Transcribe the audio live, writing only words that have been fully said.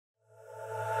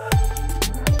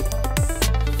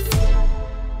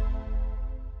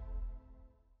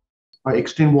I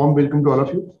extend warm welcome to all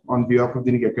of you on behalf of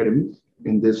the Unique Academy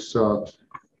in this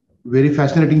very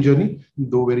fascinating journey,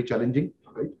 though very challenging,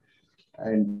 right?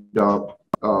 And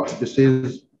this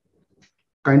is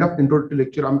kind of introductory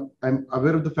lecture. I'm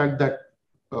aware of the fact that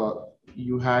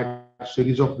you had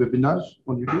series of webinars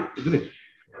on YouTube, isn't it?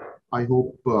 I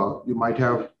hope you might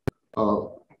have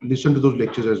listened to those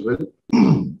lectures as well.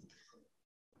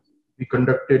 We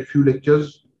conducted few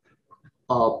lectures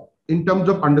in terms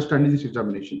of understanding this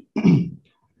examination.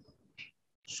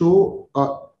 So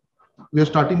we are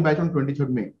starting back on 23rd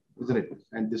May, isn't it?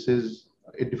 And this is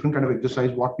a different kind of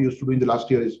exercise. What we used to do in the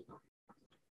last year is,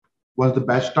 once the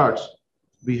batch starts,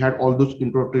 we had all those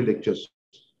introductory lectures.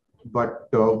 But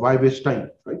why waste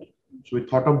time, right? So we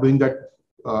thought of doing that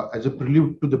as a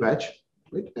prelude to the batch,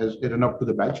 right? As a run up to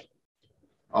the batch.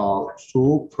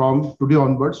 So from today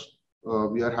onwards,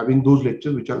 we are having those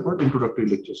lectures which are called introductory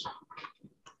lectures.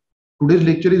 Today's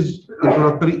lecture is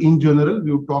introductory in general.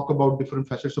 We will talk about different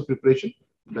facets of preparation,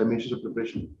 dimensions of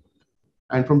preparation.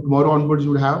 And from tomorrow onwards, you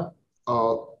will have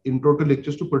introductory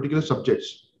lectures to particular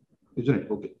subjects, isn't it?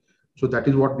 Okay. So that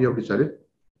is what we have decided.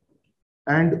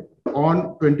 And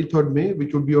on 23rd May,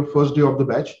 which would be your first day of the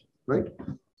batch, right?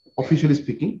 Officially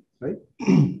speaking, right?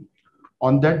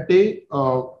 On that day,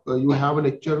 you have a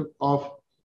lecture of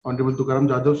Honorable Tukaram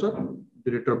Jadhav sir,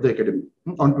 Director of the Academy,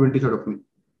 on 23rd of May.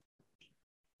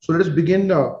 So let us begin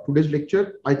today's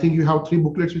lecture. I think you have 3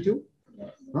 booklets with you.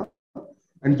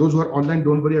 And those who are online,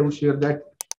 don't worry, I will share that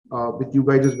with you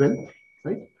guys as well,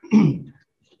 right?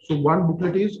 So one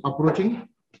booklet is Approaching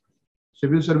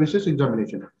Civil Services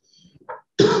Examination.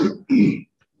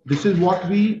 This is what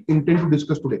we intend to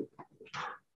discuss today,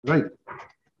 right?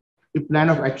 A plan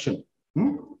of action.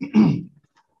 You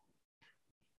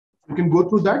can go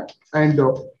through that and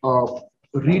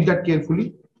read that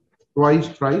carefully, twice,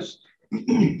 thrice.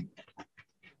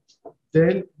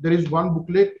 Then there is one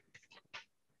booklet,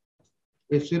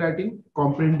 essay writing,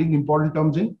 comprehending important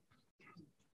terms in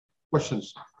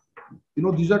questions. You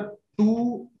know, these are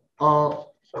 2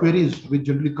 queries which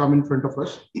generally come in front of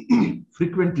us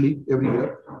frequently every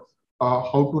year.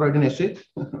 How to write an essay,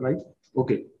 right?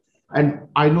 Okay. And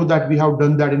I know that we have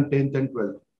done that in 10th and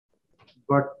 12th.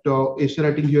 But essay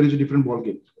writing here is a different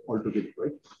ballgame altogether,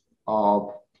 right?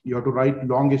 You have to write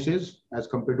long essays as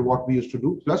compared to what we used to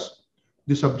do. Plus,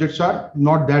 the subjects are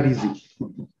not that easy.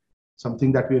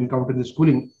 Something that we encounter in the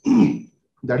schooling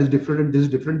that is different and this is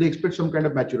different. They expect some kind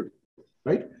of maturity,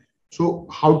 right? So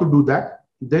how to do that?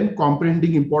 Then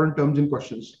comprehending important terms in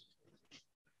questions.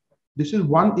 This is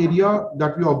one area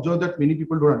that we observe that many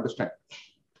people don't understand.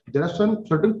 There are some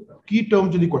certain key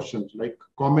terms in the questions like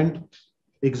comment,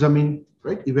 examine,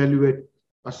 right? Evaluate,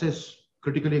 assess,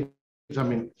 critically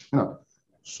examine.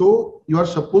 So you are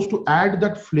supposed to add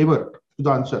that flavor to the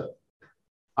answer.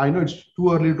 I know it's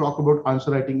too early to talk about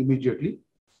answer writing immediately,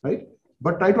 right?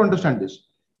 But try to understand this.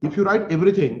 If you write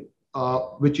everything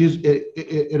which is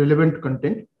a relevant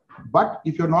content, but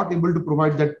if you're not able to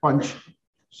provide that punch,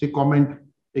 say comment,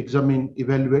 examine,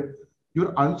 evaluate,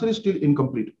 your answer is still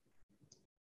incomplete.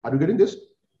 Are you getting this?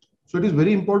 So it is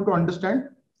very important to understand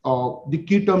the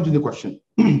key terms in the question.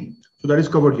 So that is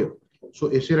covered here. So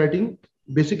essay writing,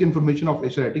 basic information of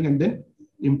essay writing, and then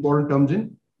important terms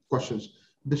in questions.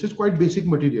 This is quite basic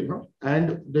material. Huh?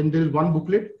 And then there is one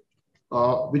booklet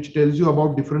which tells you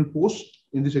about different posts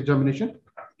in this examination,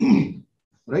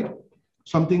 right?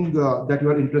 Something that you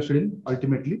are interested in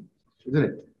ultimately, isn't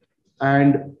it?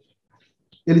 And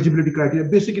eligibility criteria,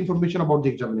 basic information about the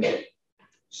examination,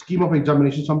 scheme of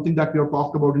examination, something that we have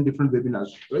talked about in different webinars,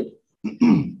 right?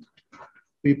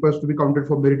 Papers to be counted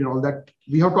for merit and all that.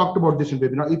 We have talked about this in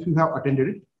webinar if you have attended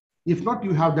it. If not,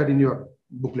 you have that in your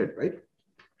booklet, right?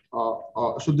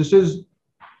 So this is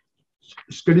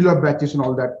schedule of batches and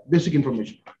all that basic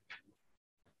information.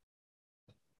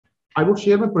 I would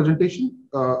share my presentation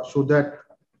so that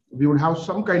we would have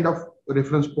some kind of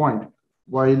reference point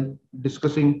while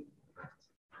discussing,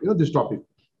 this topic,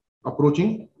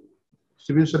 approaching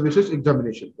civil services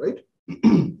examination, right?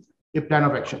 A plan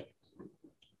of action.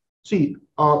 See,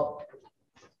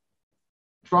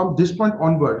 from this point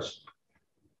onwards,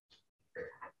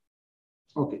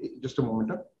 okay, just a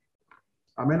moment.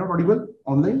 Am I not audible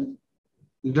online?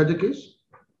 Is that the case?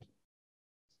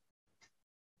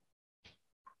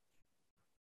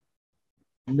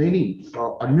 नहीं,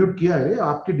 unmute किया है,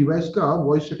 आपके device का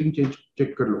voice setting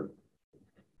check कर लो.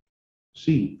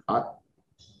 See,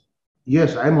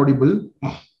 yes, I am audible,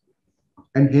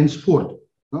 and henceforth,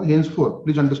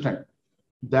 please understand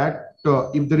that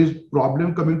if there is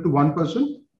problem coming to one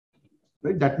person,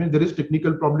 right, that means there is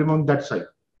technical problem on that side.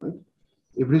 Right?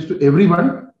 If it is to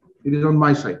everyone, it is on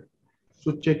my side.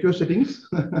 So check your settings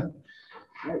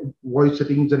voice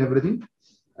settings and everything,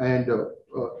 and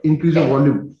increase the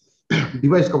volume.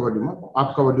 Device का volume,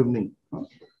 आपका volume नहीं.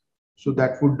 So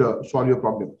that would solve your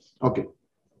problem. Okay.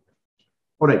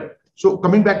 All right. So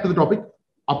coming back to the topic,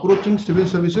 approaching civil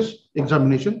services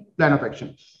examination plan of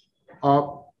action.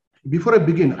 Before I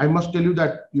begin, I must tell you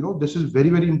that this is very,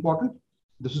 very important.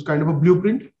 This is kind of a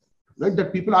blueprint, right,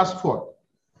 that people ask for.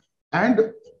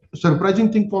 And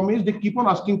surprising thing for me is they keep on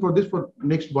asking for this for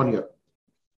next 1 year,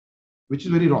 which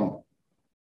is very wrong.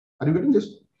 Are you getting this?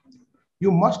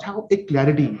 You must have a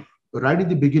clarity right in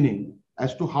the beginning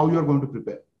as to how you are going to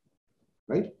prepare,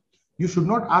 right? You should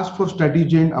not ask for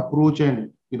strategy and approach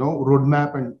and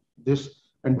roadmap and this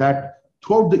and that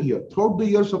throughout the year. Throughout the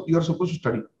year, so you are supposed to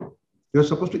study. You are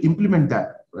supposed to implement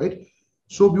that, right?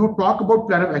 So we will talk about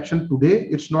plan of action today.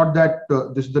 It's not that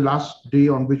this is the last day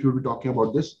on which we'll be talking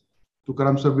about this.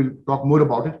 Tukaram sir will talk more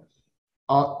about it.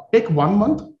 Take 1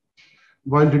 month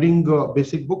while reading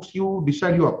basic books. You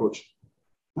decide your approach.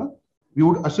 We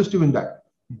would assist you in that.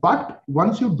 But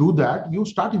once you do that, you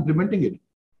start implementing it.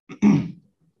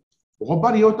 बहुत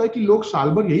बार ये होता है कि लोग साल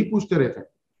भर यही पूछते रहते हैं,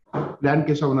 प्लान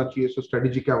कैसा होना चाहिए,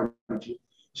 स्ट्रेटेजी क्या होना चाहिए.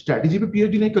 स्ट्रेटेजी पे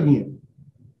पीएचडी नहीं करनी है.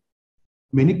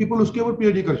 मेनी पीपल उसके ऊपर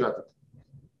पीएचडी कर जाते हैं.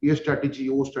 ये स्ट्रेटेजी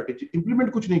वो स्ट्रेटेजी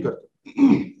इंप्लीमेंट कुछ नहीं करते.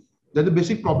 That's the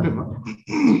basic problem.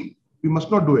 We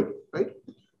must not do it, right?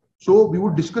 So we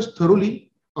would discuss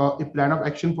thoroughly a plan of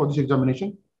action for this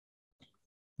examination.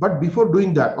 But before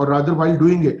doing that, or rather while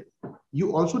doing it,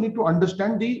 you also need to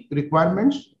understand the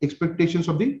requirements, expectations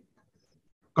of the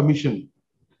commission.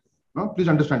 Please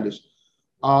understand this.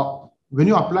 When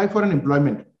you apply for an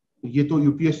employment, ये तो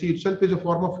UPSC itself is a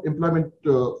form of employment,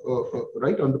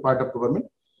 right, on the part of government,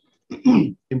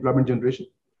 employment generation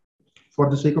for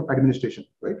the sake of administration,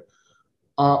 right?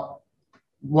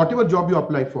 Whatever job you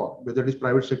apply for, whether it is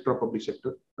private sector or public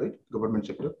sector, right, government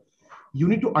sector, you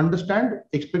need to understand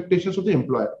expectations of the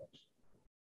employer,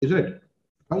 isn't it?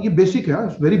 ये basic है,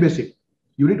 it's very basic.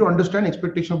 You need to understand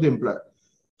expectation of the employer.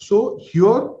 So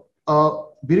here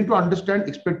we need to understand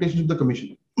expectations of the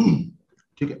commission.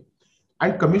 Okay.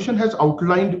 And commission has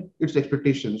outlined its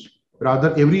expectations.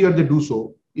 Rather, every year they do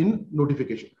so in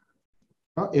notification.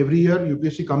 Every year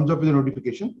UPSC comes up with a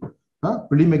notification.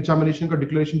 Prelim examination का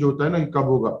declaration जो होता है ना कि कब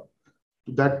होगा,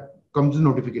 that comes in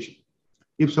notification.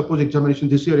 If suppose examination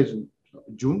this year is in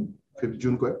June, 5th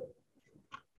June को है,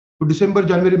 तो December,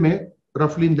 January में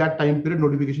roughly in that time period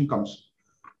notification comes.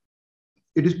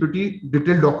 It is pretty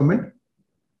detailed document.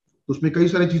 उसमें कई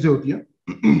सारी चीजें होती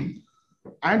हैं.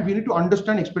 And we need to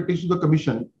understand expectations of the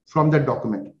commission from that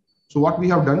document. So what we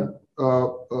have done,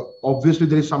 obviously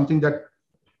there is something that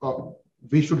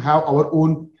we should have our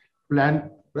own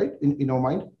plan, right, in our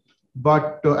mind.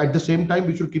 But at the same time,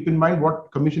 we should keep in mind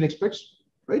what commission expects,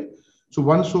 right? So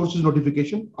one source is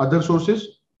notification, other source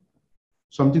is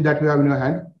something that we have in your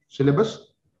hand, syllabus.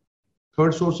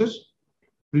 Third source is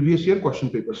previous year question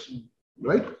papers,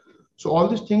 right? So all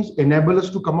these things enable us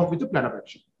to come up with a plan of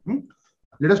action.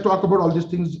 Let us talk about all these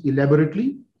things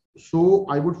elaborately. So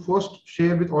I would first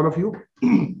share with all of you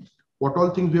what all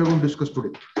things we are going to discuss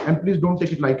today. And please don't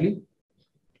take it lightly.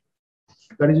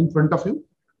 That is in front of you.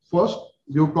 First,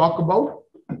 we will talk about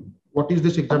what is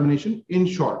this examination in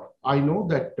short. I know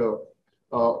that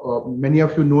many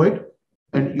of you know it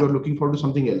and you're looking forward to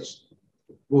something else.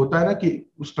 वो होता है ना कि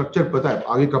structure पता है,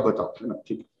 आगे का बताओ, है ना,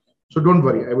 ठीक. So don't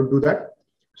worry, I will do that.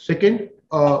 Second,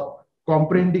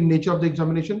 comprehending nature of the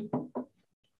examination.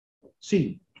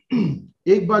 See,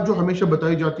 एक बात जो हमेशा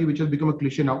बताई जाती है, which has become a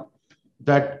cliche now,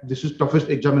 that this is toughest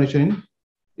examination in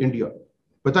India.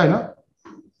 पता है ना?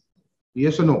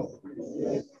 Yes or no?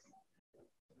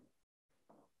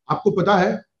 आपको पता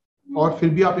है और फिर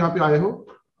भी आप यहाँ पे आए हो.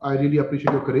 I really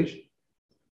appreciate your courage.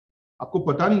 आपको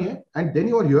पता नहीं है and then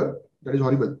you are here. That is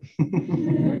horrible.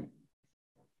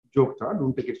 Joke था.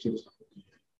 Don't take it seriously.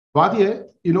 बात ये है,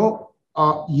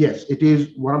 yes, it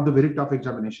is one of the very tough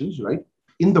examinations, right?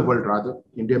 In the world, rather,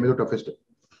 India में तो toughest है.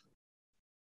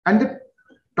 And the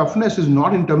toughness is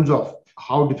not in terms of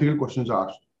how difficult questions are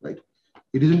asked, right?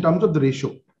 It is in terms of the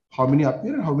ratio, how many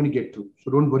appear and how many get through.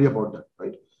 So don't worry about that,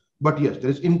 right? But yes,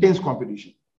 there is intense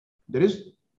competition. There is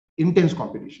intense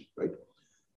competition, right?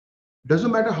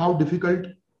 Doesn't matter how difficult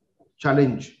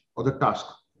challenge or the task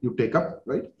you take up,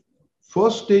 right?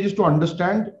 First stage is to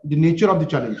understand the nature of the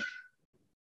challenge.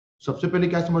 सबसे पहले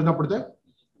क्या समझना पड़ता है?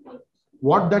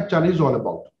 What that challenge is all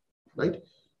about, right?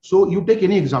 So you take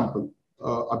any example.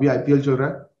 अभी IPL चल रहा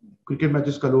है, cricket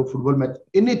matches का लो, football match,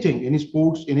 anything, any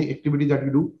sports, any activity that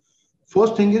you do.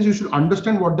 First thing is you should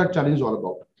understand what that challenge is all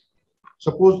about.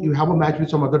 Suppose you have a match with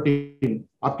some other team.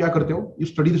 आप क्या करते हो? You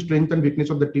study the strength and weakness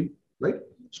of the team, right?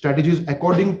 Strategies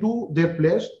according to their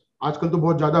players, आजकल तो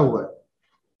बहुत ज्यादा हुआ है.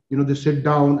 They sit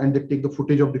down and they take the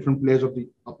footage of different players of the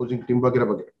opposing team, वगैरह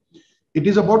वगैरह. It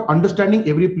is about understanding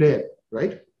every player,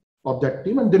 right, of that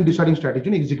team, and then deciding strategy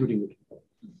and executing it.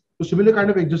 So similar kind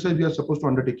of exercise we are supposed to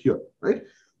undertake here, right?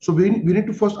 So we need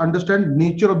to first understand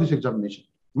nature of this examination,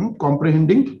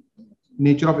 comprehending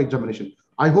nature of examination.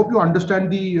 I hope you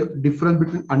understand the difference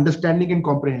between understanding and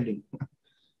comprehending,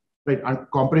 right? And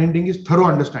comprehending is thorough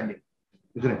understanding,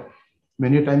 isn't it?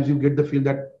 Many times you get the feel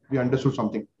that we understood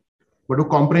something, but वो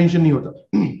comprehension नहीं होता.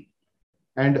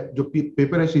 And जो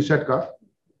paper है CSAT का,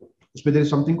 उसमें there is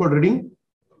something called reading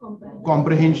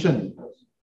comprehension.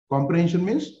 Comprehension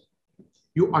means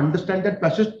you understand that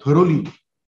passage thoroughly,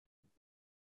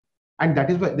 and that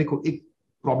is why देखो एक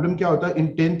problem क्या होता है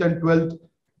in 10th and 12th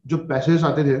जो passages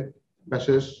आते थे,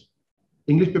 passages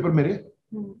English paper मेरे,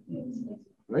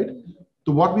 right?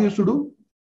 तो what we used to do,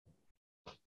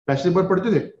 passage पर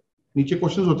पढ़ते थे, नीचे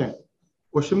questions होते हैं,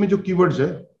 question में जो keywords है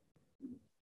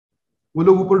वो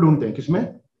लोग ऊपर ढूंढते हैं,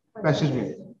 किसमें, passage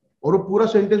में, और वो पूरा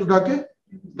sentence उठा के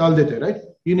डाल देते हैं, right?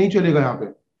 ये नहीं चलेगा यहाँ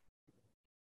पे.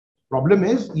 Problem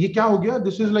is, ये क्या हो गया?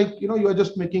 This is like, you are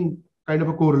just making kind of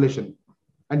a correlation,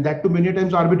 and that too many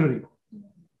times arbitrary,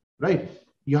 right?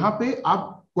 यहाँ पे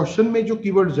आप question में जो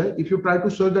keywords है, if you try to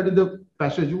search that in the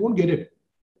passage, you won't get it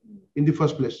in the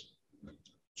first place.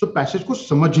 So passage को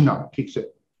समझना ठीक से,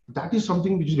 that is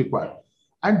something which is required,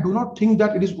 and do not think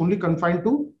that it is only confined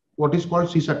to what is called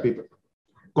CSAT paper.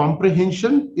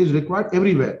 Comprehension is required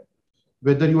everywhere.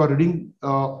 Whether you are reading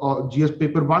GS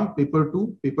paper 1, paper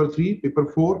 2, paper 3, paper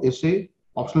 4, essay,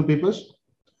 optional papers.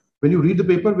 When you read the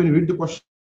paper, when you read the question,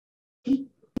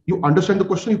 you understand the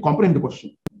question, you comprehend the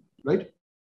question, right?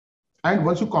 And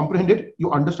once you comprehend it,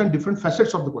 you understand different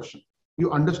facets of the question.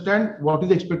 You understand what is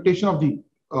the expectation of the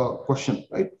question,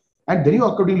 right? And then you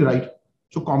accordingly write.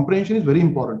 So comprehension is very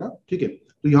important. ठीक है?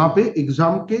 तो यहाँ पे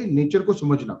exam के nature को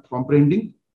समझना,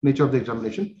 comprehending nature of the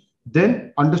examination.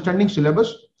 Then understanding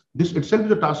syllabus. This itself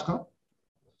is a task.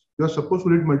 You are supposed to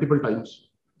read multiple times.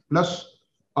 Plus,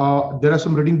 there are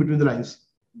some reading between the lines,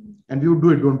 and we would do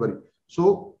it. Don't worry.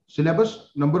 So,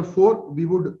 syllabus number 4, we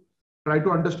would try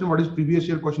to understand what is previous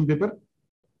year question paper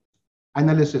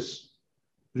analysis.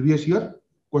 Previous year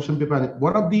question paper.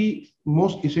 One of the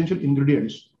most essential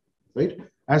ingredients, right,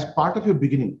 as part of your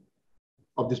beginning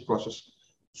of this process.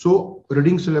 So,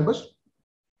 reading syllabus,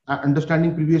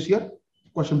 understanding previous year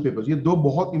question papers. ये दो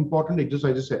बहुत important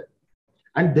exercises है.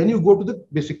 And then you go to the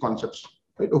basic concepts,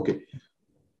 right? Okay.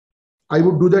 I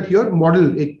would do that here.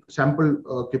 Model एक sample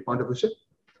के point of view से.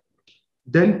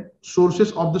 Then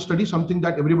sources of the study, something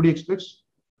that everybody expects.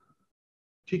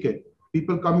 ठीक है.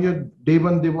 People come here day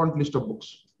one, they want list of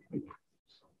books. Right?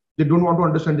 They don't want to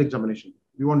understand the examination.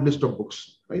 We want list of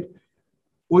books, right?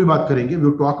 वही बात करेंगे. We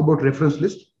will talk about reference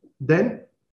list. Then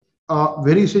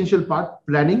very essential part,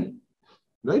 planning,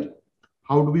 right?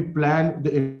 How do we plan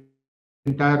the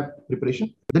entire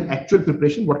preparation? Then actual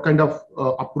preparation, what kind of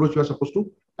approach you are supposed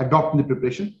to adopt in the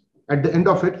preparation. At the end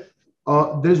of it,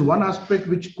 there is one aspect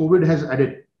which COVID has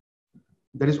added,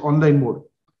 that is online mode,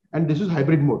 and this is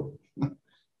hybrid mode.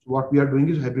 What we are doing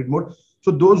is hybrid mode.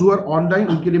 So those who are online,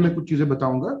 उनके लिए मैं कुछ चीजें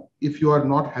बताऊंगा. If you are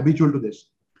not habitual to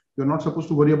this, you are not supposed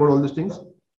to worry about all these things.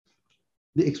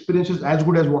 The experience is as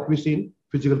good as what we see in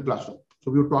physical classroom.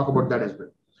 So we will talk about that as well.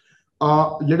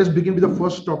 Let us begin with the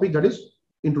first topic, that is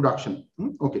introduction.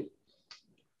 Okay.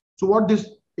 So what this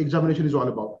examination is all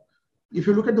about. If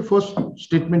you look at the first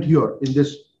statement here in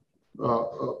this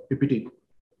PPT,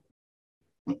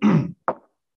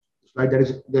 slide that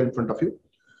is there in front of you,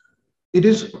 it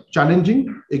is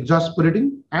challenging,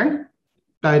 exasperating, and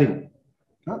tiring.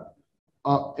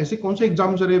 ऐसे कौन से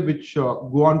exams are which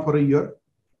go on for a year?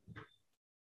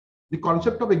 The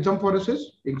concept of exam for us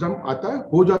is exam आता है,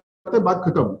 हो जाता है, बात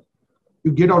खत्म.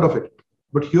 You get out of it.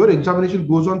 But here examination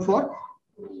goes on for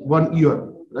 1 year,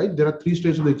 right? There are 3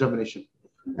 stages of the examination,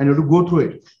 and you have to go through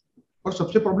it. और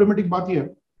सबसे problematic बात ये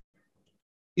है,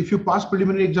 if you pass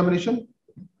preliminary examination,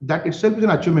 that itself is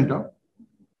an achievement,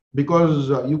 because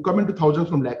you come into thousands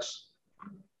from lakhs.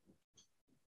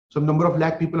 Some number of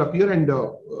lakh people appear, and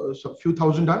some few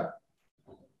thousand are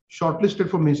shortlisted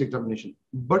for mains examination.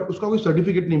 But उसका कोई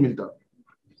certificate नहीं मिलता,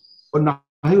 और ना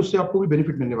ही उससे आपको कोई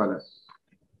benefit मिलने वाला है.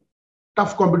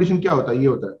 Tough competition क्या होता है, ये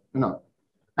होता है ना.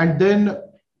 And then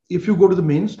if you go to the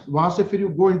mains, वहां से फिर you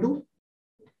go into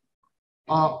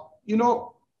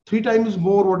 3 times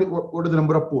more what is the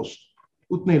number of posts.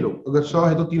 उतने लोग, अगर 100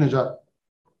 है तो 3000,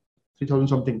 3000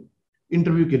 something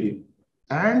इंटरव्यू के लिए.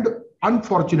 And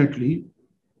unfortunately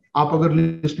आप अगर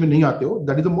लिस्ट में नहीं आते हो,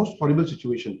 that is the most horrible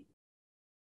situation.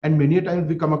 And many a times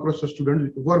we come across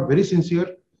students who are very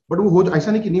sincere, but वो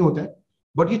ऐसा नहीं कि नहीं होता है,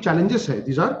 but ये challenges है.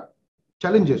 These are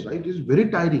challenges, right? It is very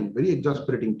tiring, very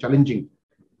exasperating, challenging.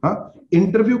 हाँ,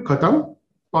 इंटरव्यू खत्म,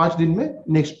 5 दिन में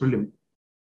नेक्स्ट प्रीलिम,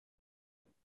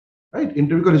 राइट?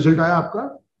 इंटरव्यू का रिजल्ट आया आपका,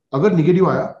 अगर निगेटिव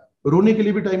आया, रोने के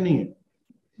लिए भी टाइम नहीं है.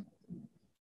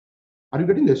 Are you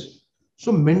getting this?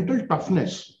 So mental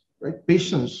toughness, right?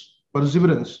 Patience,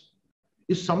 perseverance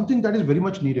is something that is very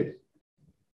much needed.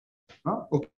 हाँ,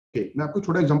 okay, मैं आपको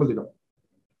छोटा एग्जांपल देता हूँ.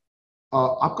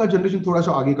 आपका जनरेशन थोड़ा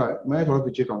सा आगे का है, मैं थोड़ा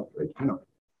पीछे का हूँ, राइट? है ना?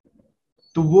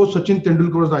 तो वो Sachin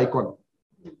Tendulkar was the icon.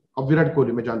 अब विराट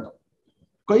कोहली मैं जानता हूँ.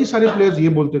 कई सारे प्लेयर्स ये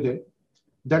बोलते थे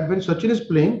that when Sachin is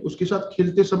playing, उसके साथ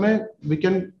खेलते समय we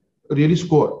can really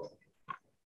score.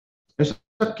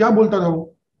 ऐसा क्या बोलता था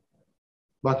वो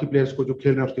बाकी प्लेयर्स को जो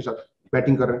खेल रहे हैं उसके साथ,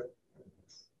 बैटिंग कर रहे हैं?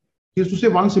 He used to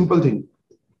say one simple thing,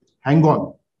 hang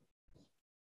on.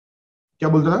 क्या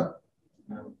बोलता था?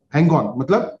 Hang on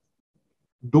मतलब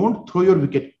don't throw your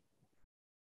wicket,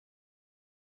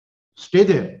 stay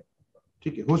there.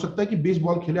 ठीक है, हो सकता है कि 20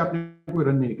 बॉल खेले, आपने कोई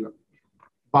रन नहीं निकला,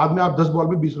 बाद में आप 10 बॉल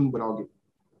में 20 रन बनाओगे,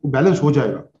 वो बैलेंस हो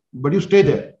जाएगा, but you stay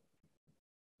there.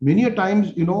 Many a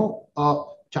times you know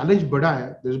challenge बड़ा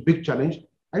है, there is big challenge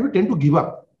and we tend to give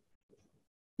up.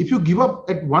 If you give up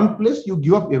at one place, you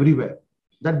give up everywhere.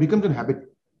 That becomes an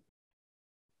habit.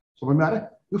 समझ में आ रहा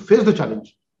है? You face the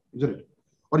challenge, isn't it?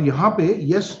 और यहाँ पे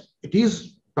yes, it is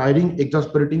tiring,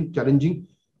 एक्सॉस्पेरेटिंग, challenging,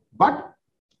 but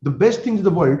the best things in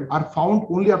the world are found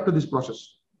only after this process.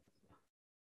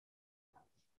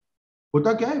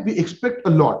 होता क्या है? We expect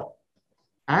a lot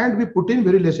and we put in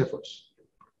very less efforts.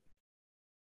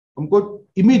 हमको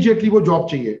immediately वो job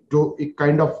चाहिए जो एक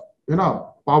kind of है ना,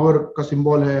 पावर का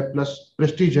सिंबल है, प्लस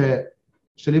प्रेस्टीज है,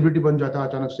 सेलिब्रिटी बन जाता है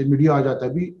अचानक से, मीडिया आ जाता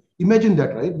है. We imagine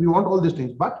that, right? We want all these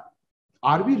things, but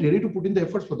are we ready to put in the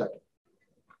efforts for that?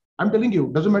 I'm telling you,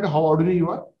 doesn't matter how ordinary you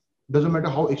are, doesn't matter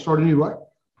how extraordinary you are,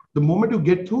 the moment you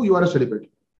get through, you are a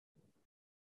celebrity.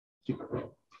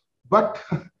 But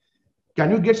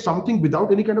can you get something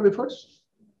without any kind of efforts?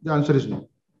 The answer is no.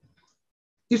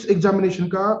 इस examination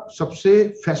का सबसे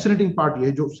fascinating part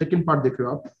ये जो second part देख रहे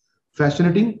हो आप,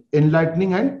 fascinating,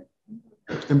 enlightening and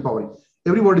empowering.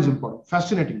 Every word is important.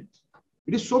 Fascinating,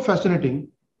 it is so fascinating.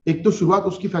 एक तो शुरुआत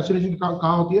उसकी फैसिनेशन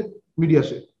कहाँ होती है? मीडिया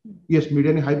से. यस,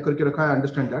 मीडिया ने हाइप करके रखा है,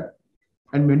 understand that.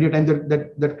 And many time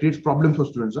that creates problem for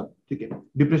students. ठीक है,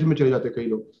 डिप्रेशन में चले जाते हैं कई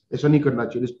लोग. ऐसा नहीं करना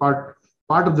चाहिए. This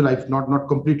part of the life, not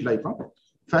complete life.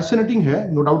 Fascinating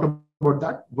है, no doubt about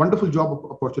that. Wonderful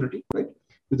job opportunity, right?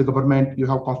 With the government, you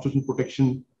have constitutional protection,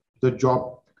 the job,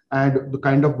 and the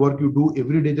kind of work you do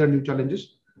every day, there are new challenges,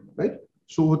 right?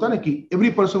 So होता है ना कि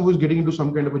every person who is getting into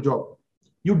some kind of a job,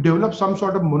 you develop some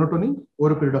sort of monotony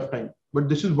over a period of time.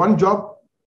 But this is one job,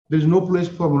 there is no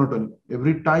place for monotony.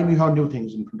 Every time you have new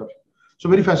things in front of you.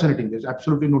 So very fascinating. There's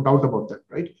absolutely no doubt about that,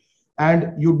 right?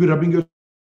 And you'll be rubbing your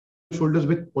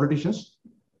shoulders with politicians,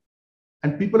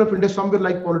 and people of India somewhere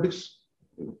like politics,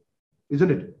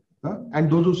 isn't it? And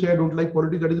those who say I don't like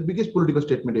politics, that is the biggest political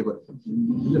statement ever,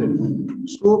 isn't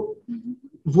it? So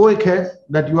वो एक है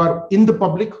that you are in the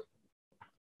public,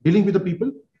 dealing with the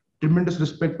people, tremendous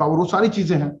respect, power, वो सारी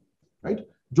चीजें हैं, right?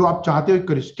 जो आप चाहते हो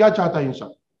करिए. क्या चाहता है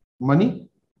इंसान? Money,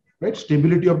 right?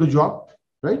 Stability of the job,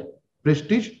 right?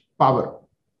 Prestige, power.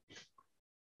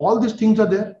 All these things are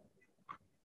there,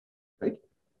 right?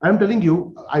 I am telling you,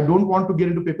 I don't want to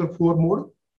get into paper 4 mode,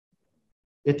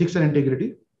 ethics and integrity.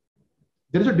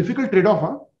 There is a difficult trade-off.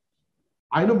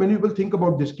 I know many people think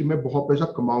about this कि मैं बहुत पैसा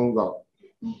कमाऊंगा.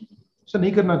 ऐसा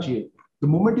नहीं करना चाहिए. The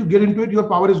moment you get into it, your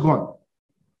power is gone.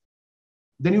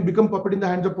 Then you become puppet in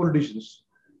the hands of politicians.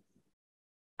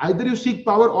 Either you seek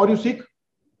power or you seek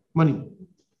money.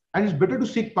 And it's better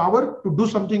to seek power to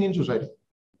do something in society.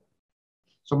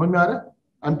 समझ में आ रहा है?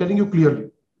 I'm telling you clearly.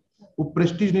 वो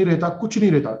prestige नहीं रहता, कुछ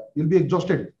नहीं रहता. You'll be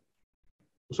exhausted.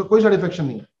 उसका कोई satisfaction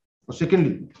नहीं है. और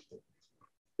secondly,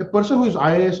 a person who is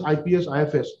IAS, IPS,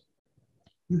 IFS,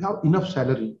 you have enough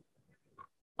salary.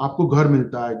 आपको घर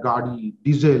मिलता है, गाड़ी,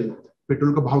 डीजल,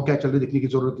 पेट्रोल का भाव क्या चल रहा है देखने की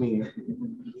जरूरत नहीं है.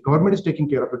 Government is taking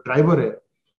care of it. Driver है,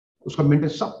 उसका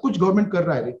मेंटेनेंस सब कुछ गवर्नमेंट कर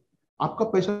रहा है. आपका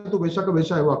पैसा तो वैसा का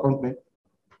वैसा है वो अकाउंट में.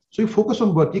 So you focus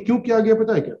on work. ये क्यों किया गया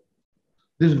पता है क्या?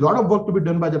 There is lot of work to be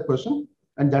done by that person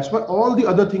and that's why all the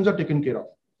other things are taken care of.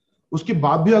 उसके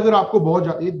बाद भी अगर आपको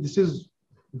बहुत this is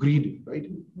grid, right?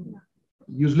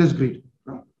 Useless grid.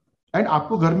 And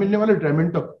आपको घर मिलने वाले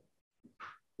रिटायरमेंट तक.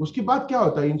 उसके बाद क्या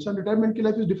होता है? इंसान रिटायरमेंट की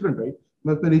लाइफ इज डिफरेंट, राइट?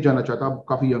 मैं उसमें नहीं जाना चाहता, आप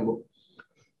काफी यंग हो.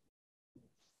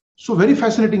 So very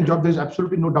fascinating job, there is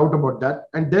absolutely no doubt about that.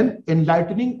 And then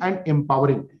enlightening and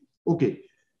empowering. Okay,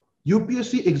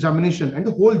 UPSC examination and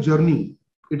the whole journey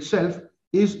itself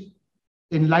is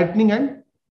enlightening and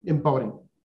empowering.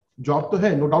 Job तो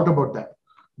है, no doubt about that,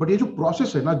 but ये जो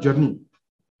process है ना, journey,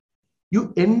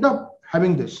 you and up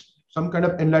having this some kind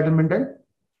of enlightenment and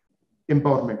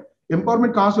empowerment.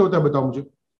 Empowerment कहां से होता है बताओ मुझे?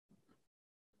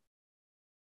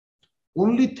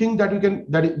 Only thing that you can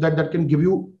that can give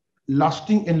you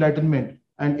lasting enlightenment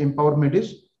and empowerment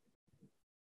is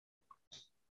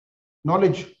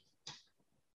knowledge.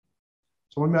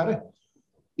 समझ में आ रहा है?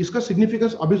 इसका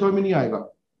सिग्निफिकेंस अभी समझ में नहीं आएगा.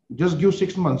 Just give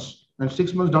 6 months, and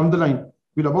 6 months down the line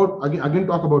we'll again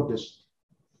talk about this.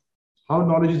 How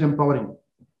knowledge is empowering,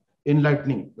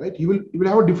 enlightening, right? You will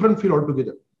have a different feel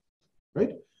altogether,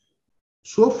 right?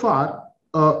 So far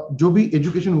जो भी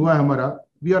education हुआ है हमारा,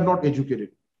 we are not educated,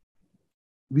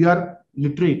 we are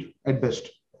literate at best.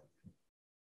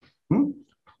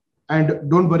 And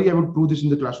don't worry, I will prove this in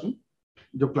the classroom.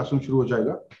 जब classroom शुरू हो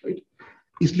जाएगा, right?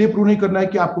 इसलिए प्रूव नहीं करना है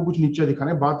कि आपको कुछ नीचे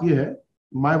दिखाना है. बात ये है,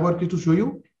 my work is to show you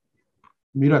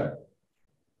mirror.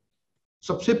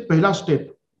 सबसे पहला step,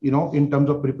 you know, in terms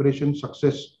of preparation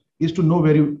success is to know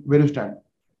where you stand.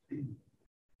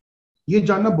 ये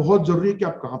जानना बहुत जरूरी है कि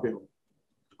आप कहां पे हो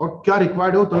और क्या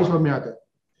रिक्वायर्ड हो, तभी समझ में आता है.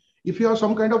 If you have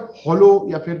some kind of hollow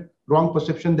या फिर wrong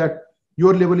perception that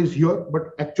your level is here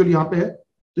but actually यहाँ पे है,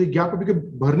 तो ये गैप अभी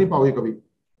भर नहीं पाओगे कभी.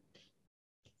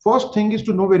 First thing is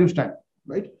to know where you stand,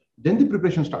 right? Then the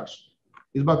preparation starts.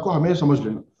 इस बात को हमें समझ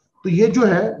लेना. तो ये जो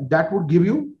है, that would give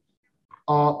you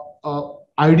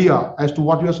idea as to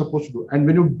what you are supposed to do. And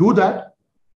when you do that,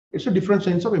 it's a different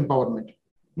sense of empowerment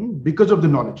because of the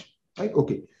knowledge, right?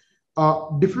 Okay.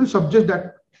 Different subjects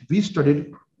that we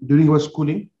studied during our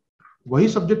schooling, वही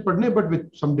subject पढ़ने but with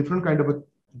some different kind of a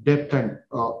depth and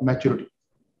maturity,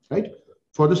 right?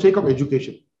 For the sake of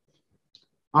education.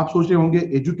 आप सोच रहे होंगे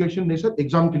education नहीं sir,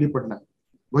 exam के लिए पढ़ना है.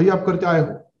 वही आप करते आए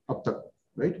हो अब तक,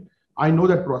 right? I know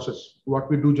that process. What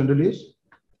we do generally is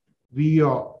we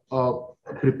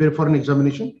prepare for an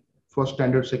examination, first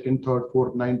standard, second, third,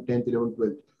 fourth, 9th, 10th, 11th,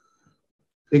 12th.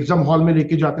 Exam hall में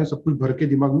लेके जाते हैं सब कुछ भर के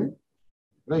दिमाग में,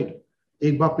 राइट?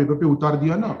 एक बार पेपर पे उतार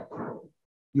दिया ना,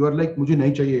 यू आर लाइक मुझे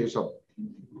नहीं चाहिए ये सब,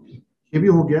 ये भी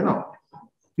हो गया ना.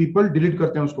 पीपल डिलीट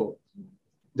करते हैं उसको.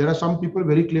 There are some people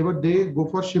very clever, they go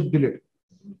for shift delete.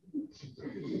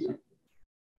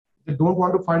 They don't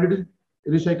want to find it in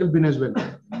recycle bin as well.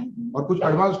 और कुछ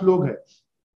एडवांस लोग हैं,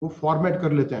 वो फॉर्मेट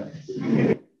कर लेते हैं,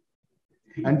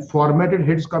 and formatted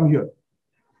heads come here.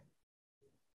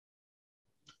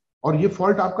 और ये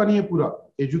फॉल्ट आपका नहीं है, पूरा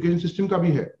एजुकेशन सिस्टम का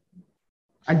भी है.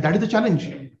 And that is the challenge.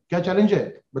 क्या चैलेंज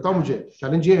है बताओ मुझे?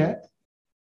 चैलेंज ये है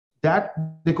दैट,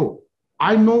 देखो,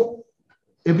 I know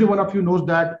every one of you knows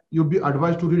that you B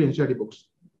advised to read NCERT books,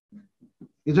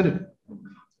 isn't it?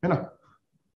 है ना?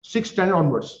 6th standard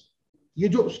onwards. ये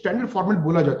जो स्टैंडर्ड फॉर्मेट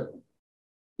बोला जाता है,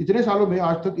 इतने सालों में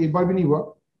आज तक एक बार भी नहीं हुआ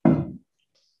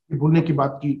बोलने की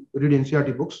बात की read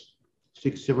NCERT books.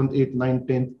 6th, 7th, 8th, 9th,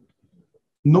 10th.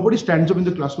 Nobody stands up in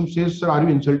the classroom says, "Sir, are you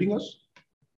insulting us?"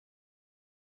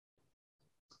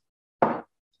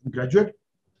 Graduate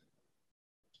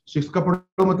 6th का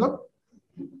पढ़ो मतलब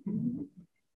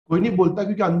कोई नहीं बोलता,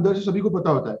 क्योंकि अंदर से सभी को पता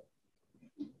होता है.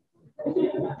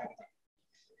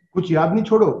 कुछ याद नहीं,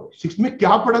 छोड़ो 6th में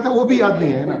क्या पढ़ा था वो भी याद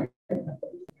नहीं है ना.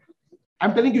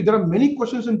 I'm telling you, there are many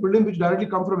questions in prelim which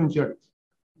directly come from NCERT.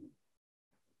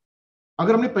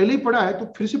 अगर हमने पहले ही पढ़ा है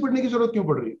तो फिर से पढ़ने की जरूरत क्यों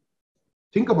पड़ रही है?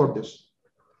 Think about this.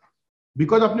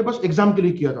 Because आपने बस एग्जाम के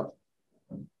लिए किया था,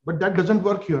 but that doesn't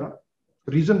work here.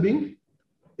 Reason being,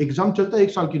 exam चलता है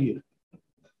 1 साल के लिए,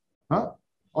 हाँ,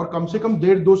 और कम से कम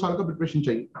 1.5-2 साल का प्रिपरेशन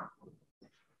चाहिए.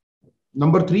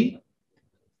 नंबर 3,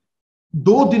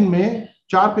 2 दिन में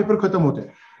 4 पेपर खत्म होते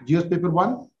हैं. GS paper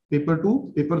 1, paper 2,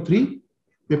 paper 3,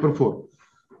 paper 4.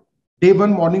 Day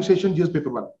 1 morning session GS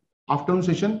paper 1, afternoon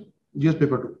session GS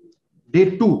paper 2. Day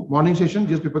 2 morning session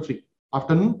GS paper 3,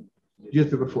 afternoon GS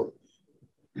paper 4.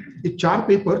 ये 4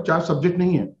 पेपर 4 सब्जेक्ट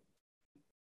नहीं है.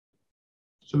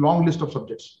 It's a long list of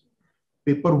subjects.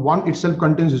 Paper 1 itself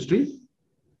contains history,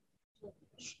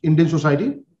 Indian society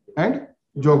and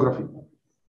geography.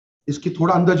 इसकी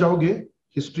थोड़ा अंदर जाओगे,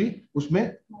 history, उसमें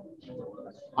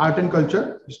art and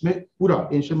culture, इसमें पूरा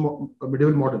ancient,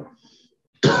 medieval,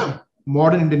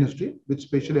 modern Indian history with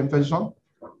special emphasis on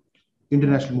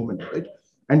international movement, right?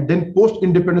 And then post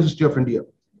independence history of India,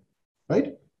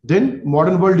 right? Then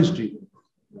modern world history.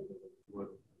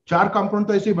 4 component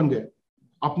तो ऐसे ही बन गए,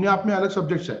 अपने आप में अलग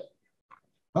सब्जेक्ट्स है.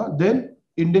 Then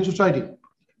Indian society,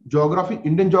 geography,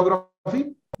 Indian geography,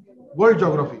 world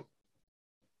geography.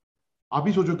 आप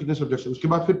ही सोचो कितने सब्जेक्ट्स है. उसके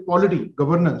बाद फिर polity,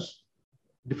 governance,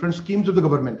 different schemes of the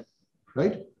government,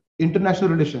 right? International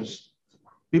relations.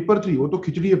 Paper 3 वो तो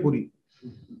खिचड़ी है पूरी.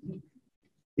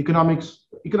 Economics,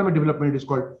 economic development is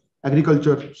called,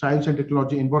 agriculture, science and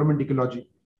technology, environment ecology,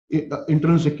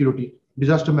 internal security,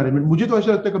 disaster management. मुझे तो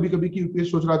ऐसा लगता है कभी कभी कि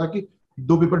यूपीएससी सोच रहा था कि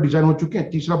 2 पेपर डिजाइन हो चुके हैं,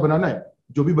 तीसरा बनाना है,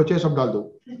 जो भी बचे सब डाल दो।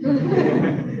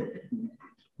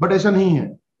 बट ऐसा नहीं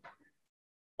है।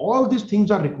 All this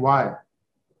things are required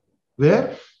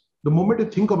where the moment you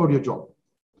think about your job.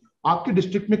 आपके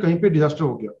डिस्ट्रिक्ट में कहीं पे डिजास्टर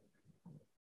हो गया,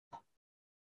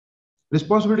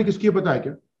 रिस्पॉन्सिबिलिटी किसकी है पता है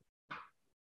क्या?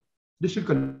 District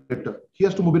collector. He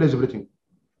has to mobilise everything.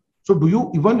 So do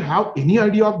you even have any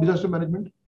idea of disaster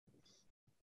management?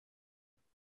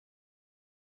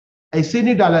 ऐसे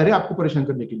नहीं डाला है रे आपको परेशान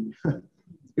करने के लिए।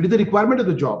 It is the requirement of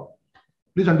the job.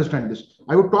 Please understand this.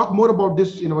 I would talk more about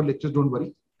this in our lectures, don't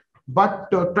worry, but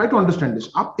try to understand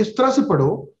this. आप इस तरह से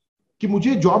पढ़ो कि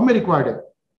मुझे जॉब में रिक्वायर्ड है,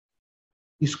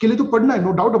 इसके लिए तो पढ़ना है,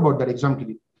 no doubt about that, exam के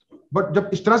लिए। बट जब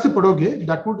इस तरह से पढ़ोगे,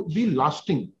 that would be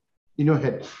lasting in your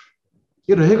head.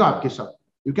 ये रहेगा आपके साथ,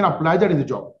 you can apply that in the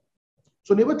job.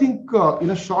 So never think in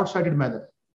a short sighted manner,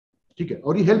 ठीक है?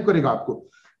 और ये हेल्प करेगा आपको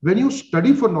when you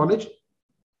study for knowledge.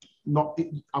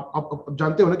 आप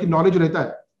जानते हो ना कि नॉलेज रहता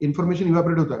है, इंफॉर्मेशन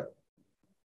इवेपोरेट होता है,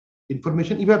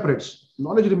 इंफॉर्मेशन इवेपोरेट्स,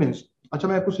 नॉलेज रिमेन्स। अच्छा,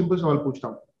 मैं आपको सिंपल सवाल पूछता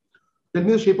हूँ, tell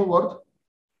me the shape of earth.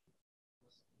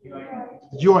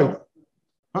 Geoid,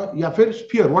 हाँ, या फिर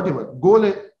स्फीयर, व्हाटएवर, गोल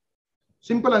है।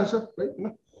 सिंपल आंसर, राइट ना?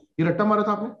 ये रट्टा मारा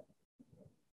था आपने,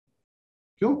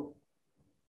 क्यों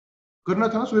करना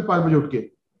था ना सुबह 5 बजे उठ के?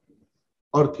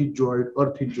 Earth is जॉइड,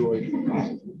 earth is जॉइड।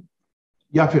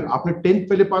 या फिर आपने 10th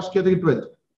पहले पास किया था कि 12th?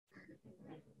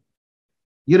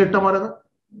 ये रट्टा मारा था,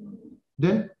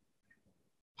 then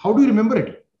how do you remember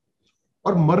it?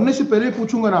 और मरने से पहले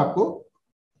पूछूंगा ना आपको,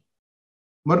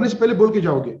 मरने से पहले बोल के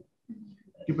जाओगे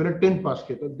कि पहले 10th पास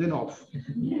किया था, then of.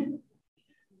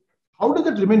 How does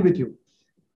that remain with you?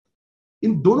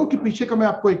 इन दोनों के पीछे का मैं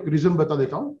आपको एक रीजन बता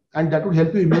देता हूं, and that would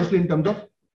help you immensely in terms of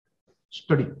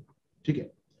study, ठीक है?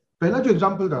 पहला जो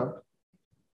एग्जांपल था,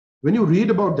 when you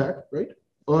read about that, right,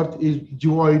 earth is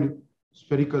geoid,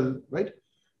 spherical, right,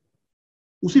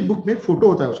 उसी बुक में फोटो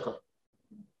होता है उसका,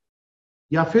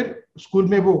 या फिर स्कूल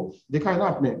में वो देखा है ना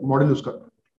आपने मॉडल उसका।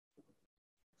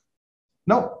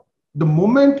 Now the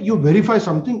moment you verify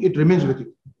something, it remains with you.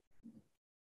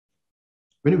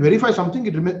 When you verify something,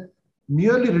 it remain,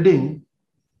 merely reading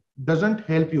doesn't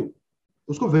help you।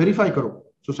 उसको वेरीफाई करो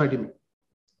सोसाइटी में,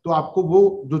 तो आपको वो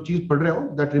जो चीज पढ़ रहे हो,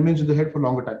 that remains in the head for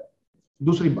longer time.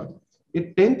 दूसरी बात, ये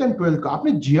 10th एंड 12th का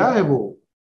आपने जिया है, वो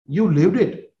you lived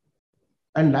it,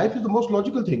 and life is the most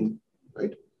logical thing,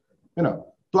 right, है ना?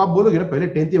 तो आप बोलोगे ना पहले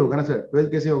 10th ही होगा ना सर,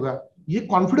 12th कैसे होगा? ये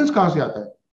कॉन्फिडेंस कहां से आता है?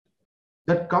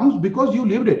 That comes because you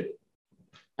lived it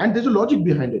and there is a logic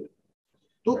behind it.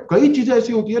 तो कई चीजें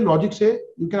ऐसी होती है, लॉजिक से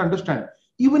you can understand,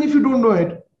 even if you don't know it,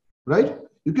 right,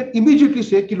 you can immediately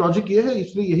से कि लॉजिक ये है,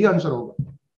 इसलिए यही आंसर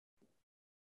होगा।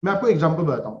 मैं आपको एग्जांपल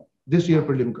बताता हूं दिस ईयर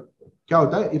प्रीलिम का क्या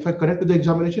होता है। If I connect with the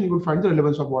examination, you will find the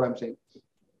relevance of what I am saying,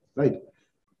 right?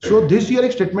 So this year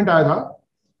एक स्टेटमेंट आया था,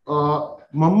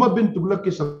 मोहम्मद बिन तुगलक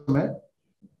के समय।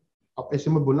 अब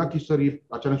ऐसे में बोलना कि सर ये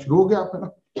अचानक शुरू हो गया आपका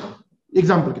ना,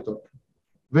 एग्जांपल के तौर पर,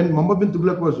 when Mohammad bin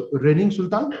Tughlaq was raining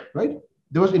Sultan, right,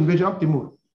 there was invasion of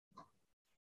Timur.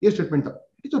 ये स्टेटमेंट था।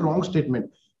 It's a wrong statement.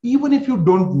 Even if you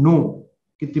don't know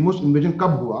कि तिमूर इन्वेजन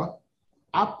कब हुआ,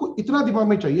 आपको इतना दिमाग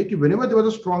में चाहिए कि whenever there was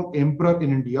a strong emperor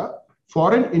in India,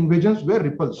 foreign invasions were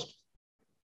repulsed।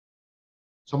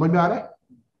 समझ में आ रहा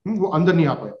है? वो अंदर नहीं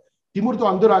आ पाए। तिमूर तो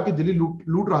अंदर आके दिल्ली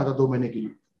लूट रहा था 2 महीने के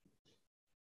लिए,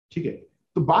 ठीक है?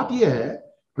 तो बात ये है,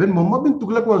 when Muhammad bin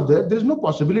Tughlaq was there is no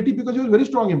possibility because he was very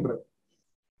strong emperor।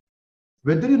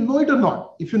 Whether you know it or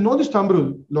not, if you know this thumb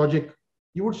rule logic,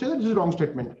 you would say that this is a wrong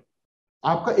statement।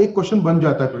 आपका एक question बन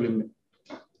जाता है prelim में।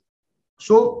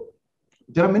 So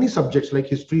there are many subjects like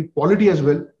history, polity as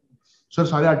well। Sir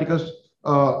सारे articles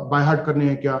by heart करने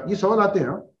हैं क्या? ये सवाल आते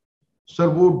हैं। सर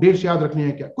वो डेट्स याद रखने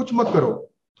हैं क्या? कुछ मत करो,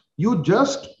 यू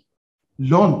जस्ट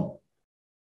लर्न,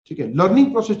 ठीक है?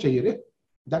 लर्निंग प्रोसेस चाहिए रे,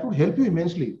 that would help you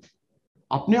immensely.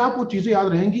 अपने आप वो चीजें याद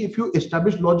रहेंगी if you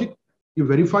establish logic, you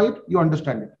verify it, you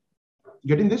understand it.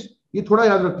 Getting this? ये थोड़ा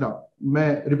याद रखना,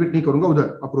 मैं रिपीट नहीं करूंगा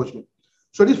उधर अप्रोच में।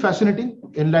 So it is fascinating,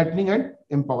 enlightening and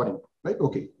empowering, right?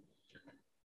 Okay,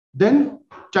 then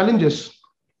challenges।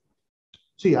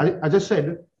 See, I just said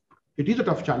it is a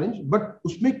tough challenge, but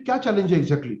उसमें क्या challenge है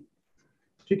exactly?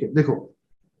 ठीक है, देखो,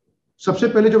 सबसे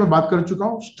पहले जो मैं बात कर चुका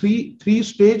हूं, three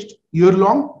staged year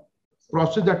long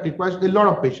process that requires a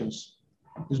lot of patience,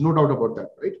 is no doubt about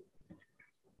that, right?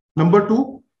 Number 2,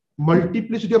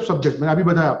 multiplicity of subjects। मैंने अभी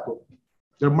बताया आपको,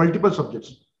 there are multiple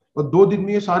subjects, और 2 दिन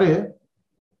में ये सारे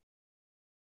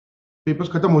पेपर्स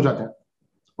खत्म हो जाते हैं।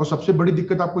 और सबसे बड़ी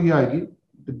दिक्कत आपको ये आएगी,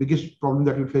 the biggest problem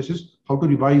that you face is how to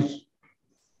revise।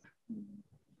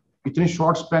 इतने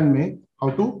शॉर्ट स्पैन में हाउ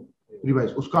टू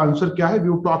रिवाइज, उसका आंसर क्या है? We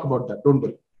will talk about that, don't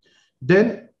worry.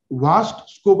 Then vast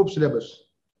scope of syllabus.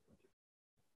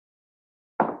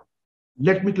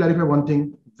 Let me clarify one thing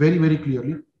very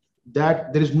clearly,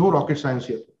 that there is no rocket science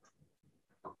here.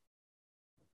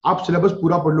 आप syllabus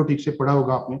पूरा पढ़ लो, ठीक से पढ़ा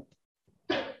होगा आपने,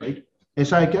 राइट?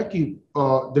 ऐसा है क्या कि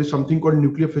there is something called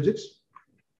nuclear physics,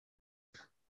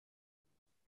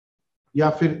 या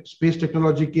फिर स्पेस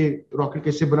टेक्नोलॉजी के रॉकेट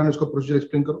कैसे बनाने उसका प्रोसीजर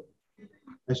एक्सप्लेन करो,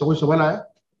 ऐसा कोई सवाल आया?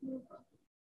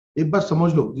 एक बात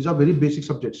समझ लो, these are very basic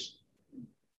subjects,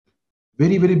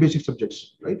 very basic subjects,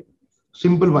 right?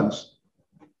 Simple once,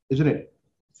 isn't it?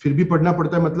 फिर भी पढ़ना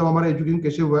पड़ता है, मतलब हमारा एजुकेशन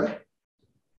कैसे हुआ है?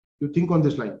 You think on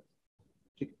this line,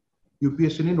 ठीक?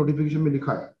 यूपीएससी ने नोटिफिकेशन में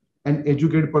लिखा है, an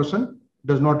educated person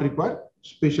does not require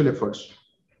special efforts.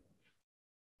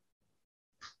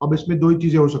 अब इसमें दो ही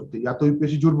चीजें हो सकती है, या तो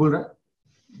यूपीएससी झूठ बोल रहा है,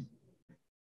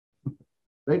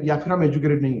 राइट, या फिर हम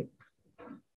एजुकेटेड नहीं है,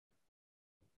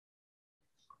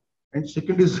 and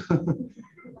second is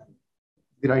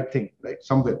the right thing, right,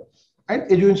 somewhere.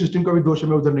 And education system का भी दोष है,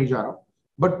 मैं उधर नहीं जा रहा,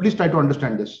 but please try to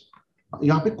understand this.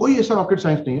 यहाँ पे कोई ऐसा रॉकेट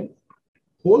साइंस नहीं है,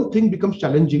 whole thing becomes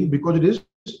challenging because it is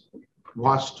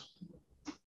vast.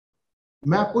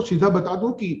 मैं आपको सीधा बता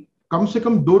दूं कि कम से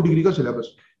कम 2 डिग्री का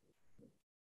सिलेबस,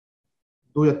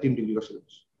 2 या 3 डिग्री का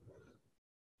सिलेबस।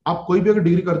 आप कोई भी अगर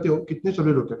डिग्री करते हो, कितने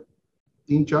सब्जेक्ट होते हैं?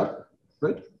 3-4,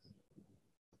 राइट?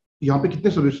 यहाँ पे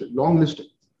कितने सब्जेक्ट है? लॉन्ग लिस्ट है,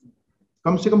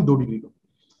 कम से कम 2 डिग्री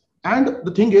का। And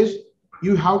the thing is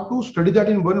you have to study that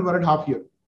in 1.5 year,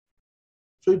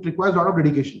 so it requires lot of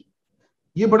dedication.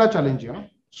 ये बड़ा चैलेंज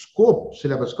है, स्कोप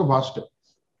सिलेबस का वास्ट है,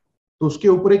 तो उसके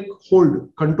ऊपर एक होल्ड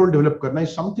कंट्रोल डेवलप करना is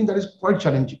something that is quite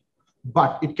challenging,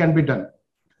 but it can be done,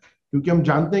 क्योंकि हम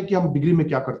जानते हैं कि हम डिग्री में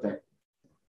क्या करते हैं।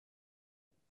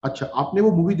 अच्छा, आपने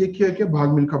वो मूवी देखी है क्या,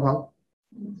 भाग मिल्खा भाग?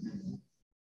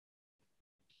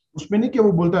 उसमें नहीं क्या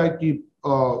वो बोलता है कि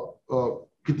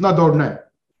कितना दौड़ना है,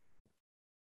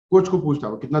 कोच को पूछता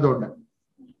है कितना दौड़ना है,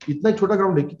 इतना ही छोटा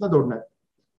ग्राउंड है, कितना दौड़ना है,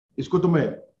 इसको तो मैं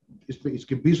इसमें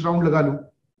इसके 20 राउंड लगा लूं,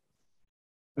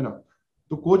 है ना?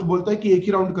 तो कोच बोलता है कि एक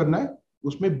ही राउंड करना है,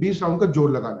 उसमें 20 राउंड का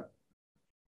जोर लगाना है।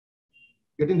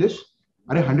 Getting this?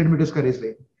 अरे 100 मीटर्स का रेस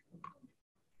ले,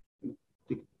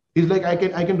 is like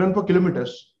I can run for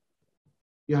kilometres.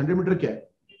 ये 100 मीटर क्या है?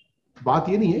 बात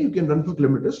ये नहीं है, you can run for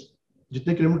kilometres,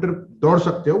 जितने किलोमीटर दौड़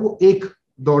सकते हो वो एक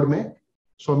दौड़ में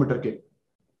 100 मीटर के।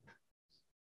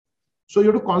 So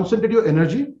you have to concentrate your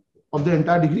energy of the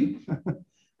entire degree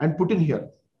and put in here.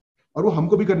 और वो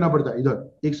हमको भी करना पड़ता है,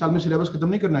 इधर एक साल में सिलेबस खत्म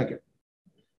नहीं करना है क्या,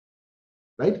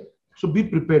 right? So be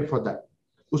prepared for that.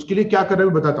 उसके लिए क्या करना है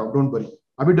मैं बताता हूं, डोंट वरी,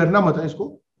 अभी डरना मत है इसको,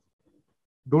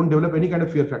 don't develop any kind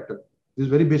of fear factor, this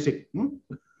is very basic.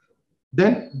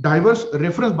 Then diverse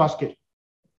reference basket,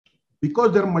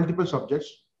 because there are multiple subjects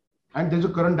and there is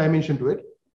a current dimension to it.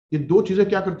 ये दो चीजें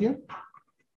क्या करती हैं,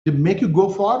 they make you go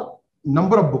for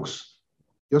number of books,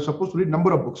 you are supposed to read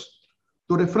number of books,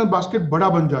 तो reference basket बड़ा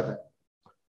बन जाता है।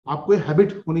 आपको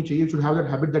हैबिट होनी चाहिए, you should have that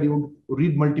habit that you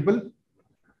read multiple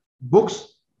books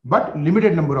but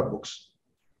limited number of books.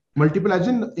 Multiple as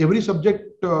in every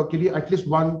subject के लिए at least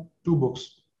 1-2 books,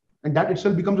 and that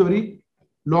itself becomes a very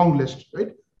long list,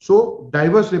 right? So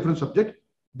diverse reference subject,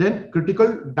 then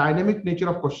critical dynamic nature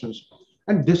of questions,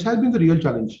 and this has been the real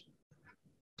challenge.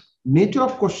 Nature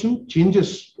of question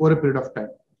changes over a period of time.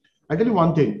 I tell you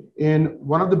one thing, in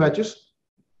one of the batches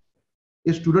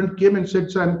a student came and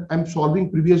said, sir, I'm solving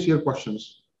previous year questions.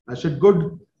 I said good.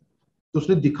 तो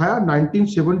उसने दिखाया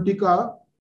 1970 का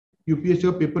UPSC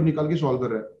का paper निकाल के solve कर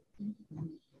रहा है।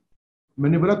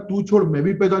 मैंने बोला तू छोड़, मैं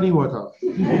भी पैदा नहीं हुआ था,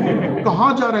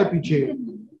 कहां जा रहा है पीछे,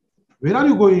 Where are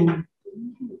you going?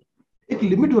 एक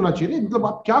लिमिट होना चाहिए, मतलब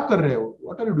आप क्या कर रहे हो,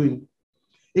 What are you doing?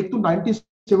 एक तो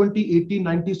 1970, 80,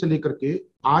 90 से लेकर के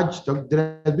आज तक there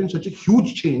has been such a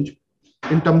huge change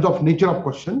in terms of nature of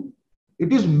question.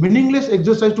 It is meaningless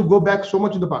exercise to go back so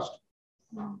much in the past.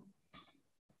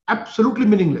 Absolutely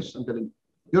meaningless, I'm telling you.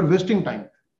 You're wasting time,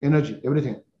 energy,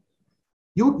 everything.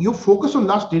 You focus on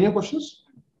last 10 year questions,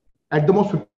 at the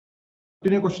most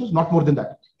 15 year questions, not more than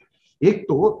that. एक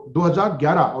तो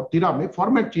 2011 और 13 में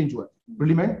format change हुआ है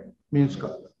prelim and mains का,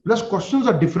 plus questions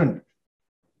are different,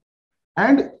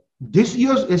 and this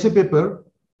years ऐसे paper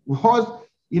was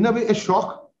in a way A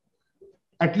shock,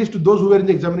 at least to those who were in the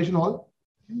examination hall.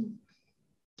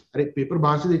 अरे paper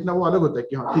बाहर से देखना वो अलग होता है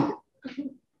कि हाँ ठीक है,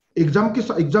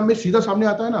 एग्जाम में सीधा सामने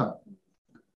आता है ना।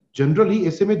 जनरली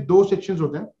ऐसे में 2 सेक्शंस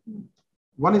होते हैं,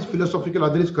 one is philosophical,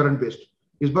 other is current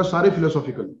based. इस बार सारे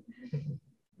फिलोसॉफिकल।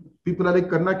 People are like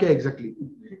करना क्या exactly,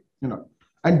 you know,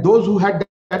 and those who had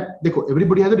that, देखो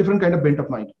everybody has a different kind of bent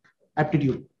of mind,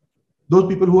 aptitude. Those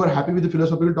people who are happy with the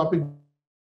philosophical topic,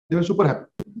 they were super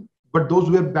happy, but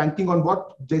those who are banking on what,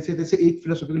 जैसे एक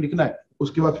philosophical लिखना है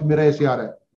उसके बाद फिर मेरा ऐसे आ रहा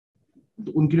है,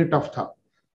 तो उनके लिए टफ था।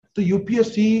 तो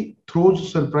UPSC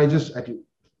throws surprises at you.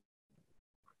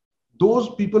 Those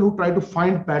people who try to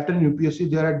find pattern in UPSC,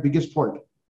 they are at biggest fault.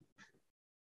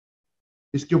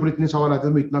 इसके ऊपर इतने सवाल आते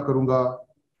हैं, मैं इतना करूंगा,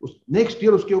 उस नेक्स्ट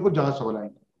ईयर उसके ऊपर ज्यादा सवाल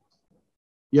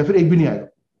आएंगे या फिर एक भी नहीं आएगा.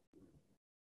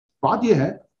 बात यह है,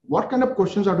 what kind of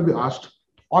questions are to be asked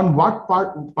on what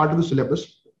part of the syllabus.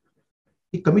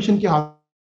 ये कमीशन के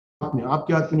हाथ में,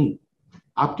 आपके हाथ में नहीं.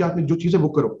 आपके हाथ में जो चीजें वो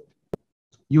करो.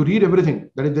 You read everything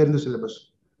that is there in the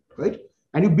syllabus, right?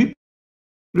 And you be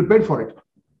prepared for it.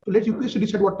 So let UPSC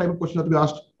decide what type of questions are to be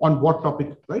asked on what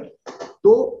topic, right?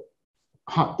 तो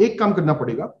हाँ, एक काम करना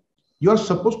पड़ेगा. You are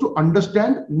supposed to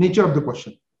understand nature of the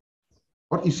question.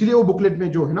 और इसीलिए वो booklet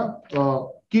में जो है ना,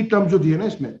 की टर्म जो दिए ना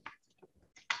इसमें,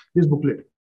 this booklet,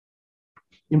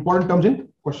 important terms in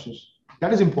questions,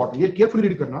 that is important. ये carefully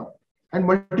read करना and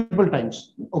multiple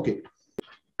times. Okay.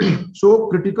 So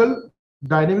critical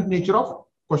dynamic nature of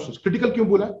questions. Critical क्यों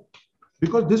बोला?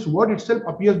 Because this word itself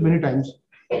appears many times,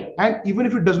 and even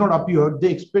if it does not appear,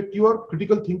 they expect your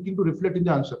critical thinking to reflect in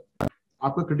the answer.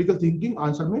 आपका critical thinking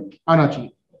answer में आना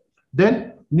चाहिए.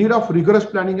 Then need of rigorous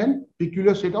planning and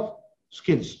peculiar set of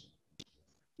skills.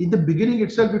 In the beginning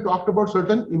itself, we talked about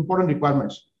certain important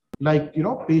requirements like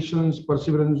patience,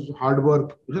 perseverance, hard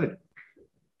work, isn't it?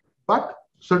 But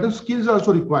certain skills are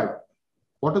also required.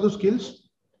 What are those skills?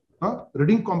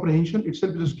 Reading comprehension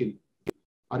itself is a skill.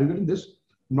 Are you getting this?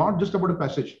 Not just about a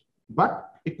passage,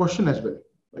 but a question as well,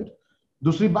 right?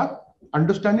 दूसरी बात,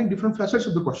 understanding different facets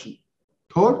of the question.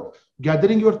 Third,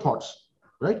 gathering your thoughts,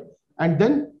 right? And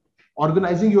then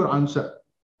organizing your answer,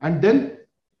 and then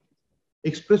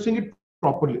expressing it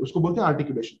properly. उसको बोलते हैं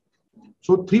articulation.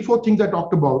 So 3-4 things I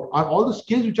talked about are all the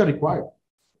skills which are required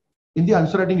in the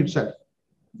answer writing itself.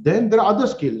 Then there are other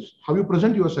skills, how you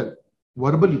present yourself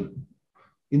verbally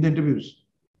in the interviews,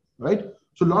 right?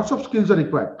 So lots of skills are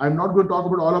required. I'm not going to talk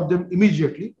about all of them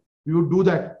immediately. We will do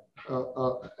that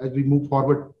as we move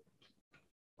forward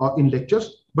in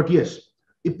lectures. But yes,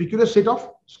 a peculiar set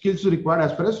of skills is required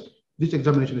as far as this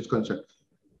examination is concerned.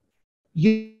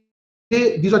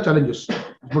 These are challenges,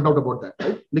 no doubt about that,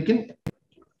 right? Lekin,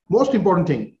 most important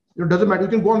thing, it doesn't matter. You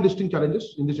can go on listing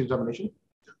challenges in this examination,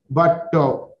 but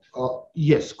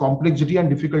yes, complexity and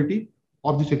difficulty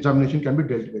of this examination can be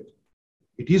dealt with.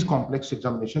 It is complex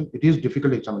examination, it is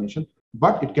difficult examination,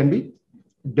 but it can be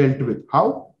dealt with.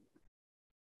 How?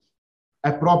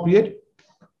 Appropriate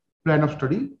plan of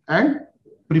study and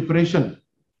preparation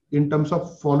in terms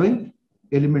of following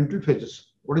elemental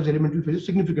phases. What is elemental phases?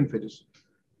 Significant phases.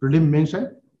 Prelim, mains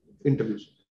and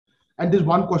interviews. And there's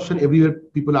one question every year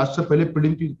people ask, sir, पहले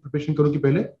prelim की preparation करो कि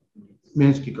पहले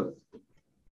mains की करो?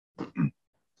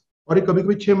 और ये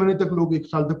कभी-कभी 6 महीने तक लोग 1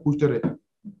 साल तक पूछते रहते हैं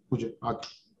मुझे आगे.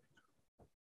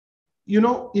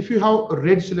 If you have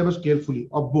read syllabus carefully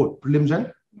of both prelims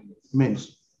and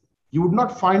mains, you would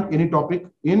not find any topic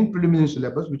in preliminary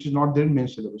syllabus which is not there in main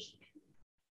syllabus.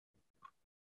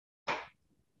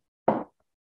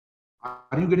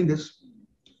 Are you getting this?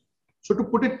 So to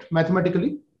put it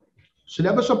mathematically,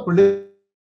 syllabus of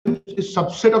prelims is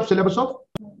subset of syllabus of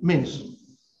mains,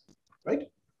 right?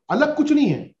 अलग कुछ नहीं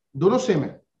है, दोनों same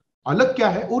है. अलग क्या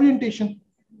है? Orientation,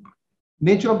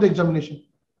 nature of the examination.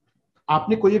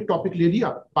 आपने कोई एक टॉपिक ले लिया,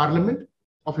 parliament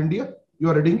of India, you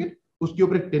are reading it, उसके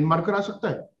ऊपर एक 10 मार्कर आ सकता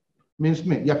है मेंस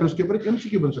में, या फिर उसके ऊपर एक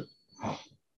एमसीक्यू बन सकता है.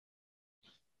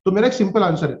 तो मेरा एक सिंपल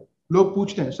आंसर है. लोग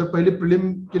पूछते हैं, सर पहले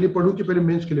प्रीलिम के लिए पढ़ूं कि पहले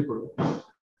मेंस के लिए पढ़ूं?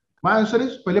 माय आंसर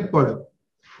इज पहले पढ़.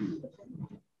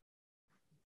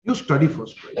 You study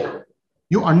first,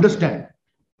 you understand.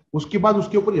 उसके बाद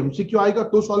उसके ऊपर एमसीक्यू आएगा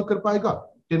तो सॉल्व कर पाएगा,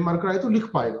 10 मार्कर आए तो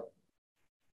लिख पाएगा.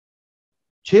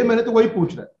 6 महीने तो वही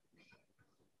पूछ रहा है,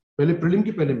 पहले प्रीलिम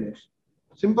की पहले मेंस.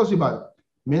 सिंपल सी बात.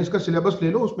 मेंस का सिलेबस ले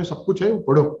लो, उसमें सब कुछ है,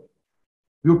 पढ़ो.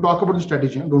 We talk about the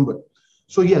strategy, don't worry.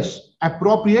 So yes,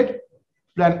 appropriate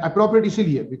plan. Appropriate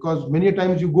इसीलिए because many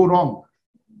times you go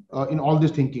wrong in all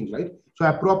this thinking, right? So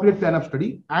appropriate plan of study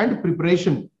and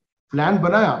preparation. Plan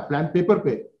बनाया, plan paper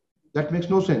पे, that makes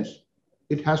no sense.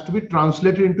 It has to be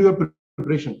translated into your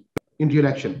preparation in real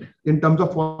action in terms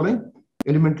of following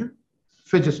elemental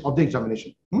phases of the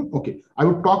examination. Okay, I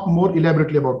will talk more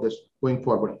elaborately about this going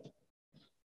forward.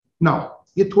 Now,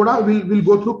 ye thoda we'll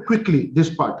go through quickly this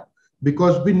part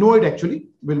because we know it actually.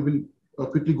 We'll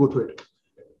quickly go through it.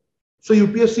 So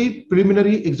UPSC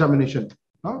preliminary examination,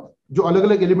 जो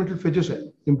अलग-अलग elemental phases है,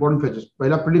 important phases.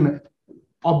 पहला prelim है.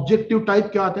 Objective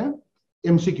type क्या आते हैं?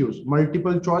 MCQs,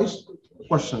 multiple choice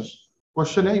questions.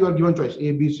 Question है, you are given choice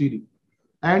A, B, C, D,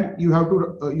 and you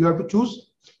have to choose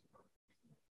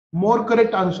more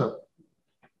correct answer.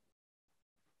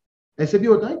 ऐसे भी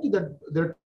होता है कि there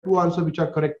are 2 answers which are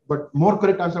correct, but more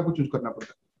correct answer को choose करना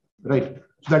पड़ता है. right?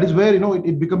 So that is where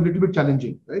it becomes a little bit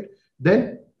challenging, right?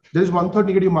 Then there is 1/3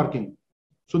 negative marking,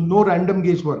 so no random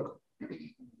guess work.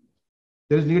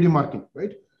 There is negative marking,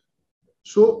 right?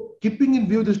 So keeping in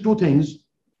view these two things,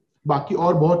 बाकी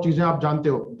और बहुत चीजें आप जानते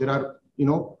हो. There are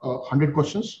 100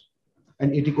 questions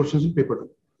and 80 questions in paper 2.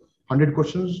 100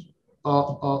 questions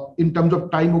in terms of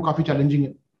time वो काफी challenging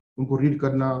है, उनको read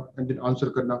करना and then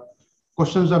answer करना.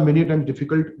 Questions are many times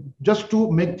difficult. Just to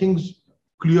make things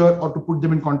clear or to put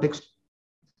them in context,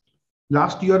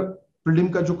 last year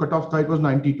prelim का जो cut off था, it was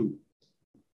 92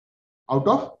 out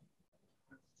of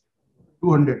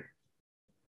 200.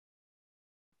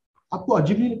 आपको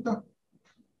अजीब नहीं लगता?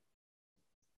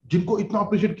 जिनको इतना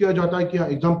अप्रिशिएट किया जाता है कि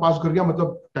एग्जाम पास कर गया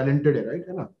मतलब टैलेंटेड है, राइट,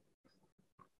 है ना?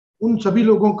 उन सभी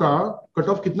लोगों का कट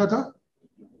ऑफ कितना था?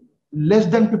 Less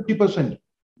than 50%.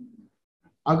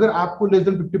 अगर आपको लेस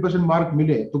देन 50% मार्क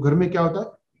मिले तो घर में क्या होता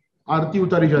है? आरती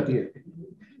उतारी जाती है.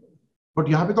 बट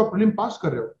यहाँ पे तो आप प्रीलिम पास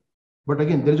कर रहे हो. But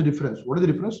again there is a difference. What is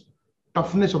the difference?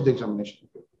 Toughness of the examination.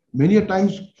 Many a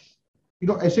times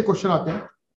ऐसे क्वेश्चन आते हैं,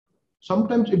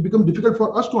 sometimes it become difficult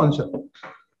for us to answer,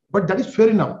 but that is fair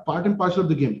enough, part and parcel of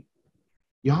the game.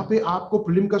 यहाँ पे आपको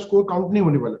prelim का score count नहीं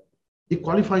होने वाला, ये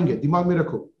क्वालिफाइंग है, दिमाग में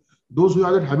रखो. Those who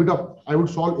have that habit of I would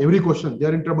solve every question, they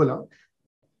are in trouble.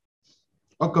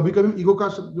 और कभी कभी ईगो का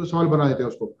जो सवाल बना देते हैं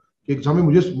उसको कि एग्जाम में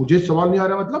मुझे सवाल नहीं आ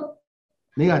रहा मतलब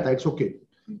नहीं आता, इट्स ओके.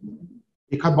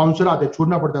 एक हाथ बाउंसर आते हैं,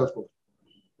 छोड़ना पड़ता है उसको,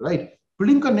 राइट?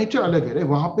 प्रीलिम का नेचर अलग है,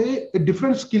 वहां पे a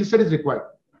different skill set is required,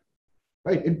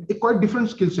 right? It quite different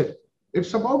skill set.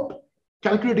 It's about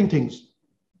calculating things.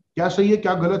 क्या सही है,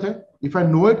 क्या गलत है. If I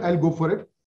know it I will go for it.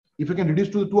 If I can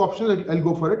reduce to the 2 options I will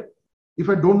go for it. If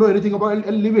I don't know anything about I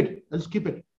will leave it, I will skip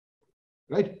it,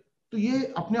 right? तो ये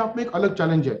अपने आप में एक अलग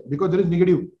challenge है, because there is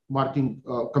negative marking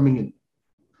coming in.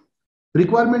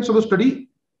 Requirements of the study,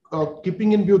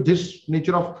 keeping in view this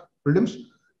nature of prelims: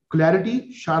 clarity,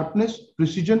 sharpness,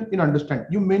 precision in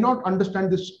understand. You may not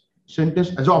understand this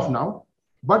sentence as of now,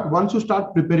 but once you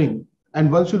start preparing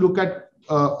and once you look at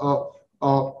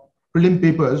prelim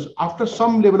papers, after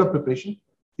some level of preparation,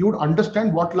 you would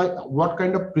understand what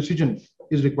kind of precision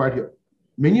is required here.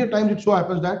 Many a times it so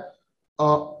happens that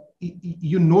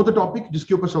you know the topic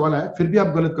जिसके ऊपर सवाल आया, फिर भी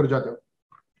आप गलत कर जाते हो.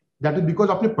 That is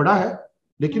because आपने पढ़ा है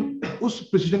लेकिन उस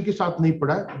precision के साथ नहीं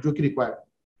पढ़ा है जो कि required.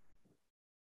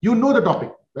 You know the topic,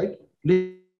 right?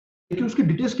 लेकिन उसकी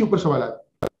डिटेल्स के ऊपर सवाल आया.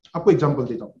 आपको एग्जांपल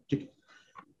देता हूं, ठीक है?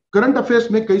 करंट अफेयर्स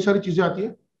में कई सारी चीजें आती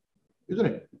है, isn't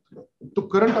it? तो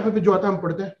करंट अफेयर में जो आता है हम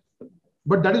पढ़ते हैं,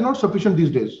 but that is not sufficient these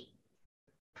days.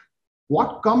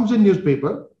 What comes in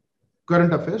newspaper,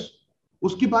 current affairs,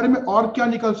 उसके बारे में और क्या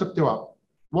निकाल सकते हो आप?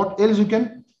 What else you can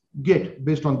get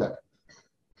based on that?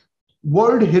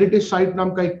 World heritage site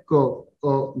नाम का एक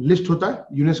लिस्ट होता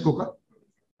है यूनेस्को का,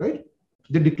 right?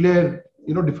 They declare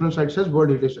different sites as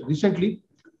world heritage site. Recently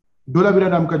Dholavira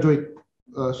नाम का जो एक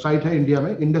साइट है इंडिया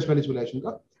में, इंडस वैली सिविलाइजेशन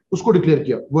का, उसको डिक्लेयर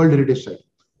किया वर्ल्ड हेरिटेज साइट.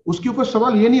 उसके ऊपर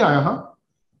सवाल ये नहीं आया हाँ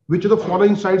which of the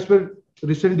following sites were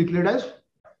recently declared as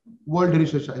world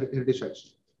heritage sites.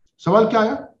 सवाल क्या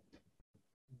आया?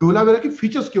 डोलावीरा के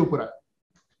फीचर्स के ऊपर आया.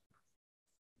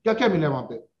 क्या क्या मिला वहां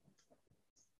पे?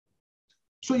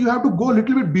 So you have to go a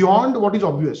little bit beyond what is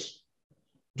obvious.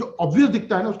 जो obvious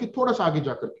दिखता है ना उसके थोड़ा सा आगे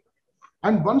जाकर.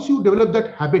 And once you develop that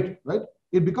habit, right,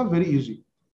 it becomes very easy.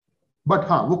 But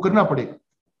हाँ वो करना पड़ेगा,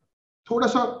 थोड़ा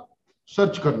सा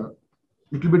सर्च करना,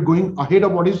 little bit going ahead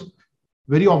of what is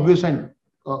very obvious and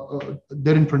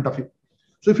there in front of you.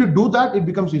 So if you do that, it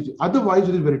becomes easy.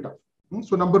 Otherwise, it is very tough.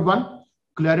 So number 1,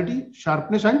 clarity,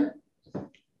 sharpness and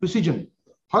precision.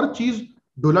 हर चीज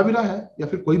डोलावीरा है या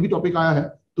फिर कोई भी topic आया है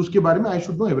तो उसके बारे में I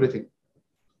should know everything.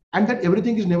 And that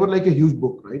everything is never like a huge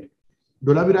book, right?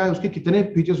 Dholavira है, उसके कितने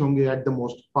फीचर्स होंगे? At the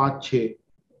most 5-6.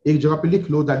 एक जगह पे लिख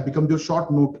लो, that become your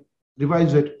short note,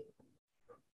 revise it.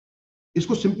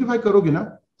 इसको सिंप्लीफाई करोगे ना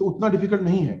तो उतना डिफिकल्ट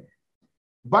नहीं है.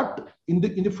 But in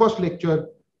the first lecture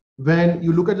when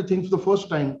you look at the things for the first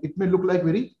time, it may look like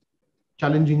very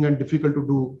challenging and difficult to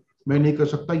do. मैं नहीं कर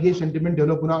सकता, ये सेंटिमेंट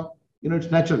डेवलप होना,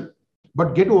 it's natural,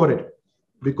 but get over it,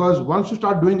 because once you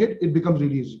start doing it, it becomes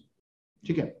really easy.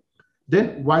 ठीक है? Then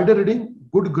wider reading,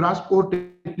 good grasp over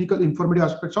technical informative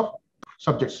aspects of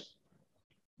subjects.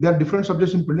 There are different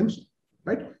subjects in prelims,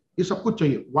 right? ये सब कुछ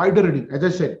चाहिए. Wider reading, as I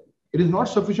said, it is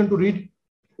not sufficient to read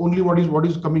only what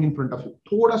is coming in front of you.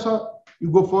 थोड़ा सा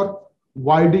you go for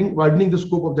widening the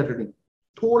scope of that reading.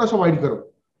 थोड़ा सा wide करो,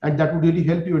 and that would really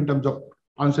help you in terms of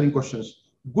answering questions.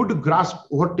 Good grasp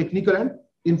over technical and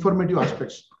informative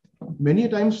aspects.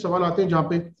 Many times सवाल आते हैं जहाँ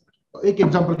पे, एक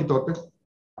एग्जांपल के तौर पे,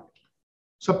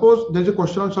 suppose there is a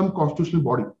question on some constitutional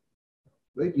body,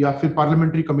 right? या फिर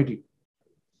parliamentary committee.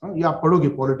 या आप पढ़ोगे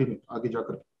पॉलिटी में आगे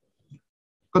जाकर.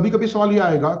 कभी कभी सवाल ये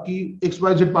आएगा कि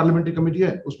XYZ पार्लियामेंट्री कमेटी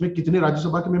है, उसमें कितने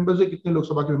राज्यसभा के मेंबर्स है, कितने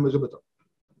लोकसभा के मेंबर्स है, बताओ।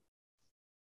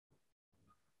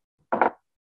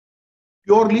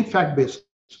 Purely fact based,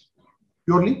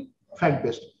 purely fact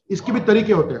based. इसके भी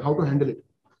तरीके होते हैं, how to handle it.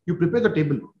 You prepare the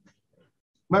table.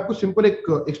 मैं आपको सिंपल एक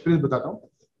एक्सपीरियंस बताता हूं।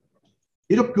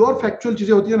 ये जो प्योर फैक्चुअल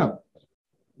चीजें होती है ना,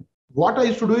 what I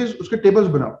used to do is उसके टेबल्स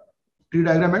बनाओ, tree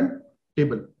diagram and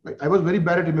table. I was very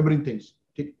bad at remembering things,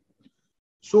 ठीक।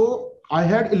 सो I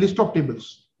had a list of tables,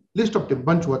 list of table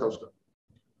bunch हुआ था उसका।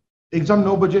 एग्जाम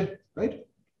 9 बजे, राइट?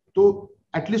 तो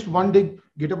at least one day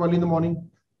get up early in the morning,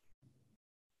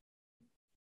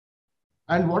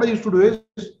 and what I used to do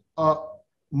is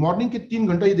morning के 3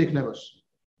 घंटा ये देखना है बस।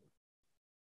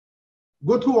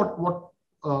 Go through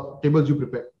what tables you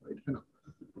prepare, right, है ना।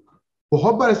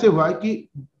 बहुत बार ऐसे हुआ है कि,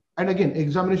 एंड अगेन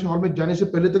एग्जामिनेशन हॉल में जाने से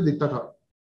पहले तक देखता था।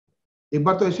 एक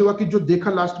बार तो ऐसे हुआ कि जो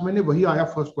देखा लास्ट में ने वही आया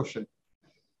first question.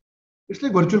 It's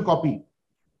like virtual copy,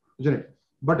 isn't it?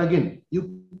 But again,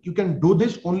 you can do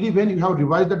this only when you have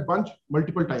revised that bunch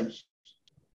multiple times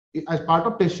as part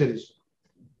of test series,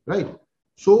 right?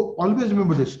 So always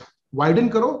remember this. Widen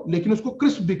करो, लेकिन उसको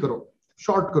crisp भी करो,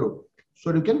 short करो,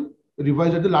 so you can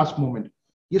revise at the last moment.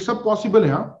 ये सब possible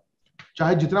है, हाँ।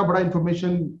 चाहे जितना बड़ा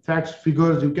information, facts,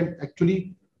 figures, you can actually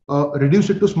reduce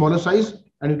it to smaller size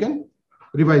and you can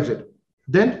revise it.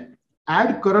 Then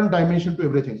add current dimension to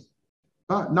everything.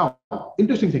 Now,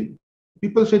 interesting thing.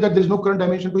 People say that there is no current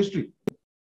dimension to history.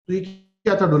 तो ये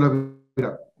क्या था Dholavira?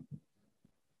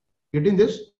 Getting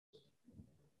this?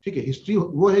 ठीक है, history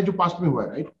वो है जो past में हुआ है,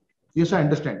 right? Yes, I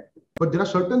understand. But there are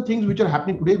certain things which are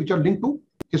happening today which are linked to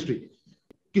history.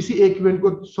 किसी एक इवेंट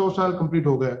को 100 साल कंप्लीट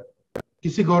हो गए,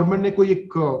 किसी गवर्नमेंट ने कोई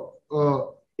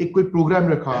कोई प्रोग्राम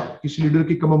रखा किसी लीडर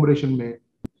की कमेमोरेशन में,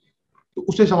 तो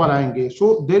उससे सवाल आएंगे.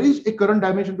 So there is a current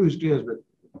dimension to history as well.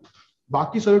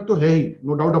 बाकी सब्जेक्ट तो है ही,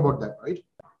 no doubt about that, right?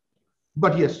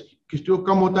 But yes, किसी को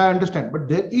कम होता है, understand, but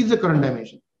there is a current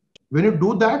dimension. When you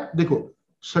do that, देखो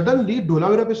सडनली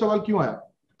धोलावीरा पे सवाल क्यों आया?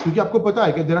 क्योंकि आपको पता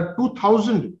है कि there are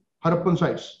 2000 Harappan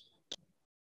sites.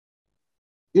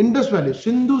 Indus valley,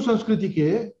 Sindhu संस्कृति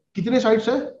के कितने साइट्स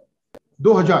है?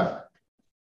 2000.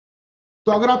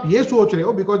 तो अगर आप ये सोच रहे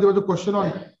हो because there was a question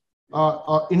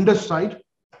on Indus site,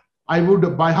 I would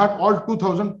by heart all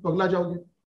 2000, पगला जाओगे,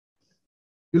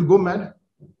 you'll go mad.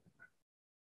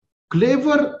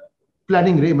 Clever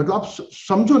planning रे, मतलब आप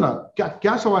समझो ना क्या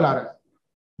क्या सवाल आ रहा है.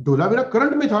 धोलावीरा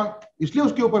करंट में था इसलिए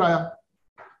उसके ऊपर आया.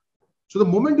 So the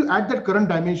moment you add that current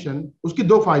dimension, उसके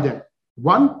दो फायदे हैं.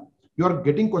 One, you are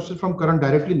getting question from current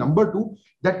directly. Number two,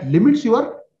 that limits your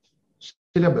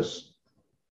syllabus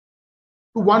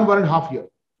to 1.5 year,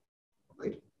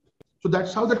 right? So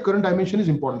that's how that current dimension is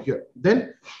important here. Then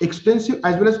extensive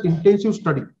as well as intensive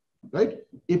study, right?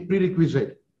 A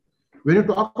prerequisite. When you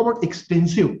talk about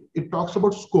extensive, it talks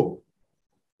about scope.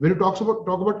 When you talk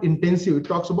about intensive, it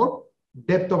talks about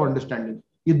depth of understanding.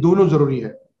 ये दोनों जरूरी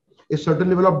है. A certain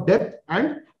level of depth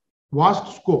and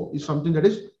vast scope is something that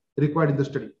is required in the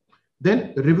study.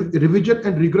 Then revision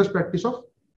and rigorous practice of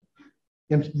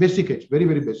basic H, very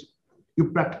very basic. You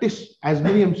practice as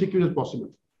many MCQs as possible.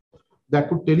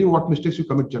 That would tell you what mistakes you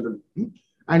commit generally.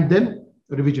 And then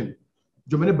revision.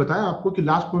 जो मैंने बताया आपको कि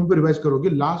last moment पे revise करोगे,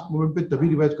 last moment पे तभी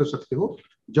revise कर सकते हो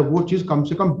जब वो चीज कम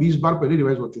से कम 20 बार पहले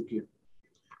रिवाइज हो चुकी है.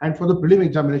 And for the prelim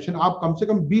examination आप कम से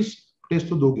कम 20 टेस्ट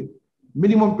तो दोगे,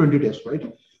 minimum 20 test,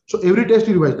 right? So every test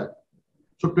you revise that.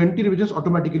 So 20 revisions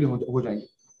automatically हो जाएंगे.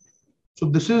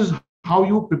 So this is how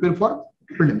you prepare for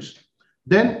prelims.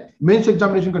 Then mains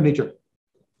examination का nature.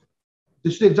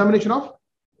 This is examination of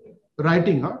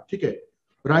writing. हाँ, ठीक है,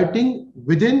 writing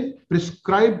with in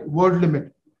prescribed word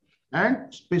limit and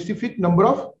specific number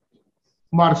of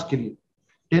marks के लिए.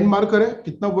 10 marker है,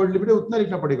 कितना वर्ड लिमिट है उतना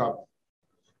लिखना पड़ेगा आपको.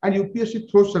 And UPSC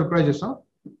throw surprises.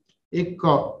 एक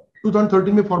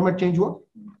 2013 में फॉर्मेट चेंज हुआ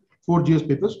 4 GS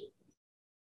papers.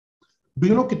 Do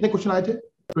you know कितने क्वेश्चन आए थे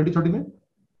 2013 में?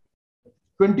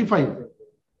 25.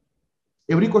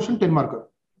 Every question 10 marker.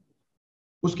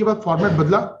 उसके बाद फॉर्मेट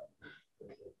बदला,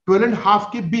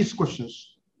 12.5 के 20 क्वेश्चंस.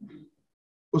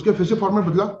 उसके फिर से फॉर्मेट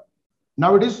बदला.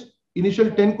 Now it is initial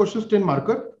 10 questions 10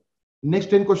 marker,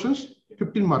 next 10 questions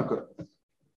 15 marker.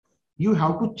 You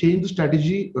have to change the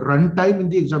strategy run time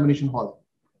in the examination hall.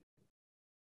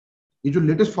 ये जो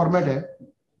लेटेस्ट फॉर्मेट है,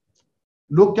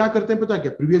 लोग क्या करते हैं पता है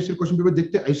क्या? प्रीवियस ईयर क्वेश्चन पेपर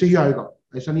देखते हैं ऐसे ही आएगा,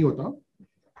 ऐसा नहीं होता.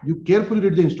 You carefully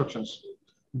read the instructions.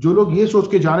 जो लोग ये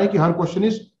सोच के जा रहे हैं कि हर क्वेश्चन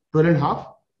इज 12.5,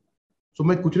 सो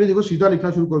मैं कुछ नहीं, देखो सीधा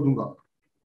लिखना शुरू कर दूंगा,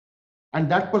 and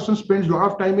that person spends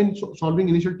lot of time in solving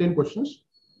initial 10 questions,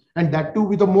 and that too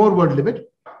with a more word limit,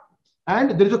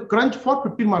 and there is a crunch for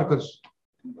 15 markers.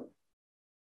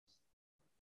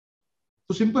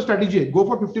 So simple strategy है, go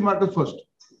for 50 markers first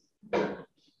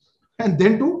and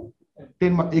then to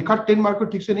 10 mark. एक आध 10 marker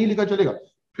ठीक से नहीं लिखा चलेगा,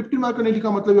 50 marker नहीं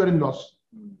लिखा मतलब you are in loss.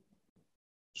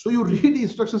 So you read the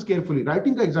instructions carefully.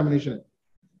 Writing का examination है,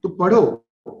 तो पढ़ो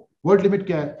word limit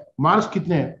क्या है, marks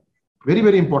कितने हैं, very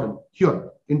very important here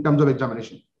in terms of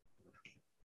examination.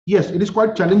 Yes, it is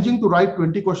quite challenging to write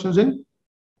 20 questions in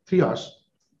 3 hours.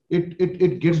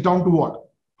 It gets down to what?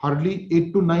 Hardly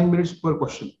 8 to 9 minutes per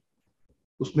question.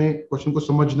 उसमें question को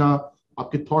समझना,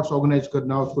 आपके thoughts organise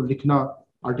करना, उसको लिखना,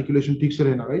 articulation ठीक से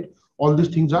रहना, right? All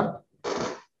this things are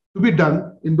to be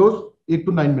done in those 8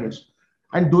 to 9 minutes.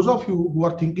 And those of you who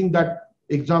are thinking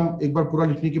that exam एक बार पूरा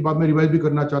लिखने के बाद मैं रिवाइज भी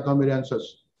करना चाहता हूं मेरे आंसर्स,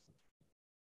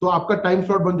 तो आपका टाइम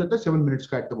स्लॉट बन जाता है 7 minutes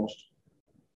का at the most,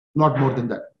 not more than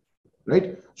that,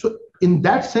 right? So in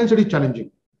that sense it is challenging.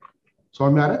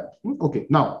 समझ में आ रहा है? Okay,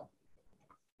 now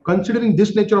considering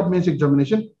this nature of mains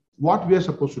examination, what we are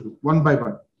supposed to do one by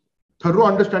one, thorough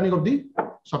understanding of the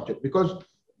subject, because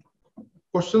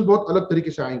questions बहुत अलग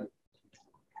तरीके से आएंगे.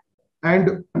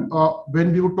 And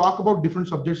when we would talk about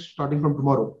different subjects starting from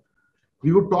tomorrow,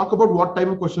 we would talk about what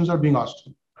type of questions are being asked.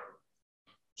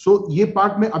 So ये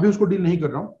part में अभी उसको deal नहीं कर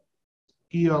रहा हूँ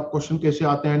कि क्वेश्चन कैसे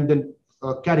आते हैं एंड देन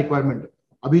क्या रिक्वायरमेंट है.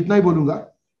 अभी इतना ही बोलूंगा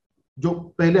जो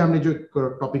पहले हमने जो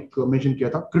टॉपिक मेंशन किया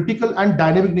था, critical and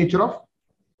dynamic nature of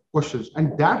questions,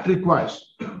 and that requires,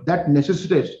 that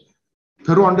necessitates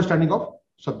thorough understanding of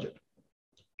subject.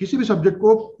 किसी भी सब्जेक्ट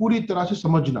को पूरी तरह से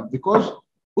समझना, because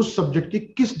उस सब्जेक्ट के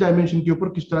किस डायमेंशन के ऊपर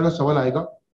किस तरह का सवाल आएगा,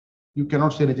 you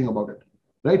cannot say anything about it,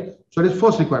 right? So that is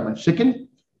first requirement. Second,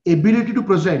 ability to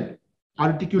present,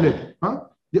 articulate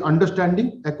the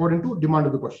understanding according to demand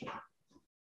of the question.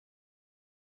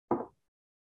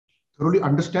 Thoroughly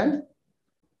understand.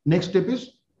 Next step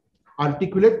is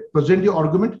articulate, present your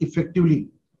argument effectively.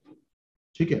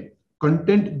 ठीक है?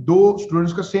 Content दो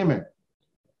students का same है,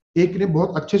 एक ने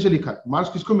बहुत अच्छे से लिखा है,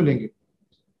 मार्क्स किसको मिलेंगे?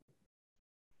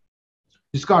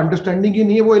 जिसका अंडरस्टैंडिंग ही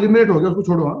नहीं है वो एलिमिनेट हो गया, उसको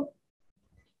छोड़ो. हाँ,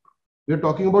 we are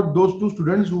talking about those two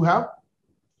students who have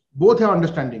both have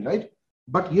understanding, right?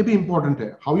 But ये भी इंपॉर्टेंट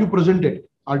है, how you present it,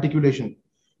 articulation.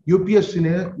 UPSC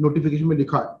ने नोटिफिकेशन में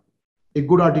लिखा है, a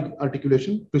good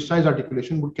articulation, precise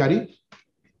articulation would carry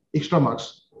extra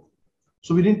marks.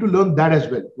 So we need to learn that as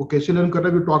well. वो कैसे learn कर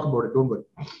रहा है, we talk about it, don't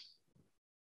worry.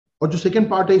 और जो second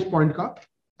part है इस point का,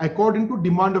 according to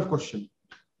demand of question.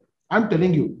 I'm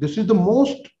telling you, this is the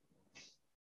most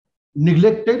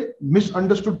neglected,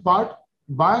 misunderstood part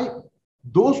by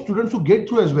those students who get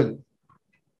through as well.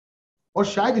 और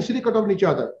शायद इसीलिए cut off नीचे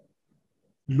आता है.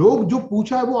 लोग जो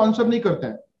पूछा है वो आंसर नहीं करते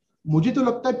हैं. मुझे तो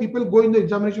लगता है people go in the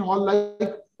examination hall like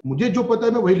मुझे जो पता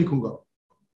है मैं वही लिखूंगा,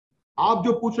 आप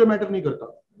जो पूछ रहे मैटर नहीं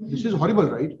करता. This is horrible,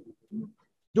 right?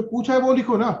 जो पूछा है वो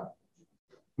लिखो ना.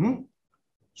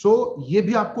 So ये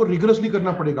भी आपको रिगरसली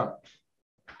करना पड़ेगा.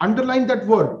 अंडरलाइन दैट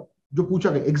वर्ड जो पूछा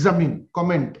गया, examine,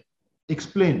 comment,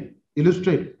 explain,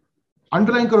 illustrate,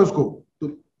 underline करो उसको. तो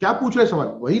क्या पूछ रहे सवाल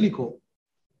वही लिखो.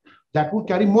 That would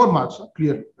carry more marks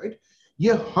clearly, right?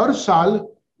 ये हर साल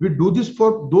we do this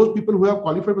for those people who have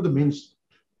qualified for the mains.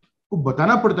 को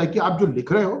बताना पड़ता है कि आप जो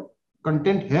लिख रहे हो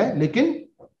कंटेंट है, लेकिन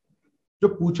जो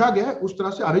पूछा गया है उस तरह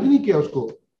से अरेंज नहीं किया उसको.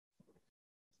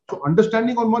 So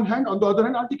understanding on one hand, on the other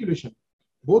hand articulation.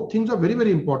 Both things are very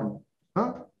very important.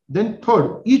 Then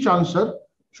third, each answer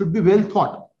should be well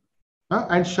thought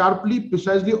and sharply,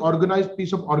 precisely organized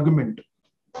piece of argument.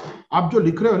 आप जो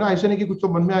लिख रहे हो ना, ऐसे नहीं कि कुछ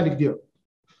तो मन में आया लिख दिया.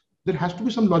 There has to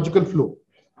be some logical flow.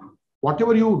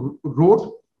 Whatever you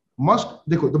wrote must,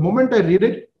 देखो, the moment I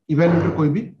read it, evaluator कोई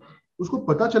भी, उसको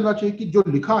पता चलना चाहिए कि जो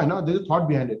लिखा है ना, there is thought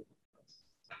behind it.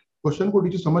 Question को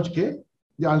नीचे समझ के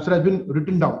the answer has been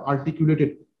written down,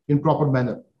 articulated in proper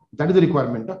manner. That is the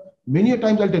requirement. Many a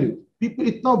times I'll tell you, people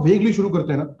इतना vaguely शुरू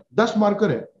करते हैं ना. 10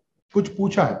 मार्कर है, कुछ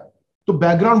पूछा है तो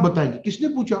बैकग्राउंड बताएंगे, किसने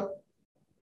पूछा.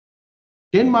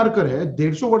 10 मार्कर है,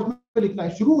 150 वर्ड में लिखना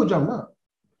है, शुरू हो जाओ ना.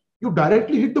 You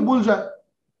directly hit the bullseye.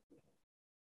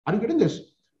 Are you getting this?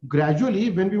 Gradually,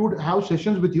 when we would have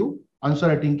sessions with you,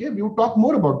 answer writing के, we would talk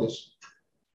more about this.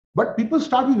 But people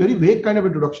start with very vague kind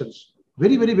of introductions.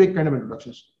 Very very vague kind of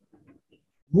introductions.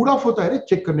 Mood off होता है रे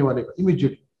check करने वाले का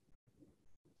immediately.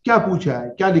 क्या पूछा है,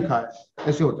 क्या लिखा है,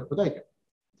 ऐसे होता है, पता है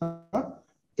क्या?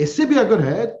 ऐसे भी अगर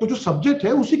है तो जो सब्जेक्ट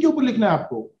है उसी के ऊपर लिखना है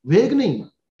आपको, वेग नहीं.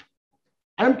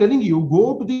 I am telling you, go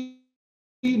to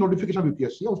the notification of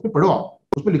UPSC, उसमें पढ़ो आप,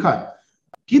 उसमें लिखा है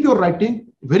keep your writing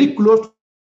very close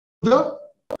to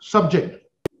the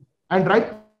subject and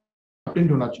right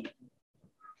content होना चाहिए.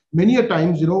 Many a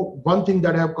times, you know, one thing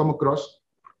that I have come across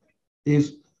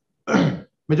is,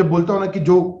 मैं जब बोलता हूं ना कि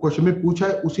जो क्वेश्चन में पूछा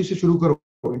है उसी से शुरू करो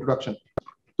इंट्रोडक्शन,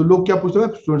 तो लोग क्या पूछते हैं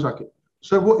स्टूडेंट्स आके,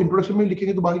 सर वो इंट्रोडक्शन में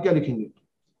लिखेंगे तो बाकी क्या लिखेंगे?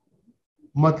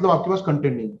 मतलब आपके पास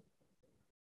कंटेंट नहीं है।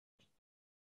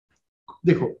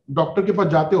 देखो डॉक्टर के पास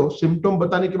जाते हो, सिम्टम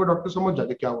बताने के बाद डॉक्टर समझ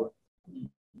जाते क्या हुआ,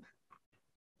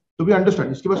 तो भी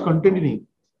अंडरस्टैंड इसके पास कंटेंट ही नहीं।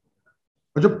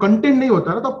 और जब कंटेंट नहीं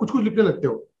होता ना तो आप कुछ कुछ लिखने लगते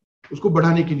हो उसको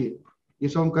बढ़ाने के लिए। ये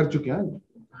सब हम कर चुके हैं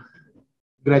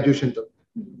ग्रेजुएशन तक,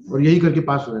 और यही करके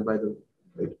पास हुए बाय द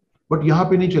वे। बट यहाँ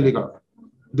पे नहीं चलेगा।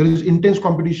 There is intense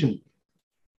competition,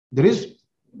 there is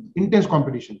intense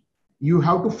competition, you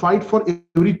have to fight for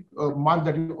every mark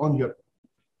that is on here.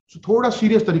 सो थोड़ा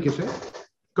सीरियस तरीके से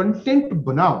कंटेंट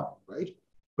बनाओ, राइट?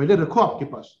 पहले रखो आपके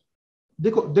पास।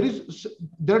 देखो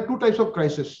there are two types of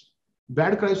crisis,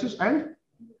 bad crisis and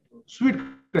sweet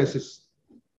crisis.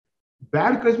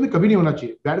 Bad crisis में कभी नहीं होना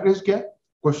चाहिए। बैड क्राइसिस क्या है?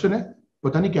 क्वेश्चन है,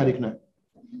 पता नहीं क्या लिखना है,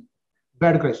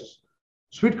 bad crisis.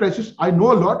 Sweet crisis, I know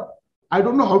a lot, I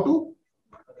don't know how to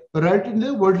right in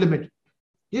the word limit,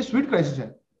 ये स्वीट क्राइसिस है।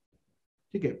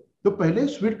 ठीक है, तो पहले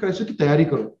स्वीट क्राइसिस की तैयारी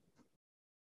करो,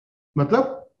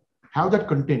 मतलब have that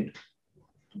content,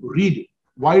 read,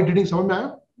 wide reading, समझ में आया?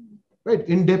 Right,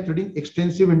 in depth reading,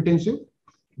 extensive, intensive,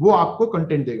 वो आपको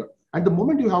कंटेंट देगा। At the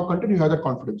moment you have content, you have that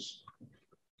confidence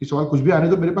कि सवाल कुछ भी आने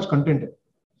दो, मेरे पास कंटेंट है।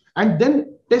 एंड देन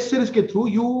टेस्ट सीरीज के through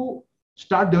you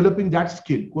start developing that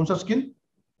skill. कौन सा स्किल?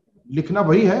 लिखना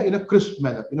वही है इन a crisp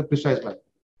manner, in a precise manner.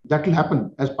 That will happen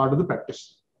as part of the practice,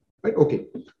 right? Okay,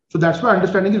 so that's why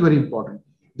understanding is very important.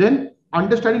 Then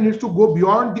understanding needs to go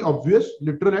beyond the obvious,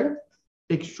 literal and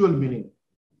textual meaning.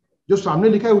 जो सामने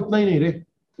लिखा है उतना ही नहीं रे,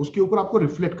 उसके ऊपर आपको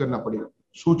रिफ्लेक्ट करना पड़ेगा,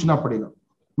 सोचना पड़ेगा।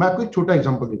 मैं आपको एक छोटा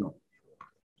एग्जांपल देता हूँ।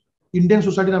 इंडियन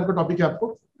सोसाइटी नाम का टॉपिक है,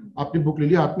 आपको, आपने बुक ले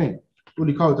लिया आपने, तो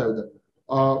लिखा होता है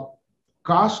उधर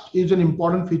cast is an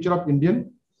important feature of Indian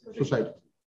society,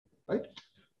 right?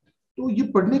 तो ये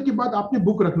पढ़ने के बाद आपने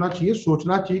बुक रखना चाहिए,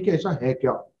 सोचना चाहिए कि ऐसा है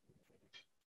क्या।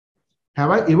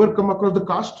 Have I ever come across the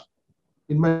cast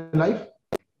in my life?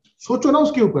 सोचो ना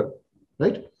उसके ऊपर,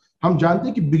 राइट? हम जानते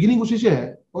हैं कि बिगिनिंग उसी से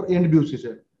है और एंड भी उसी से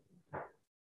है।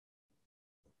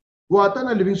 वो आता है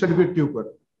ना लिविंग सर्टिफिकेट के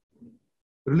ऊपर,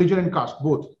 religion and cast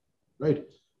both, right?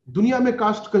 दुनिया में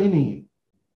कास्ट कहीं नहीं है,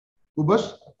 वो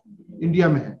बस इंडिया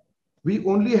में है। We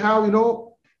only have you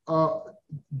know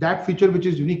that feature which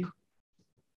is unique.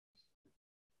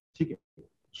 ठीक है,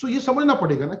 सो ये समझना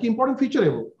पड़ेगा ना कि इंपॉर्टेंट फीचर है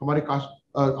वो हमारे कास्ट,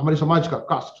 हमारे समाज का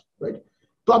कास्ट, राइट?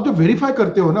 तो आप जब वेरीफाई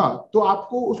करते हो ना तो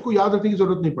आपको उसको याद रखने की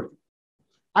जरूरत नहीं पड़ती।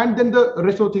 And then the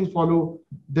rest of things follow.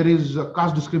 There is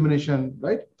caste discrimination,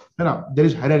 right? है ना? There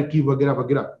is hierarchy वगैरह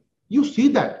वगैरह. You see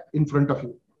that in front of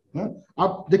you.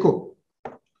 आप देखो,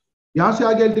 यहाँ से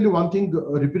आगे I'll tell you one thing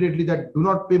repeatedly, that do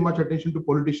not pay much attention to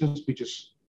politicians' speeches.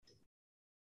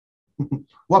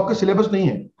 वो आपका सिलेबस नहीं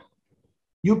है।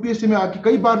 यूपीएससी में आके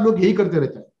कई बार लोग यही करते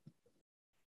रहते हैं,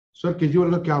 सर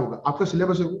केजरीवाल का क्या होगा? आपका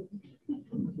सिलेबस है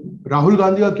वो। राहुल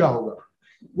गांधी का क्या होगा?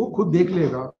 वो खुद देख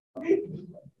लेगा,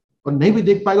 और नहीं भी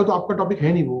देख पाएगा तो आपका टॉपिक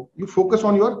है नहीं वो। You focus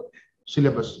on your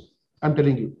syllabus, I am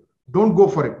telling you, don't go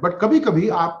for it. But कभी कभी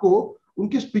आपको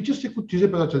उनके स्पीचेस से कुछ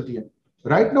चीजें पता चलती है।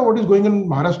 Right now what is going in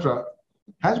Maharashtra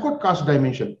has got cast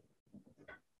dimension.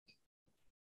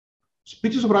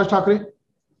 Speeches of Raj Thackeray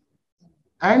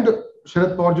and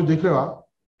Sharad Pawar जो देख रहे हो आप,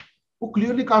 वो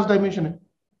क्लियरली कास्ट डायमेंशन है।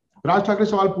 राज ठाकरे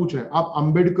सवाल पूछ रहे हैं, आप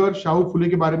अंबेडकर शाहू फुले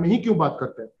के बारे में ही क्यों बात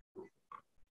करते हैं,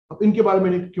 अब इनके बारे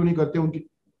में क्यों नहीं करते? उनकी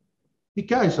ये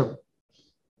क्या है सब?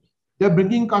 They are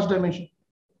bringing cast dimension.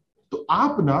 तो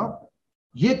आप ना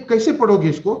ये कैसे पढ़ोगे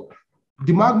इसको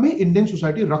दिमाग में इंडियन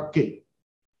सोसाइटी रख के?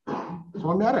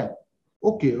 समझ में आ रहा है?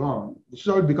 ओके, हाँ, this is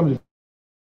how it becomes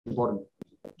important.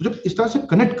 तो जब इस तरह से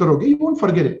कनेक्ट करोगे, यू वोंट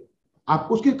फॉरगेट इट।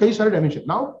 आपको उसके कई सारे dimension.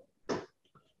 Now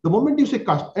the moment you से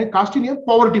कास्ट, एंड कास्ट ही नहीं है,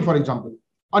 पॉवर्टी फॉर एग्जांपल,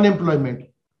 अनएम्प्लॉयमेंट,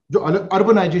 जो अलग,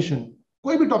 अर्बनाइजेशन,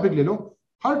 कोई भी टॉपिक ले लो,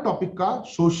 हर टॉपिक का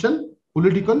सोशल,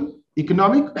 पॉलिटिकल,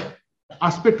 इकोनॉमिक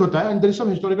aspect होता है, and there is some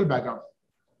historical background.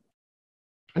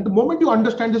 And the moment you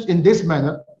understand this in this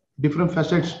manner, different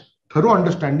facets, thorough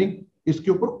understanding,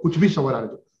 इसके ऊपर कुछ भी सवाल आ रहे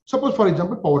हो. Suppose for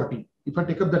example poverty. If I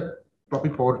take up that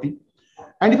topic poverty,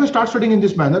 and if I start studying in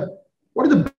this manner, what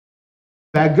is the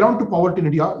background to poverty in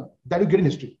India that you get in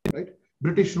history, right?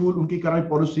 British rule, उनकी economic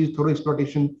policies, thorough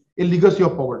exploitation, a legacy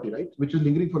of poverty, right, which is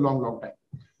lingering for long time.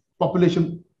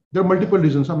 Population, there are multiple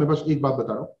reasons. मैं बस एक बात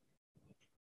बता रहा हूँ.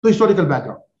 तो historical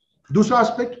background. दूसरा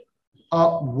aspect,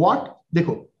 what,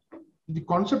 देखो, the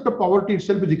concept of poverty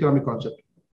itself is economic concept.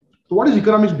 So what is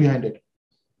economics behind it?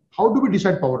 How do we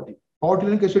decide poverty? Poverty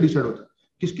line कैसे decide होता है?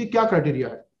 किसकी क्या criteria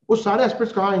है? वो सारे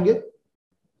aspects कहाँ आएंगे?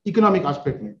 Economic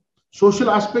aspect में.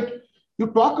 Social aspect, you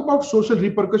talk about social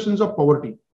repercussions of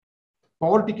poverty.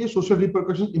 Poverty के social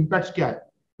repercussions, impacts क्या है?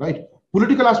 Right?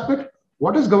 Political aspect,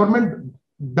 what has government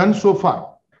done so far?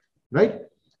 Right?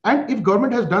 And if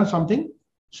government has done something,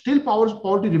 still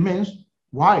poverty remains.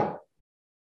 Why?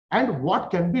 And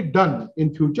what can be done in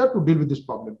future to deal with this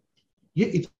problem. ये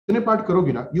इतने part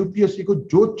करोगे ना, UPSC को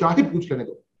जो चाहे पूछ लेने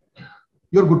दो,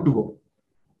 you are good to go.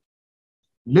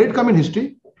 Late come in history,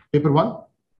 paper 1.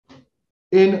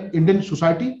 In Indian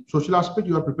society, social aspect,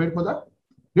 you are prepared for that.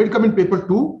 Let come in paper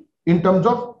 2 in terms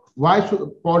of why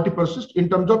poverty persists, in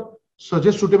terms of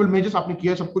suggest suitable measures, आपने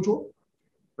किया सब कुछ हो,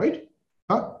 right?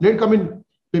 Let come in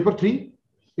paper 3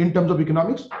 in terms of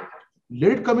economics.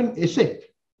 Let come in essay.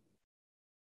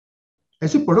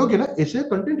 ऐसे पढ़ोगे ना, essay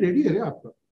content ready है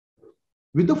आपका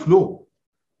with the flow.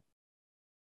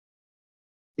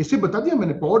 ऐसे बता दिया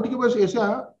मैंने, poverty के वजह से ऐसे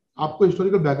आया, आपको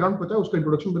historical background पता है, उसका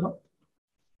introduction बताओ,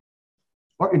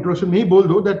 और इंट्रोडक्शन में ही बोल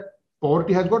दो that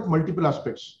poverty has got multiple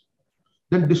aspects,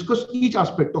 then discuss each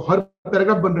aspect, तो हर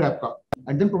पैराग्राफ बन रहा है आपका,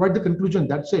 and then provide the conclusion,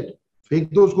 that's it,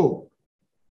 फेंक दो उसको।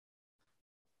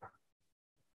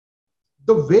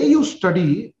 The way you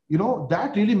study, you know,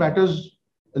 that really matters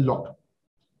a lot.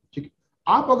 ठीक है,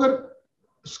 आप अगर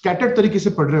स्कैटर्ड तरीके से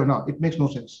पढ़ रहे हो ना, it makes no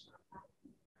sense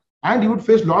and you would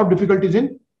face lot of difficulties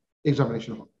in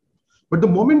examination hall. But the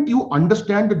moment you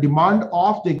understand the demand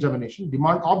of the examination,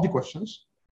 demand of the questions,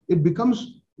 it becomes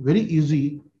very easy,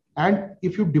 and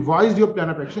if you devise your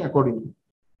plan of action accordingly.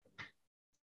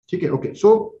 ठीक है, okay,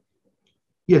 so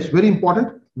yes, very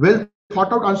important, well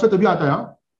thought out answer तभी आता है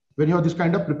when you have this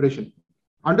kind of preparation.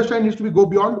 Understand needs to be go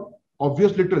beyond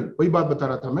obvious literal, वही बात बता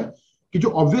रहा था मैं कि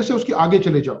जो obvious है उसके आगे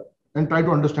चले जाओ and try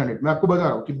to understand it. मैं आपको बता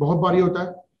रहा हूँ कि बहुत बार ये होता है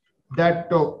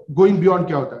that going beyond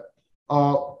क्या होता है,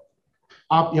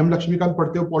 आप एम लक्ष्मीकांत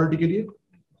पढ़ते हो पॉलिटी के लिए,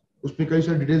 उसमें कई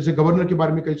सारे डिटेल्स है, गवर्नर के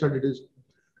बारे में कई सारे डिटेल्स।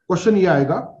 क्वेश्चन ये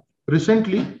आएगा,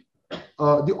 recently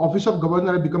the office of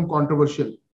governor has become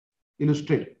controversial,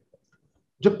 illustrate.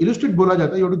 जब इलस्ट्रेट बोला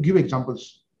जाता है, you have to give examples,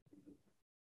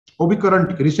 वो भी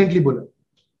करंट, रिसेंटली बोला,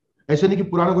 ऐसे नहीं कि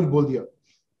पुराना कुछ बोल दिया।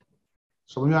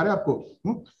 समझ में आ रहा है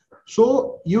आपको? So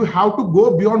you have to go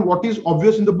beyond what is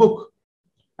obvious in the book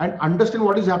and understand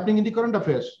what is happening in the current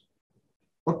affairs.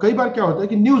 और कई बार क्या होता है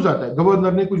कि न्यूज आता है,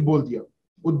 गवर्नर ने कुछ बोल दिया,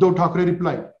 उद्धव ठाकरे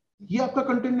रिप्लाई, ये आपका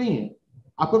कंटेंट नहीं है,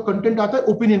 आपका कंटेंट आता है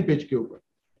ओपिनियन पेज के ऊपर।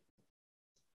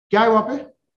 क्या है वहां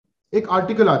पे? एक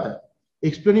आर्टिकल आता है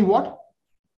एक्सप्लेनिंग व्हाट,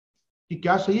 कि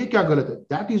क्या सही है क्या गलत है,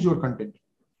 that is your content.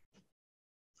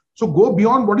 So go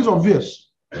beyond what is obvious,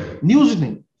 news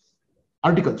नहीं,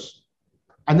 आर्टिकल्स,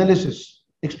 एनालिसिस,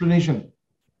 एक्सप्लेनेशन,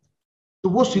 तो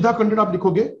वो सीधा कंटेंट आप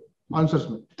लिखोगे आंसर्स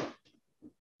में।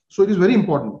 So it is very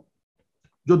important,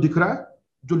 जो दिख रहा है,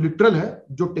 जो लिटरल है,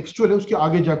 जो टेक्सचुअल है, उसके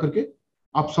आगे जाकर के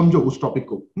आप समझो उस टॉपिक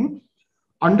को।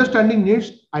 Understanding needs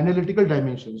analytical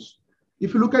dimensions.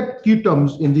 If you look at की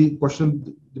terms in the question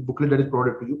booklet that is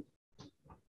provided to you,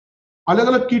 अलग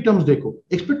अलग की टर्म्स देखो,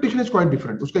 एक्सपेक्टेशन इज क्वाइट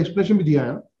डिफरेंट, उसका एक्सप्लेनेशन भी दिया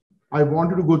है। I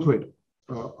want you to go through it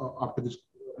after this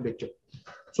lecture.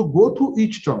 So go through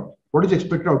each term, what is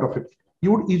expected out of it,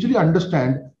 you would easily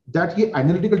understand that ये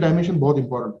analytical dimension बहुत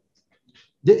important है।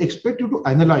 They expect you to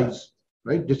analyse,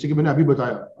 right, जैसे कि मैंने अभी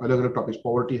बताया, अलग अलग टॉपिक्स,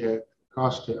 पॉवर्टी है,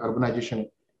 कास्ट है, अर्बनाइजेशन है,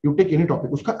 यू टेक एनी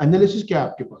टॉपिक, उसका एनालिसिस क्या है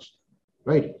आपके पास,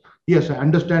 राइट। यस, आई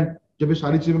अंडरस्टैंड, जब ये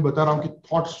सारी चीजें मैं बता रहा हूँ कि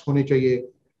थॉट्स होने चाहिए,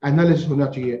 एनालिसिस होना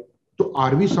चाहिए, तो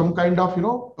are we some kind of you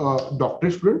know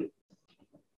doctorate student?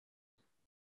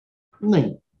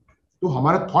 नहीं। तो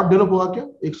हमारा थॉट डेवलप होगा क्या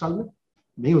एक साल में?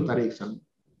 नहीं होता रहे एक साल में।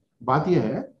 बात यह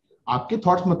है, आपके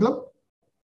थॉट्स मतलब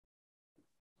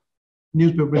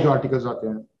न्यूज़पेपर में जो आर्टिकल्स आते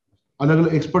हैं, अलग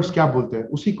अलग एक्सपर्ट्स क्या बोलते हैं,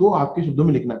 उसी को आपके शब्दों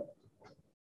में लिखना है।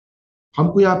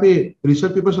 हमको यहाँ पे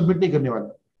रिसर्च पेपर सबमिट नहीं करने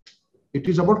वाला। It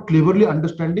is about cleverly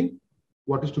understanding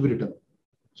what is to be written.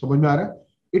 समझ में आ रहा है?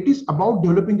 It is about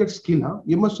developing that skill. हाँ,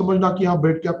 ये मत समझना कि यहाँ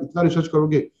बैठ के आप इतना रिसर्च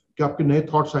करोगे कि आपके नए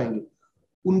थॉट्स आएंगे।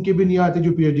 उनके भी नहीं आते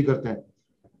जो पीएचडी करते हैं,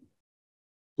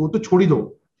 तो छोड़ ही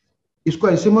दो। इसको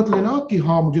ऐसे मत लेना कि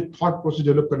हाँ मुझे थॉट प्रोसेस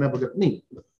डेवलप करना है बगैर, नहीं,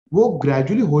 वो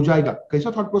ग्रेजुअली हो जाएगा।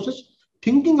 कैसा thought process?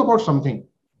 Thinking about something,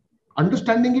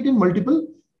 understanding it in multiple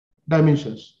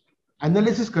dimensions,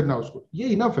 analysis करना उसको, ये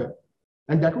इनफ है,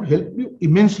 and that would help you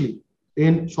immensely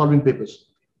in solving papers.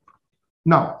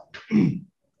 Now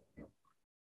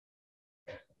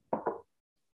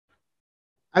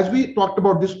as we talked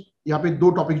about this, यहाँ पे दो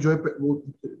टॉपिक जो है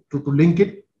to link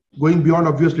it, going beyond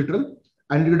obvious literal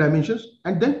analytical dimensions,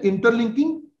 and then interlinking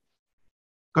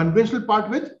conventional part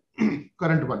with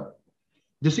current one.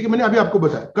 जैसे कि मैंने अभी आपको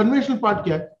बताया, conventional part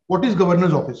क्या है? What is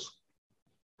governor's office?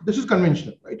 This is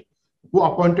conventional, right? वो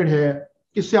appointed है,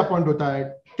 किससे appoint होता है,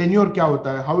 tenure क्या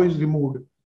होता है, how is removed,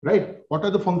 right? What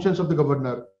are the functions of the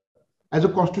governor? As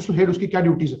a constitutional head उसकी क्या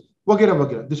duties है, वगैरह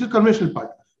वगैरह. This is conventional part.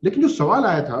 लेकिन जो सवाल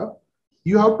आया था,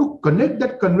 you have to connect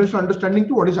that conventional understanding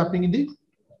to what is happening in the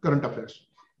current affairs.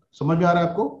 समझ में आ रहा है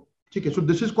आपको? ठीक है, so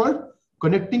this is called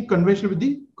connecting convention with the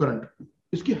current.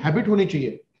 इसकी हैबिट होनी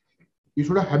चाहिए, You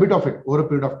should have habit of it over a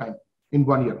period of time in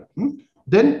 1 year.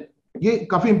 Then ये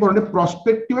काफी इंपॉर्टेंट है,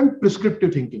 prospective and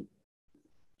prescriptive thinking.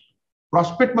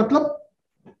 Prospect मतलब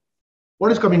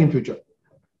what is coming in future.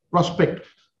 Prospect,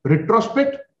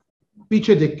 retrospect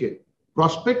पीछे देख के,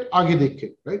 प्रोस्पेक्ट आगे देख के,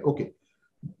 right. Okay,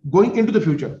 going into the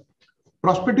future.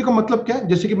 Prospective का मतलब क्या है?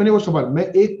 जैसे कि मैंने वो सवाल, मैं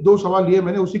एक दो सवाल लिए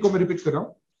मैंने, उसी को मैं रिपीट कर रहा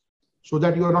हूं so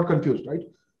that you are not confused, right?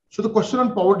 So the question on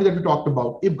poverty that we talked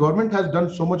about, if government has done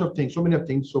so much of things, so many of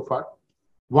things so far,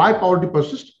 why poverty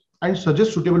persists, and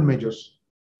suggest suitable measures.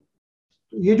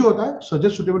 ये जो होता है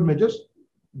suggest suitable measures,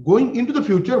 going into the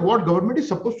future what government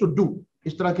is supposed to do,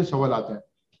 इस तरह के सवाल आते हैं.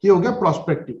 ये हो गया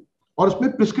प्रोस्पेक्टिव, और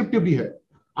उसमें प्रिस्क्रिप्टिव भी है.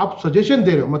 आप सजेशन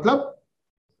दे रहे हो, मतलब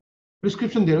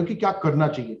प्रिस्क्रिप्शन दे रहे हो कि क्या करना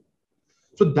चाहिए.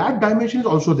 So that dimension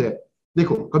is also there.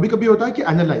 देखो कभी कभी होता है कि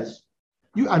analyze,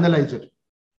 you analyze it.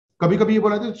 कभी कभी ये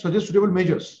बोला था suggest suitable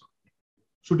measures,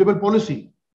 suitable policy.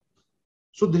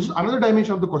 So this is another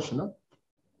dimension of the question,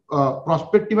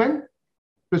 prospective and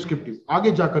prescriptive.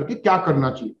 आगे जाकर के क्या करना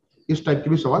चाहिए, इस टाइप के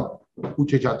भी सवाल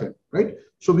पूछे जाते हैं, right.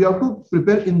 So we have to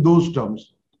prepare in those terms.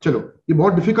 चलो, ये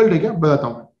बहुत डिफिकल्ट है क्या, बताता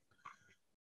हूं मैं.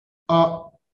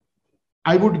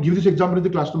 I would give this example in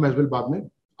the classroom as well. बाद में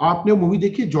आपने वो मूवी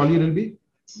देखी jolly LLB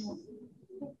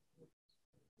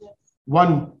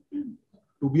 1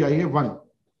 to B I है 1.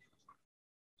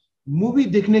 मूवी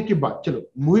देखने के बाद, चलो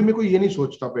मूवी में कोई ये नहीं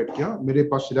सोचता बैठ के मेरे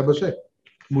पास सिलेबस है,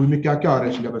 मूवी में क्या क्या आ रहा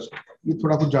है सिलेबस, ये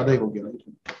थोड़ा कुछ ज्यादा ही हो गया.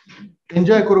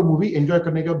 एंजॉय करो मूवी, एंजॉय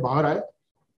करने के बाद बाहर आए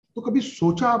तो कभी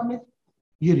सोचा आपने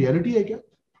ये रियलिटी है क्या?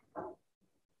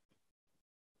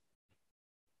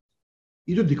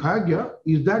 ये जो दिखाया गया,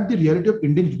 is that the reality of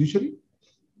Indian judiciary?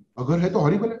 अगर है तो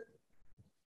हॉरिबल है,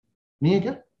 नहीं है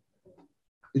क्या?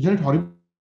 Isn't it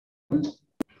horrible?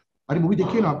 अरे मूवी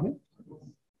देखिए ना आपने.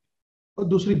 और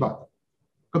दूसरी बात,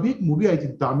 कभी एक मूवी आई थी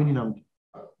दामिनी नाम की,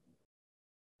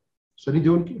 सनी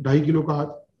देओल की, 2.5 किलो का हाथ.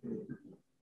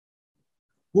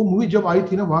 वो मूवी जब आई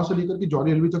थी ना, वहां से लेकर के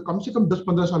जॉली एलबी तक कम से कम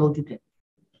 10-15 साल हो चुके हैं.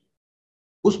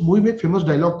 उस मूवी में फेमस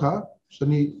डायलॉग था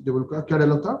सनी देओल का. क्या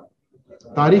डायलॉग था?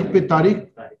 तारीख पे तारीख,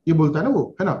 ये बोलता है ना वो,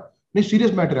 है ना. नहीं,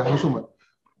 सीरियस मैटर है, हंसो मत.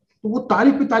 तो वो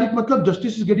तारीख पे तारीख मतलब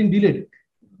जस्टिस इज गेटिंग डिलेड.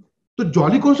 तो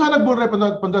जॉली कौन सा अलग बोल रहा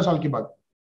है 15 साल के बाद?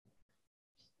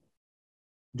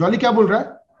 जॉली क्या बोल रहा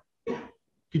है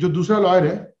कि जो दूसरा लॉयर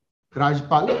है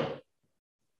राजपाल,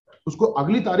 उसको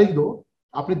अगली तारीख दो,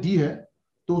 आपने दी है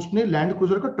तो उसने लैंड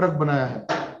क्रूजर का ट्रक बनाया है,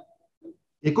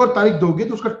 एक और तारीख दोगे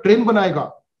तो उसका ट्रेन बनाएगा.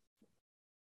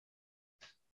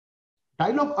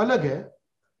 डायलॉग अलग है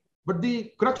but the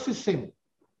crux is same.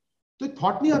 तो एक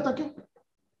थॉट नहीं आता क्या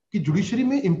कि जुडिशरी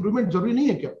में इंप्रूवमेंट जरूरी नहीं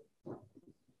है क्या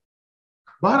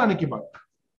बाहर आने के बाद?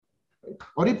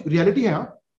 और ये रियलिटी है.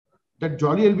 That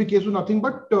Jolly LB case was nothing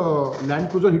but Land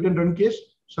Cruiser hit and run case.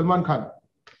 Salman Khan,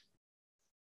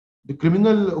 the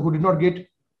criminal who did not get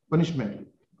punishment,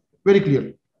 very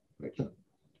clearly. Right?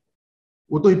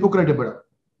 वो तो hypocrite है बड़ा.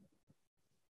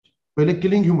 पहले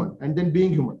killing human and then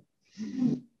being human.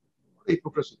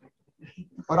 Hypocrisy.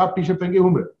 और आप T shirt पहन के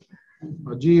घूम रहे,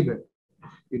 अजीब है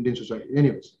इंडियन सोसाइटी.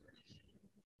 एनीवेज,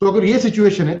 तो अगर ये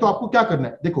सिचुएशन है तो आपको क्या करना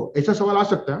है? देखो ऐसा सवाल आ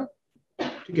सकता है,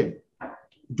 ठीक है.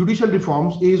 Judicial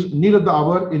reforms is near the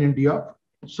hour in India.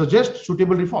 Suggest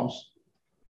suitable reforms.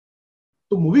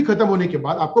 तो मूवी खत्म होने के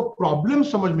बाद आपको प्रॉब्लम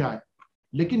समझ में आए,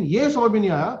 लेकिन ये समझ में नहीं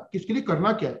आया कि इसके लिए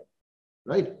करना क्या है,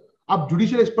 राइट. आप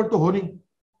जुडिशियल एक्सपर्ट तो हो नहीं,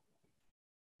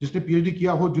 जिसने पीएचडी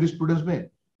किया हो जुरिस्प्रूडेंस में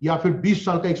या फिर 20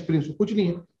 साल का एक्सपीरियंस हो, कुछ नहीं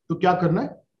है. तो क्या करना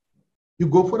है? You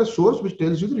go for a source which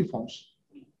tells you the reforms.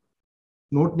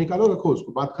 Note निकालो, रखो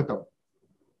उसको, बात खत्म.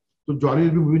 तो जॉली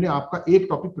एलबी मूवी ने आपका एक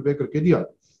टॉपिक प्रिपेयर करके दिया.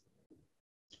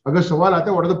 अगर सवाल आता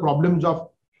है what are the problems of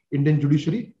Indian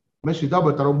judiciary, मैं सीधा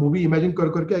बता रहा हूं, मूवी इमेजिन कर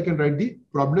करके I can write the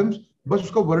problems. बस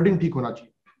उसका वर्डिंग ठीक होना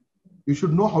चाहिए. You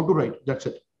should know how to right, that's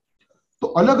it. तो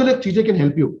अलग अलग चीजें can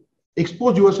help you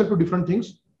expose yourself to different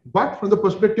things, but from the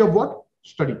perspective of what?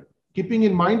 Study, keeping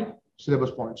in mind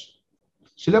syllabus points.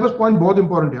 Syllabus point बहुत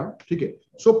important है, ठीक है.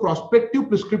 सो prospective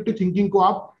prescriptive thinking को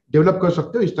आप डेवलप कर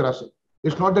सकते हो इस तरह से.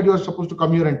 It's not that you are supposed to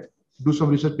come here and do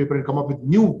some research paper and come up with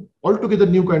new, altogether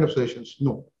new kind of suggestions.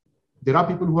 No, there are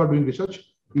people who are doing research.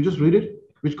 You just read it,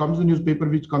 which comes in newspaper,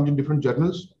 which comes in different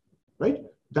journals, right?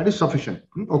 That is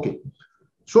sufficient. Okay.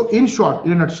 So in short,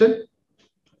 in a nutshell,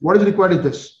 what is required is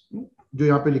this, जो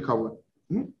यहाँ पे लिखा हुआ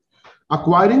है.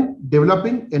 Acquiring,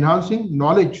 developing, enhancing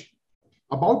knowledge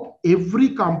about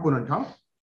every component,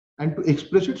 and to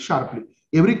express it sharply.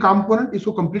 Every component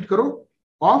इसको complete करो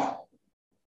of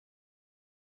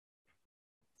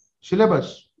syllabus.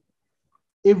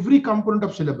 Every component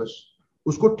of syllabus,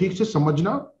 उसको ठीक से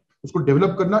समझना, उसको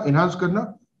डेवलप करना, एनहांस करना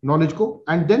नॉलेज को.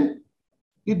 एंड देन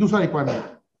ये दूसरा रिक्वायरमेंट,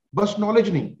 बस नॉलेज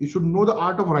नहीं, you should know the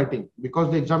art of writing because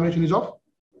the examination is of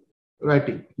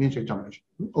writing, means examination.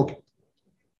 Okay.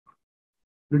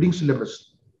 Reading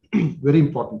syllabus, very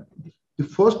important. The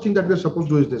first thing that we are supposed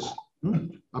to do is this.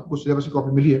 आपको syllabus की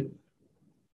copy मिली है,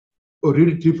 or read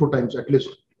it 3-4 times at least.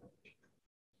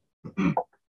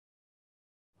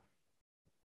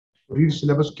 Read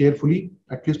syllabus carefully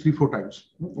at least 3-4 times.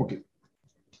 Okay.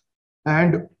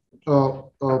 And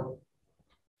our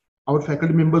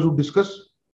faculty members would discuss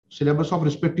syllabus of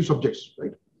respective subjects,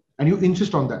 right? And you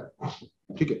insist on that.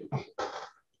 Okay.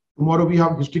 Tomorrow we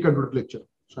have history conduct lecture,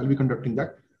 so I'll be conducting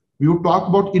that. We will talk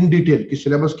about in detail कि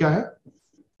syllabus क्या है,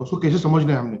 उसको कैसे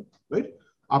समझना है हमने, right?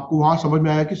 आपको वहां समझ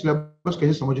में आया कि syllabus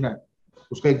कैसे समझना है,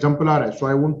 उसका एग्जांपल आ रहा है. So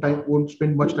I won't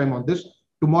spend much time on this.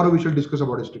 Tomorrow we shall discuss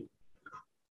about history.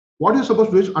 What you're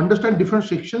supposed to do is understand different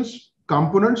sections,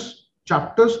 components,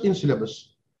 chapters in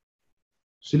syllabus.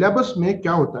 Syllabus में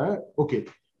क्या होता है? Okay,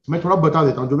 मैं थोड़ा बता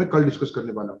देता हूँ जो मैं कल डिस्कस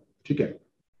करने वाला हूँ. ठीक है,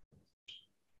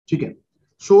 ठीक है.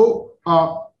 So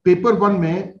paper 1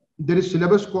 में there is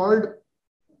syllabus called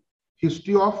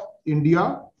history of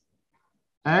India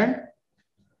and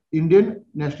Indian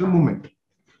national movement.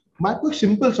 मैं आपको एक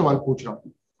सिंपल सवाल पूछ रहा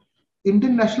हूँ.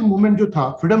 Indian national movement जो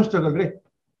था, freedom struggle, right?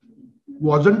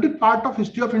 Wasn't it part of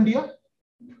history of India?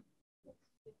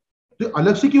 तो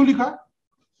अलग से क्यों लिखा?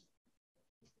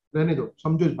 रहने दो,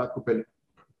 समझो इस बात को पहले.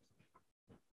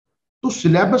 तो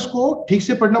सिलेबस को ठीक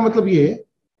से पढ़ना मतलब ये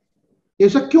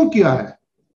ऐसा क्यों किया है,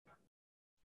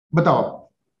 बताओ.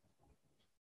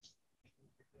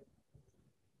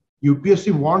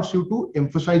 UPSC wants you to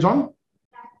emphasize on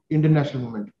Indian national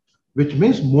movement, which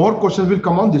means more questions will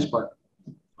come on this part.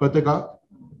 कहते का,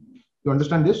 you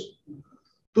understand this?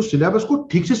 तो सिलेबस को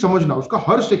ठीक से समझना, उसका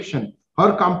हर section,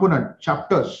 her component,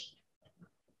 chapters,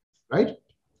 right?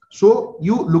 So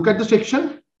you look at the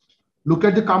section, look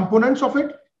at the components of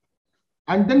it,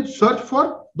 and then search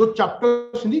for the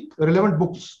chapters in the relevant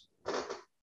books.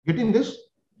 Getting this?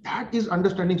 That is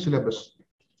understanding syllabus.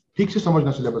 ठीक से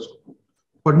समझना syllabus को.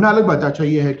 पढ़ना अलग बात है, अच्छा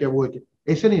ये है क्या वो है क्या,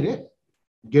 ऐसे नहीं रे.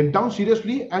 Get down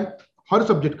seriously and her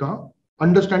subject का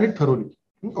understand it thoroughly.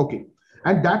 Okay.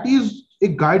 And that is a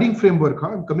guiding framework.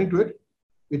 I'm coming to it.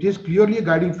 It is clearly a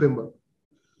guiding framework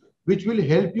which will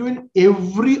help you in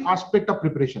every aspect of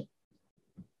preparation.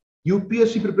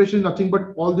 UPSC preparation is nothing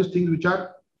but all these things which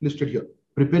are listed here.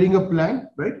 Preparing a plan,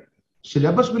 right?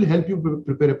 Syllabus will help you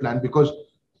prepare a plan, because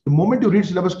the moment you read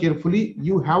syllabus carefully,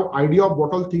 you have idea of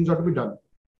what all things are to be done.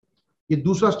 ये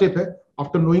दूसरा step है.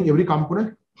 After knowing every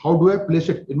component, how do I place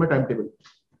it in my timetable?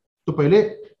 तो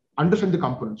पहले understand the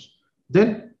components,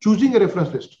 then choosing a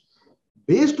reference list.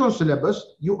 Based on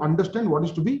syllabus, you understand what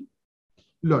is to be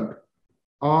learned.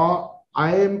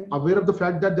 I am aware of the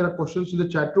fact that there are questions in the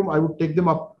chat room. I would take them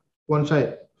up once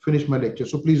I finish my lecture.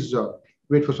 So please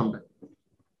wait for some time.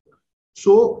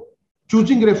 So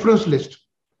choosing reference list.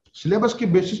 Syllabus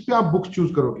के basis पे आप books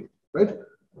choose करोगे, right?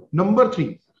 Number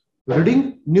 3,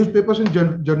 reading newspapers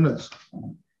and journals.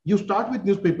 You start with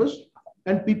newspapers,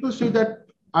 and people say that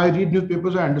I read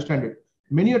newspapers, I understand it.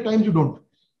 Many a times you don't.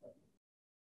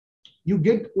 You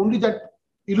get only that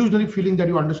illusionary feeling that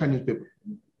you understand newspaper.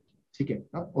 Okay.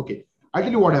 Okay. I'll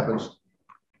tell you what happens.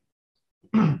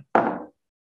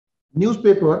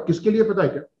 Newspaper किसके लिए पता है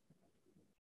क्या?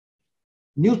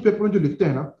 Newspaper में जो लिखते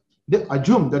हैं ना, they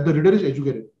assume that the reader is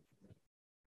educated.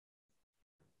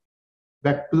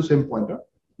 Back to the same point,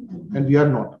 and we are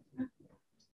not.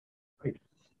 Right.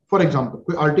 For example,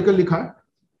 कोई article लिखा है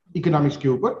economics के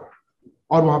ऊपर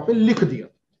और वहां पे लिख दिया,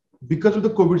 because of the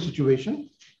COVID situation,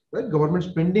 right? Government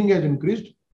spending has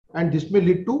increased, and this may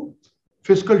lead to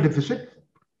fiscal deficit,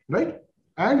 right?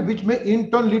 And which may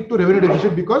in turn lead to revenue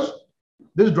deficit because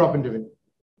there is drop in revenue.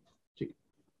 ठीक.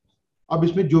 अब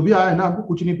इसमें जो भी आया है ना, आपको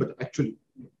कुछ नहीं पता actually.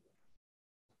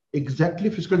 Exactly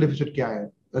fiscal deficit क्या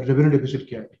है, revenue deficit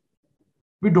क्या है,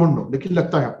 we don't know. लेकिन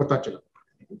लगता है पता चला.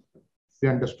 We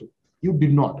understood. You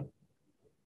did not.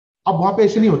 अब वहां पे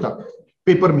ऐसे नहीं होता.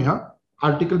 पेपर में, हाँ,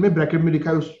 आर्टिकल में ब्रैकेट में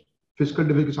लिखा है उस फिस्कल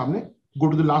डेफिसिट के सामने, go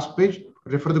to the last page,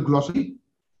 refer the glossary,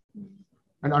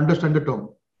 and understand the term.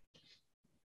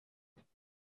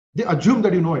 They assume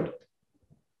that you know it.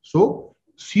 So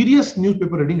serious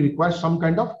newspaper reading requires some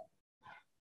kind of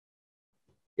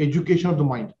education of the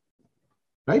mind,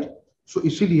 right? So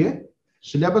इसीलिए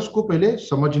syllabus को पहले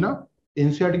समझना,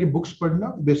 NCERT की books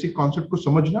पढ़ना, basic concept को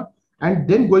समझना, and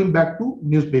then going back to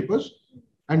newspapers,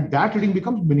 and that reading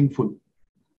becomes meaningful.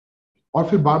 और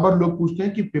फिर बार बार लोग पूछते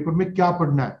हैं कि पेपर में क्या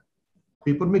पढ़ना है,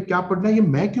 पेपर में क्या पढ़ना है, ये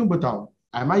मैं क्यों बताऊं?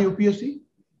 Am I UPSC?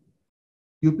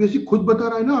 UPSC खुद बता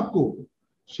रहा है ना आपको,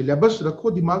 सिलेबस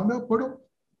रखो दिमाग में और पढ़ो.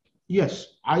 Yes,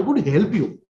 I would help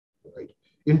you, right,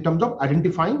 in terms of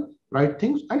identifying write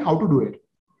things, and how to do it.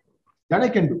 That I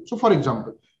can do. So for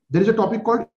example, there is a topic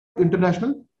called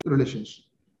international relations.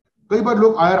 कई बार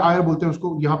लोग आयर आयर बोलते हैं,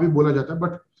 उसको यहाँ पे बोला जाता है,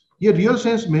 बट ये रियल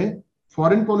सेंस में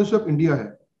फॉरेन पॉलिसी ऑफ इंडिया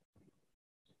है,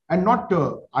 and not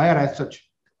IR as such.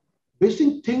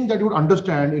 Basic thing that you would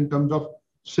understand in terms of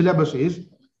syllabus is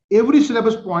every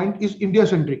syllabus point is India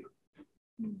centric.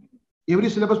 Every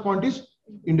syllabus point is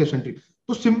India centric.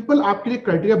 तो simple आपके लिए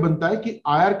criteria बनता है कि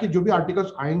IR के जो भी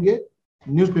articles आएंगे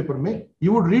न्यूज़पेपर में,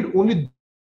 you would read only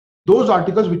those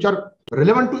articles which are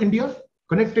relevant to India,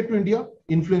 connected to India,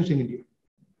 influencing India.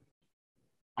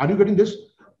 Are you getting this?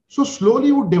 So slowly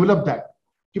you would develop that.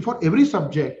 For every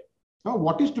subject, now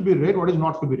what is to be read, what is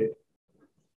not to be read.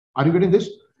 Are you getting this?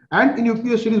 And in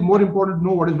UPSC it is more important to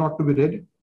know what is not to be read,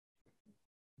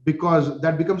 because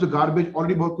that becomes a garbage.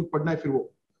 Already बहुत कुछ पढ़ना है, फिर वो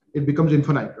it becomes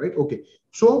infinite, right? Okay.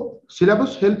 So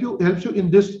syllabus helps you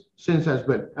in this sense as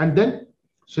well. And then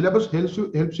syllabus helps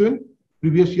you in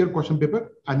previous year question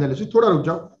paper analysis. थोड़ा रुक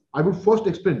जाओ. I would first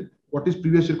explain what is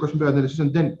previous year question paper analysis,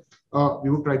 and then we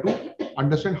would try to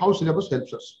understand how syllabus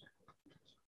helps us.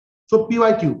 So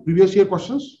PYQ, previous year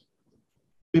questions,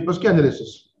 papers के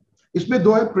analysis. इसमें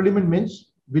दो है, prelim and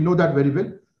mains. We know that very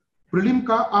well. Prelim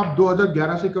का आप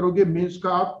 2011 से करोगे, mains का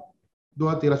आप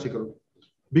 2013 से करोगे.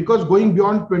 Because going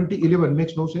beyond 2011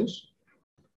 makes no sense.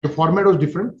 The format was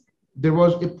different. There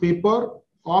was a paper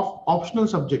of optional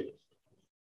subject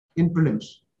in prelims.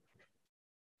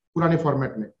 पुराने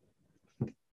format में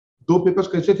दो papers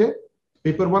कैसे थे?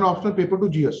 Paper 1 optional, paper 2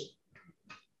 GS.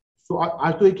 So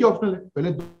आज तो एक ही optional है,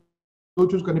 पहले दो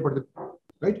choose करने पड़ते थे,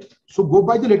 right? So go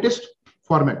by the latest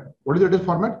format. What is the latest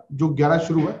format? जो 11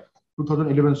 शुरू हुआ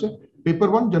 2011 से. Paper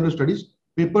 1 general studies,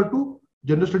 paper 2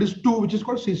 general studies 2, which is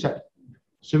called CSAT,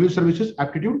 Civil Services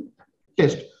Aptitude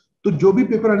Test. तो जो भी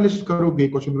paper analysis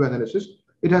करोगे, question paper analysis,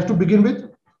 it has to begin with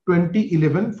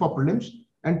 2011 for prelims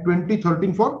and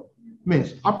 2013 for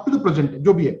mains, up to the present,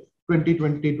 जो भी है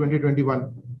 2020,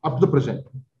 2021, up to the present.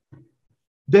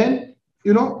 Then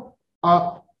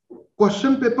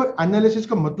question paper analysis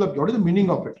का मतलब क्या? What is the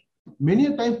meaning of it? Many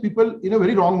a times people in a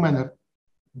very wrong manner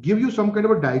give you some kind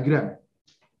of a diagram.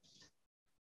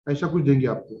 ऐसा कुछ देंगे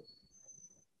आपको,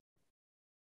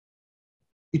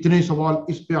 इतने सवाल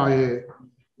इस पे आए,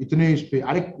 इतने इस पे,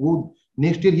 अरे वो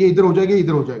नेक्स्ट ईयर ये इधर हो जाएगा,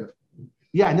 इधर हो जाएगा.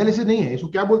 ये एनालिसिस नहीं है. इसको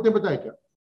क्या बोलते हैं पता है क्या?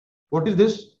 What is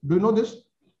this? Do you know this?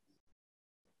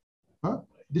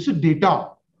 This is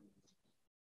data.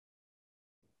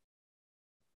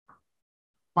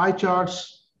 Pie charts,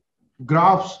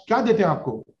 graphs, क्या देते हैं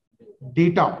आपको?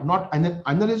 Data, not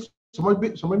analysis.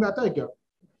 समझ में आता है क्या?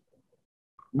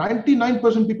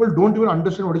 99% people don't even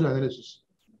understand what is analysis.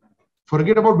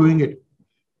 Forget about doing it.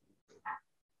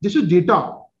 This is data,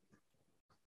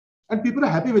 and people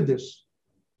are happy with this.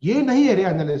 ये नहीं है रे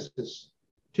एनालिसिस.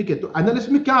 ठीक है, तो एनालिसिस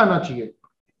में क्या आना चाहिए?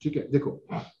 ठीक है, देखो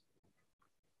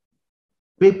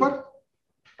पेपर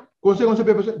कौन से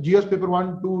पेपर है? जीएस पेपर 1,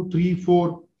 2, 3,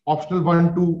 4, ऑप्शनल 1,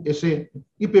 2, ऐसे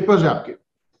ये पेपर्स है आपके,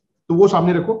 तो वो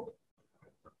सामने रखो.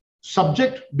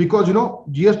 Subject, because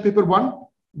GS paper 1,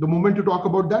 the moment you talk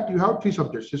about that, you have 3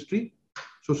 subjects: history,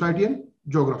 society and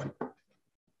geography.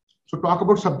 So talk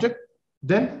about subject,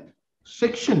 then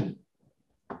section.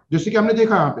 जैसे कि हमने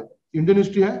देखा यहाँ पे इंडियन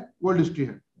हिस्ट्री है, वर्ल्ड हिस्ट्री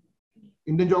है,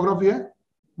 इंडियन ज्योग्राफी है,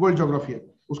 वर्ल्ड ज्योग्राफी है.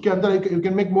 उसके अंदर you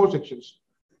can make more sections.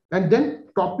 And then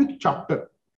topic chapter,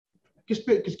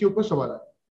 किसके ऊपर सवाल है.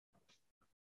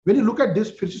 When you look at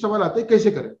this, फिर से सवाल आता है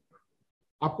कैसे करें.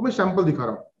 आपको मैं सैंपल दिखा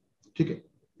रहा हूं. ठीक है,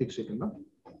 एक सेकंड ना.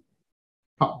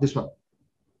 हाँ, दिस वन.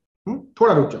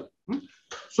 थोड़ा रुक जाओ.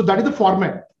 So that is the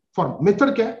format.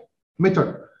 Method क्या है?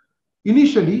 Method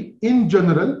initially in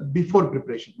general before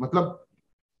preparation, मतलब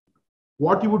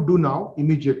what you would do now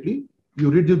immediately,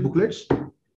 you read the booklets,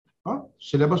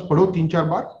 syllabus पढ़ो 3-4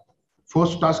 बार.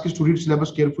 First task is to read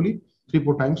syllabus carefully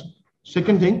 3-4 times.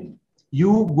 Second thing,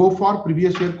 you go for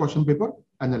previous year question paper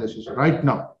analysis right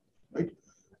now, right?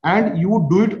 And you would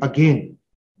do it again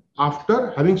after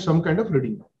having some kind of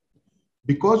reading,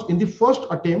 because in the first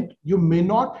attempt you may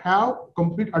not have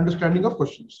complete understanding of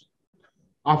questions.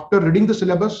 After reading the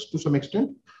syllabus to some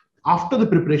extent, after the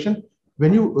preparation,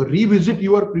 when you revisit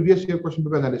your previous year question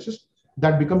paper analysis,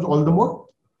 that becomes all the more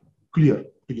clear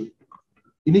to you.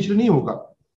 Initially नहीं होगा,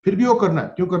 फिर भी वो करना है.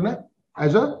 क्यों करना है?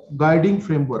 As a guiding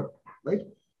framework, right?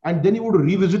 And then you would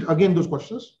revisit again those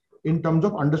questions in terms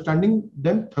of understanding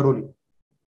them thoroughly.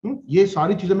 ये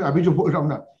सारी चीजें मैं अभी जो बोल रहा हूँ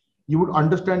ना, you would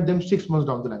understand them 6 months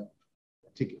down the line.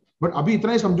 ठीक है, but अभी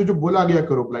इतना ही समझो, जो बोला गया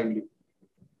करो blindly.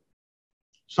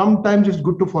 Sometimes it's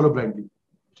good to follow blindly.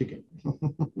 ठीक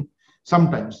है.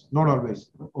 Sometimes, not always.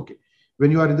 Okay,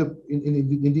 when you are in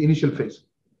the initial phase.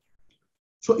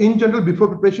 So in general, before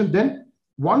preparation, then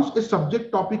once a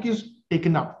subject topic is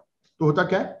taken up, तो होता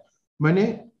क्या है, मैंने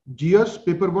GS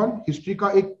paper 1 history का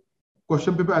एक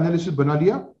question paper analysis बना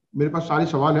लिया, मेरे पास सारे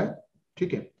सवाल है,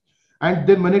 ठीक है, एंड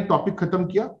देन मैंने टॉपिक खत्म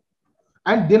किया,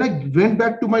 and then I went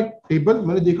back to my table,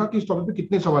 मैंने देखा कि इस टॉपिक पे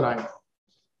कितने सवाल आए।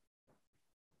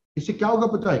 इससे क्या होगा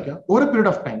पता है क्या, over a period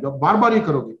of time जब बार बार ये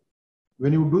करोगे,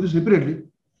 when you do this repeatedly,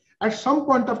 at some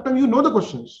point of time you know the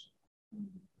questions,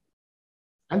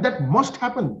 and that must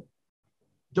happen.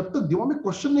 जब तक दिमाग में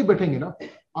क्वेश्चन नहीं बैठेंगे ना,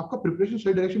 आपका प्रिपरेशन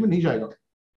सही डायरेक्शन में नहीं जाएगा।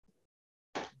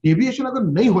 डेविएशन अगर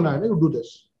नहीं होना है ना, you do this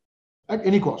at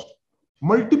any cost,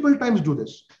 multiple times do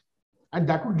this, and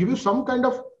that would give you some kind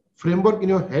of framework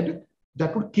in your head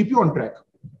that would keep you on track.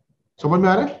 समझ में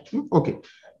आ रहा है? Okay.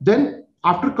 Then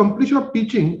after completion of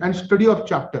teaching and study of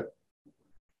chapter,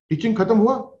 teaching खत्म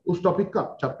हुआ उस topic का,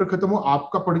 chapter खत्म हुआ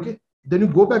आपका पढ़ के, then you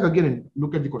go back again and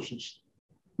look at the questions.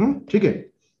 ठीक है?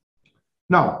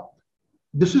 Now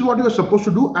this is what you are supposed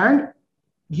to do, and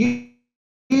ये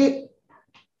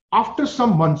after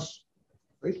some months,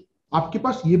 right? आपके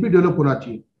पास ये भी डेवलप होना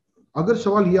चाहिए, अगर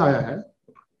सवाल ये आया है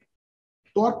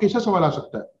तो और कैसा सवाल आ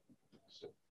सकता है,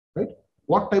 right?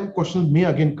 What type of questions may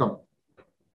again come,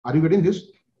 are you getting this?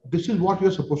 This is what you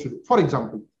are supposed to do. For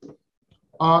example,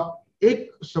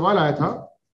 एक सवाल आया था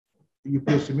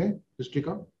यूपीएससी में हिस्ट्री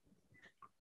का,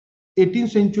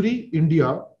 18th century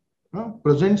India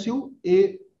presents U A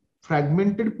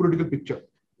fragmented political picture,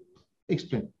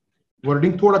 explain.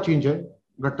 Wording थोड़ा change है,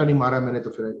 गट्टा नहीं मारा मैंने, तो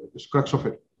फिर क्रक्स ऑफ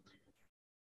इट।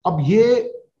 अब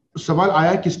ये सवाल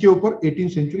आया किसके ऊपर,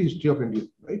 18th century history of India,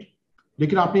 right?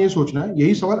 लेकिन आपने ये सोचना है,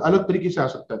 यही सवाल अलग तरीके से आ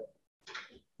सकता है,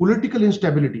 political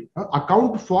instability,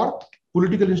 account for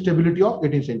political instability of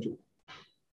 18th century.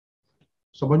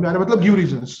 समझ में आ रहा है? मतलब give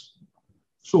reasons.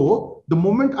 So the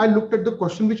moment I looked at the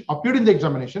question which appeared in the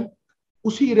examination,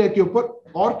 उसी एरिया के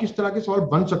ऊपर और किस तरह के सवाल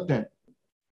बन सकते हैं,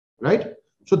 right?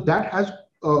 So that has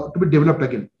to be developed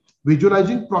again,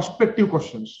 visualising prospective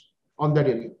questions on that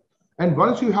area. And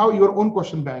once you have your own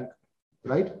question bank,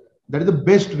 right, that is the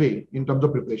best way in terms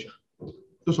of preparation.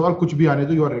 तो सवाल कुछ भी आने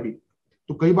दो, you are ready.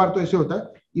 तो कई बार तो ऐसे होता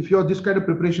है, if you have this kind of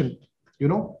preparation, you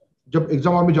know, जब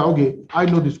एग्जाम हॉल में जाओगे, I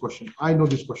know this question, I know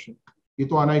this question, ये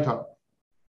तो आना ही था.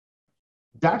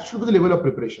 That should be the level of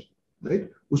preparation, right?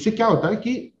 उससे क्या होता है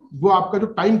कि वो आपका जो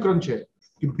टाइम क्रंच है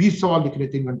कि 20 सवाल लिखने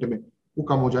 3 घंटे में, वो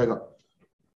कम हो जाएगा,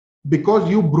 because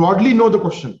you broadly know the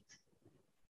question.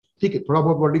 ठीक है, थोड़ा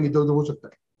बहुत वर्डिंग इधर उधर हो सकता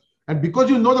है, and because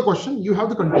you know the question, you have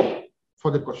the control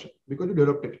for that question because you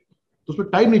developed it. तो उसमें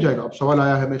टाइम नहीं जाएगा, अब सवाल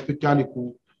आया है, मैं इस पे क्या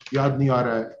लिखूं, याद नहीं आ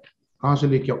रहा है, कहां से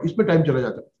लेके आऊं, इसमें टाइम चला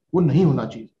जाता है, वो नहीं होना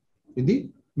चाहिए in the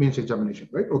mains examination,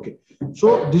 right? Okay,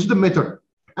 so this is the method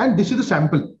and this is the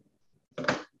sample.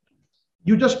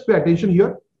 You just pay attention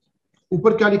here.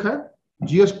 ऊपर क्या लिखा है,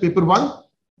 GS पेपर 1,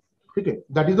 ठीक है,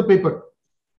 that is the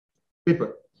paper,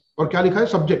 और क्या लिखा है,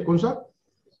 सब्जेक्ट कौन सा,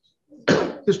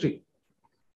 history.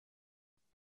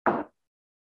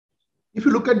 If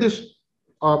you look at this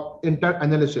entire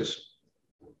analysis,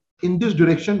 in this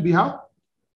direction we have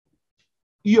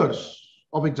years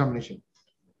of examination.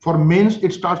 For mains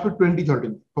it starts with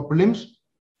 2013, for prelims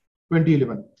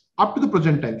 2011 up to the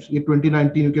present times. In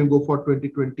 2019 you can go for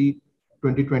 2020,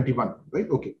 2021, right?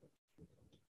 Okay,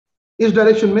 इस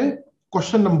direction में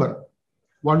question number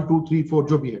 1 2 3 4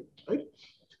 जो भी है, right?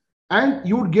 And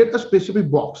you would get a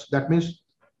specific box, that means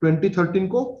 2013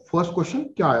 को first question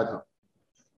क्या आया था,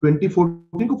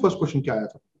 2014 को फर्स्ट क्वेश्चन क्या आया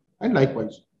था, एंड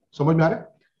लाइकवाइज. समझ में आ रहा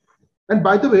है? एंड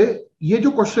बाय द वे ये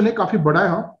जो क्वेश्चन है काफी बड़ा है,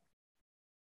 हाँ,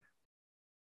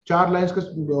 4 लाइंस का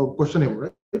क्वेश्चन है वो,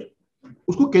 राइट?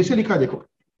 उसको कैसे लिखा है देखो,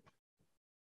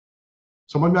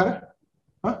 समझ में आ रहा है?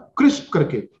 हाँ, क्रिस्प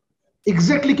करके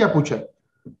एग्जैक्टली क्या पूछा है.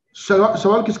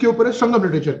 सवाल किसके ऊपर है, संगम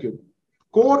लिटरेचर के ऊपर.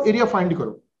 कोर एरिया फाइंड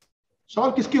करो,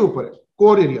 सवाल किसके ऊपर है,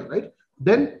 कोर एरिया, राइट?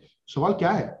 देन सवाल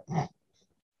क्या है,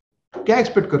 क्या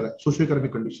एक्सपेक्ट कर रहा है, सोशियो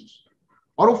इकोनॉमिक कंडीशंस,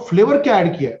 और वो फ्लेवर क्या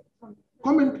ऐड किया है,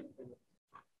 कमेंट.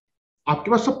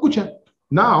 आपके पास सब कुछ है.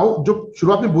 नाउ जो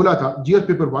शुरुआत में बोला था, जीएस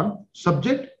पेपर 1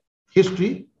 सब्जेक्ट हिस्ट्री,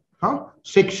 हाँ,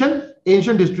 section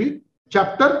ancient history,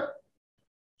 chapter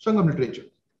Sangam literature.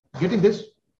 Getting this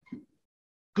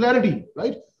clarity,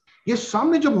 right? ये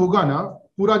सामने जब होगा ना,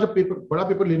 पूरा जब पेपर, बड़ा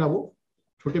पेपर लेना, वो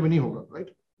छोटे में नहीं होगा,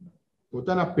 राइट?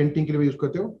 होता है ना, पेंटिंग के लिए यूज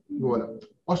करते हो वो वाला,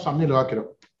 और सामने लगा के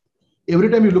रखो. Every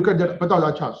time you look at that, पता होगा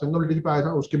अच्छा संगम लिटरेचर पे आया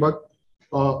था, उसके बाद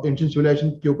एंशिएंट सिविलाइजेशन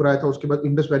के ऊपर आया था, उसके बाद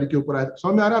इंडस वैली के ऊपर आया था.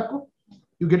 समझ में आ रहा है आपको?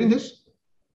 You getting this?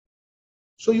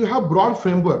 So you have broad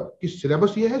framework कि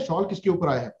सिलेबस ये है, सवाल किसके ऊपर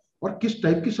आया है और किस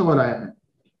टाइप के सवाल आया है.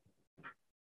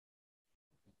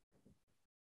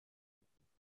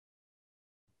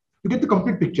 You get the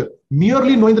complete picture.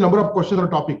 Merely knowing the number of questions on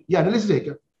a topic, ये एनालिसिस है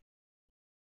क्या?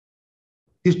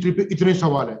 हिस्ट्री पे इतने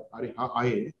सवाल है, अरे हाँ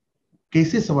आए,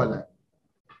 कैसे सवाल है,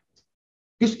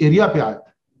 किस एरिया पे आए,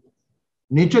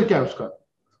 नेचर क्या है उसका,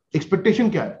 एक्सपेक्टेशन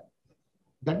क्या है,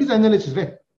 दैट इज एनालिसिस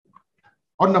राइट।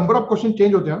 और नंबर ऑफ क्वेश्चन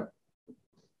चेंज होते हैं।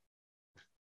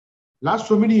 Last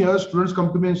so many years students come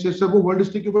to me and से सर वो वर्ल्ड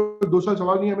हिस्ट्री के ऊपर 2 साल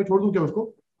सवाल नहीं है, मैं छोड़ दूं क्या उसको?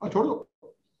 हाँ छोड़ दो,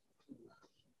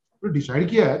 तो डिसाइड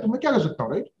किया है तो मैं क्या कर सकता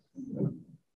हूँ राइट।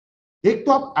 एक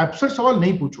तो आप एब्सर्ड सवाल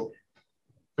नहीं पूछो,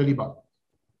 पहली बात।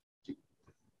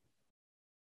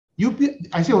 यूपी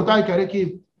ऐसे होता है, कह रहे कि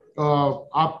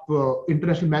आप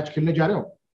इंटरनेशनल मैच खेलने जा रहे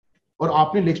हो और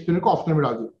आपने लेग स्पिनर को ऑप्शनल में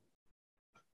डाल दिया।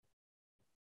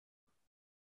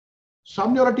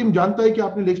 सामने वाला टीम जानता है कि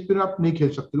आपने लेग स्पिनर आप नहीं खेल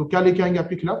सकते, तो क्या लेके आएंगे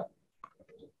आपके खिलाफ?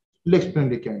 लेग स्पिनर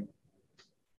लेके आएंगे।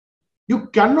 You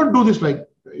can not do this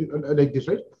like this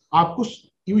right. आपको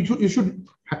you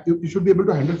should be able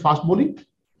to handle fast bowling,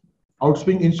 out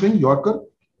swing, in swing, yorker,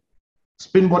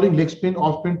 spin bowling, leg spin,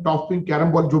 off spin, top spin,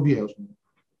 carrom ball, जो भी है उसमें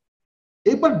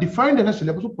एक बार defined है ना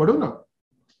syllabus, पढ़ो ना।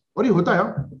 और ये होता है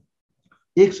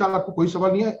एक साल आपको कोई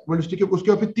सवाल नहीं है वर्ल्ड हिस्ट्री के,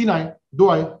 उसके बाद फिर 3 आए, 2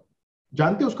 आए,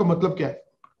 जानते हैं उसका मतलब क्या है?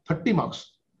 30 marks,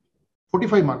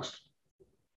 45 marks,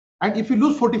 and if you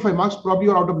lose 45 marks probably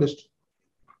you are out of list.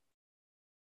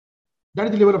 That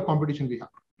is the level of competition we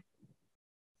have.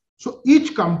 So each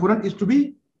component is to be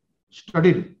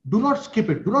studied. Do not skip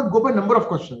it. Do not go by number of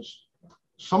questions.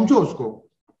 समझो उसको,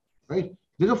 right?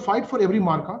 There is a fight for every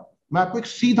mark. मैं आपको एक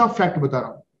सीधा fact बता रहा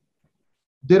हूं.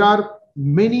 There are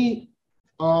many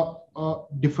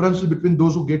differences between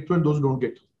those who get through and those who don't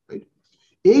get through. Right?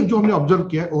 एक जो हमने ऑब्जर्व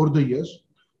किया है over the years,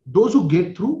 those who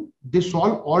get through they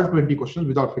solve all 20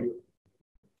 questions without failure.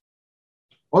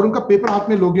 और उनका पेपर हाथ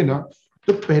में लोगे ना,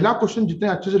 तो पहला क्वेश्चन जितने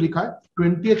अच्छे से लिखा है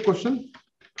 28 क्वेश्चन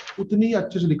उतनी ही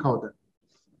अच्छे से लिखा होता है।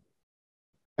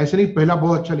 ऐसे नहीं पहला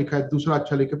बहुत अच्छा लिखा है, दूसरा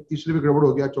अच्छा लिखा है, तीसरे में गड़बड़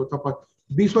हो गया, चौथा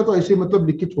 20वां तो ऐसे मतलब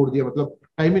लिख के छोड़ दिया, मतलब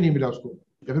टाइम ही नहीं मिला उसको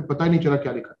या फिर पता ही नहीं चला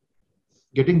क्या लिखा है।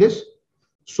 Getting this?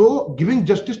 So giving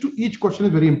justice to each question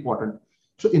is very important.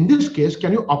 So in this case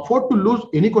can you afford to lose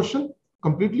any question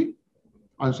completely?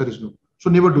 Answer is no. So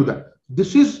never do that.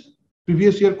 This is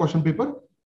previous year question paper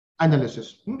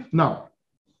analysis. Now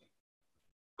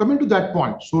coming to that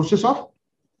point, sources of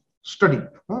study.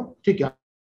 ठीक है,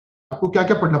 आपको क्या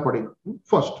क्या पढ़ना पड़ेगा?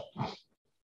 First,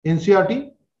 NCERT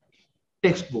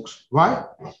text books. Why?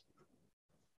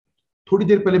 थोड़ी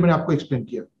देर पहले मैंने आपको एक्सप्लेन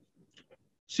किया.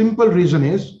 Simple reason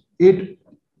is it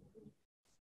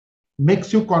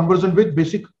makes you convergent with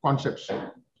basic concepts.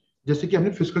 जैसे कि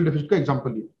हमने फिजिकल डेफिसिट का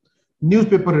एग्जांपल लिया.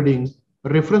 न्यूज़पेपर रीडिंग,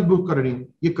 रेफरेंस बुक का रीडिंग,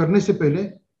 ये करने से पहले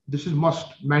this is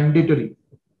must, mandatory.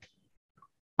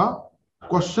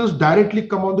 Questions directly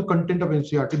come on the content of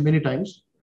NCERT many times,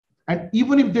 and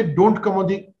even if they don't come on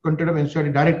the content of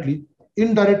NCERT directly,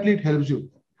 indirectly it helps you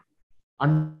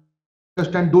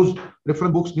understand those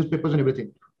reference books, newspapers and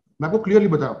everything. मैं आपको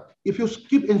clearly बताऊं, if you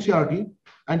skip NCERT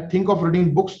and think of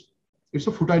reading books, it's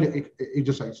a futile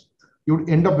exercise. You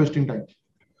would end up wasting time.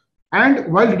 And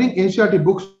while reading NCERT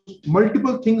books,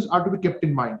 multiple things are to be kept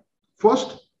in mind.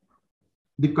 First,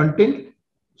 the content.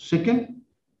 Second,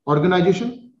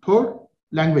 organization. Third,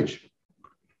 language.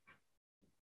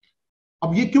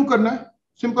 अब ये क्यों करना है?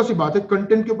 Simple सी बात है,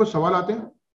 content के ऊपर सवाल आते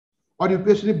हैं और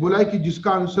यूपीएससी ने बोला है कि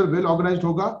जिसका आंसर वेल ऑर्गेनाइज्ड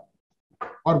होगा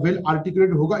और वेल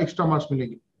आर्टिकुलेटेड होगा, एक्स्ट्रा मार्क्स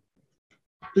मिलेंगे.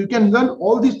 तो you can learn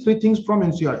all these 3 things from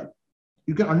NCERT.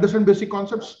 You can understand basic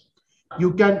concepts,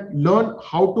 you can learn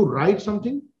how to right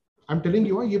something. I am telling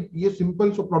you, ये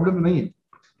simple so problem नहीं है.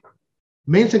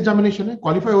 Mains examination है,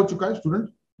 qualify हो चुका है student,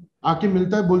 आके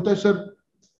मिलता है, बोलता है सर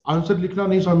आंसर लिखना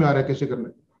नहीं समझ में आ रहा है, कैसे करना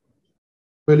है,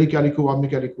 पहले क्या लिखूं, बाद में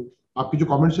क्या लिखूं. आपकी जो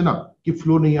कमेंट्स है ना कि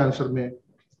फ्लो नहीं है आंसर में,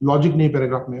 लॉजिक नहीं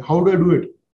पैराग्राफ में, how do I do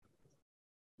it?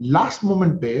 Last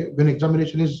moment पे when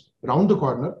examination is round the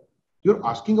corner, you are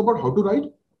asking about how to right.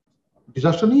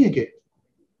 Disaster नहीं है क्या?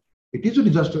 It is a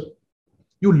disaster.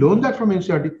 You learn that from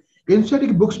NCERT. NCERT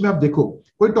की books में आप देखो,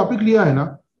 कोई topic लिया है ना,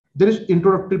 there is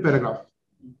introductory paragraph,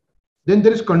 then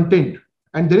there is content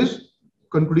and there is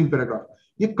concluding paragraph.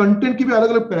 ये कंटेंट की भी अलग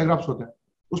अलग पैराग्राफ्स होते हैं,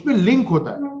 उसमें लिंक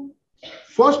होता है.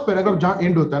 फर्स्ट पैराग्राफ जहां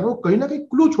एंड होता है ना, वो कहीं ना कहीं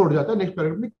क्लू छोड़ जाता है नेक्स्ट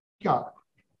पैराग्राफ में क्या.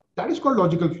 That is called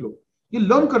logical flow. ये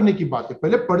लर्न करने की बात है,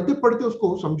 पहले पढ़ते पढ़ते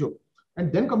उसको समझो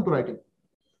and then come to writing.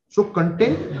 So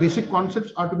content, basic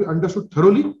concepts are to be understood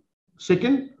thoroughly.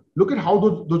 Second, look at how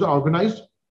those are organized.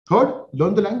 Third,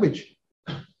 learn the language.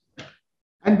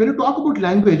 And when you talk about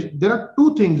language, there are 2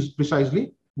 things precisely.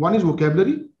 One is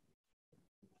vocabulary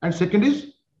and second is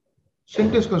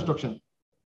sentence construction.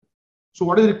 So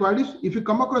what is required is, if you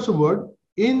come across a word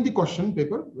in the question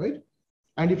paper, right,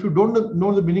 and if you don't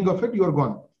know the meaning of it, you are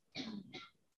gone,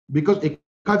 because एक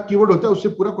आध keyword होता है उससे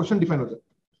पूरा question define होता है,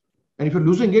 and if you're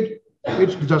losing it,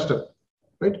 it's disaster.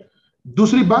 right?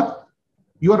 दूसरी बात,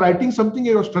 you are writing something,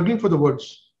 you are struggling for the words.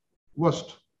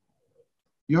 Worst.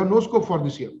 You have no scope for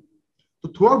this year.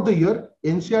 So throughout the year,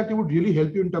 NCERT would really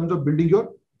help you in terms of building your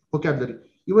vocabulary.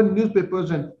 Even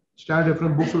newspapers and standard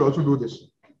reference books will also do this.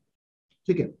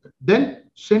 ठीक है? Then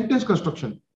sentence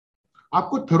construction.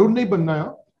 आपको थरूर नहीं बनना है.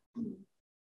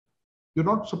 You're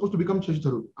not supposed to become Shashi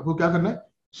Tharoor. आपको क्या करना है?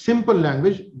 Simple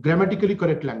language, grammatically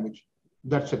correct language.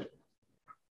 That's it.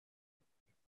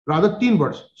 Rather 3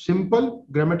 words: simple,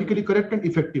 grammatically correct and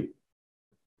effective.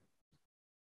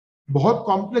 बहुत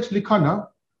कॉम्प्लेक्स लिखा ना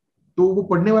तो वो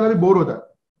पढ़ने वाला भी बोर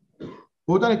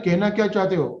होता है कहना क्या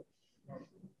चाहते हो.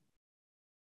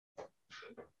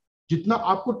 जितना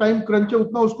आपको टाइम क्रंच है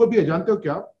उतना उसको भी है. जानते हो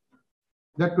क्या?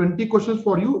 There are 20 questions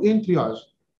for you in 3 hours.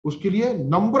 उसके लिए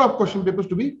number of question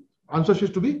papers to be answer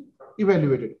sheet to be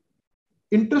evaluated.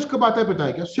 Interest कब आता है पता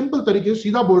है क्या? सिंपल तरीके से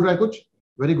सीधा बोल रहा है कुछ,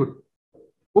 वेरी गुड,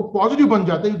 वो पॉजिटिव बन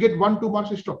जाता है, यू गेट 1-2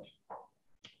 मार्क्स एक्स्ट्रा.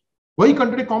 वही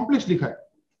कंटेंट कॉम्प्लेक्स लिखा है,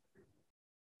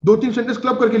 2-3 सेंटेंस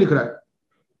क्लब करके लिख रहा है,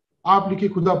 आप लिखिए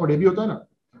खुदा पढ़े भी होता है ना.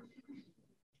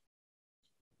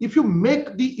 If you make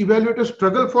the evaluator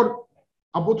struggle for,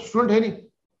 अब वो स्टूडेंट है नहीं,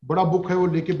 बड़ा बुक है वो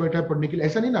लेके बैठा है पढ़ने के लिए,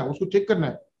 ऐसा नहीं ना, उसको चेक करना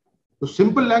है. तो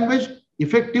simple language,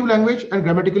 effective language and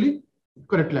grammatically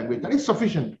correct language, that is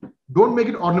sufficient. Don't make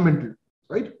it ornamental,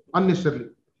 right? Unnecessarily.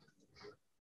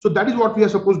 So that is what we are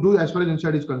supposed to do as far as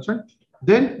NCERT is concerned.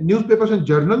 Then newspapers and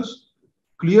journals,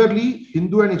 clearly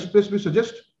Hindu and Express we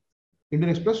suggest,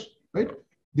 Indian Express, right?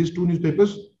 These 2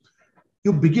 newspapers,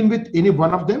 you begin with any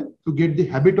one of them to get the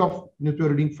habit of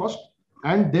newspaper reading first,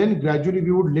 and then gradually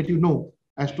we would let you know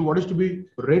as to what is to be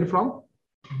read from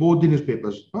both the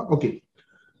newspapers. Okay.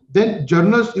 Then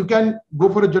journals, you can go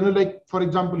for a journal like, for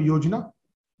example, Yojana,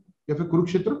 या फिर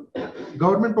Kurukshetra.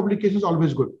 Government publications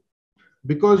always good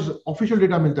because official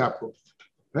data मिलता है आपको,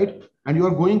 right? And you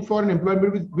are going for an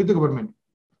employment with the government.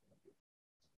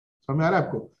 समझ आ रहा है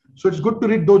आपको? So it's good to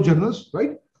read those journals,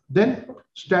 right? Then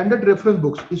standard reference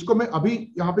books. इसको मैं अभी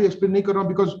यहाँ पे explain नहीं कर रहा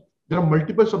हूँ because there are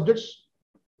multiple subjects.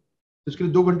 इसके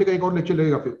लिए 2 घंटे का एक और lecture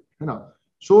लगेगा फिर, है ना?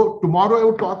 So tomorrow I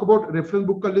will talk about reference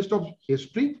book का list of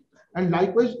history. And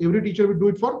likewise, every teacher will do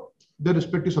it for their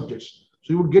respective subjects.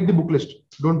 So you would get the book list.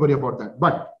 Don't worry about that.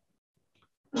 But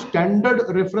standard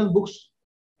reference books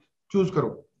choose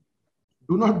karo.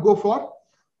 Do not go for,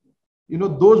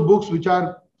 those books which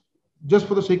are just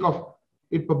for the sake of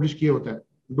it published kiye hota hai.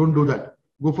 Don't do that.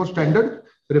 Go for standard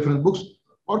reference books.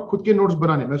 और खुद के notes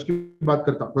बनाने, मैं उसकी बात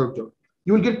करता हूँ.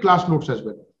 You will get class notes as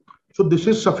well. So this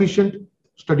is sufficient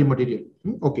study material.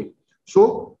 Okay.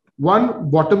 So one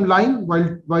bottom line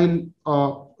while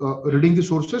reading the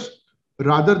sources,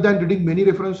 rather than reading many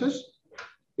references,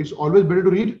 it's always better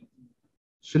to read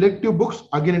selective books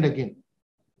again and again.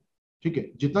 ठीक है?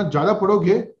 जितना ज्यादा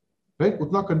पढ़ोगे, right,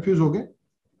 उतना confuse होगे.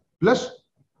 Plus,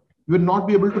 you will not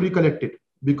be able to recollect it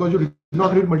because you did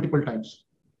not read multiple times.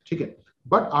 ठीक है?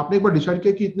 But आपने एक बार decide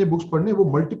किया कि इतने books पढ़ने, वो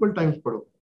multiple times पढ़ो.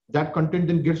 That content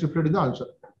then gets reflected in the answer.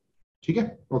 ठीक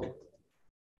है? Okay.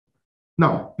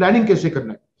 Now, planning कैसे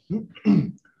करना है?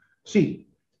 See,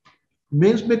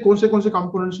 mains में कौन से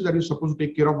components that you supposed to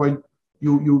take care of while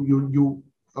you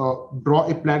draw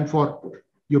a plan for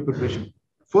your preparation.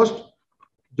 First,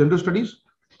 general studies.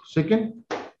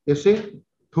 Second, essay.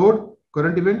 Third,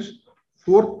 current events.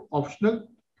 Fourth, optional,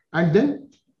 and then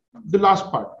the last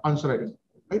part, answer writing.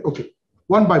 Right? Okay.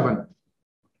 One by one.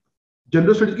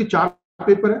 General studies के 4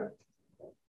 paper है,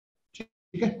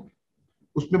 ठीक है?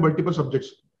 उसमें multiple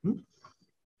subjects.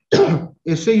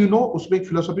 ऐसे उसमें एक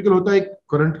philosophical होता है, एक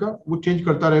करंट का, वो चेंज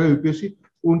करता रहेगा यूपीएससी,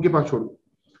 उनके पास छोड़ो.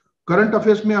 करंट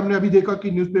अफेयर्स में हमने अभी देखा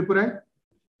कि न्यूज़पेपर एंड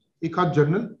एक हाथ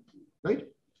journal,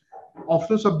 right?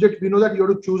 Optional subject we know that you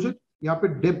have to choose it. यहाँ पे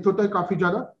डेप्थ होता है काफी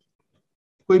ज्यादा,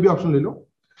 कोई भी ऑप्शन ले लो.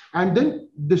 And then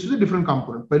this is a different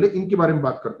component. पहले इनके बारे में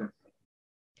बात करते हैं.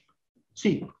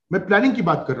 सी, मैं प्लानिंग की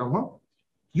बात कर रहा हूँ.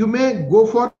 You may go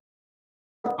for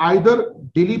either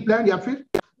daily plan या फिर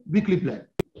वीकली प्लान.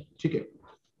 ठीक है?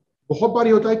 बहुत बार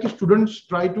ये होता है कि students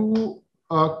try to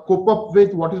cope up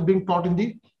with what is being taught in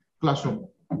the classroom.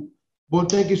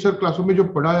 बोलते हैं कि सर क्लासरूम में जो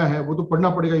पढ़ाया है वो तो पढ़ना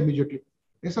पड़ेगा इमीडिएटली.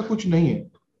 ऐसा कुछ नहीं है.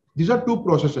 These are 2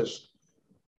 processes.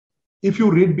 If you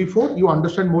read before, you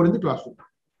understand more in the classroom.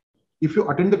 If you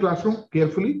attend the classroom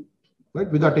carefully, right,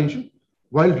 with attention,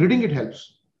 while reading it helps.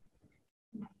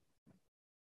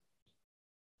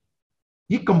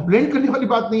 ये कंप्लेंट करने वाली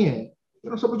बात नहीं है.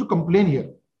 You know, suppose to complain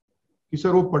here कि sir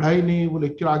वो पढ़ाई नहीं, वो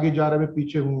लेक्चर आगे जा रहा है, मैं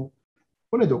पीछे हूं.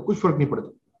 होने दो, कुछ फर्क नहीं पड़ता.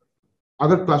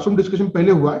 अगर क्लासरूम डिस्कशन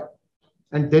पहले हुआ है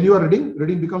and then you are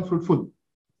reading becomes fruitful.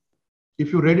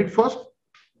 If you read it first,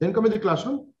 then come in the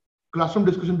classroom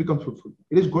discussion becomes fruitful.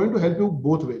 It is going to help you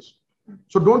both ways.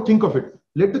 So don't think of it.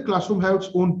 Let the classroom have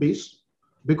its own pace,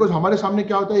 because हमारे सामने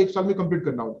क्या होता है, एक साल में complete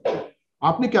करना होता है.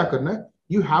 आपने क्या करना है,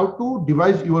 you have to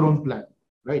device your own plan,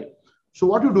 right. So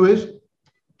what you do is,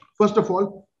 first of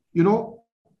all, you know,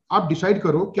 आप डिसाइड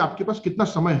करो कि आपके पास कितना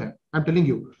समय है. I am telling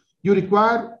you, you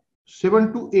require 7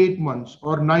 to 8 months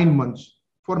or 9 months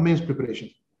for mains preparation,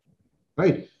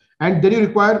 right? And then you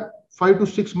require 5 to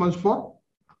 6 months for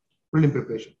prelim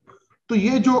preparation. तो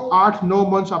ये जो 8-9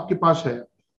 months आपके पास है,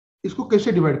 इसको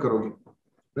कैसे डिवाइड करोगे,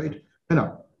 राइट, है ना.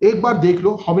 एक बार देख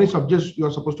लो how many subjects you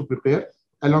are supposed to prepare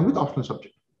along with optional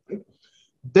subject, right?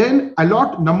 Then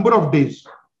allot number of days,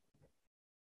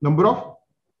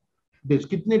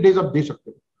 कितने days आप दे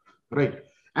सकते हो, right?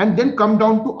 And then come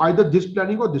down to either this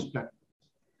planning or this planning.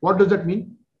 What does that mean?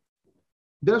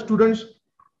 There are students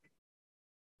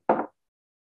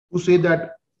who say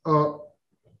that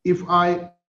if I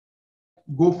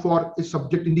go for a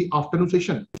subject in the afternoon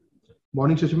session,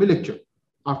 morning session में lecture,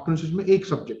 afternoon session में एक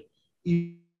subject,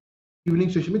 evening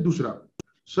session में दूसरा.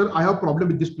 Sir, I have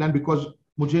problem with this plan because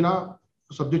मुझे ना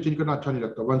subject change करना अच्छा नहीं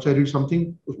लगता. Once I read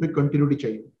something, उसमें continuity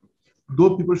चाहिए.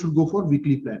 Those people should go for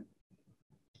weekly plan.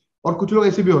 और कुछ लोग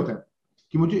ऐसे भी होते हैं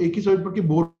कि मुझे एक ही सब्जेक्ट पढ़ के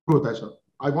बोर होता है sir,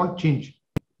 I want change.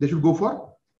 They should go for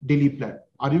daily plan.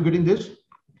 Are you getting this?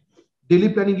 Daily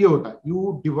planning ये होता है,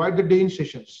 you divide the day in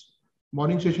sessions.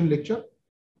 Morning session lecture,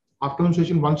 afternoon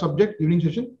session one subject, evening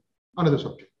session another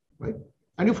subject, right?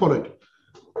 And you follow it.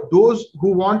 Those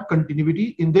who want continuity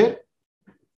in their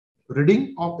reading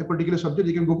of a particular subject,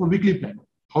 they can go for weekly plan.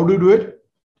 How do you do it?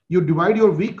 You divide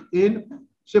your week in,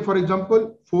 say for example,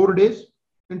 4 days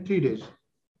and 3 days.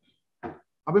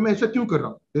 अबे मैं ऐसा क्यों कर रहा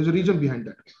हूँ? There's a reason behind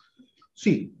that.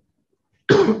 See,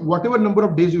 whatever number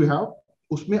of days you have,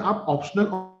 उसमें आप optional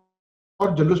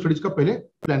और जनरल स्टडीज का पहले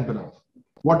प्लान बनाओ.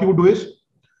 What you would do is,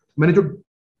 मैंने जो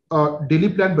डेली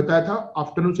प्लान बताया था,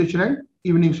 afternoon session and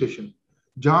evening session,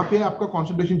 जहां पे आपका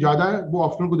कंसंट्रेशन ज्यादा है वो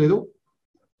आफ्टरनून को दे दो,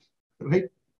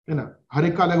 राइट, है ना. हर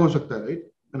एक का अलग हो सकता है,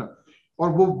 राइट, है ना. और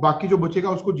वो बाकी जो बचेगा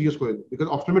उसको जीएस को दे दो, बिकॉज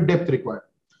आफ्टरनून में depth required.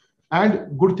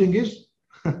 And good thing is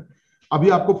अभी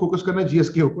आपको फोकस करना है जीएस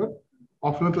के ऊपर.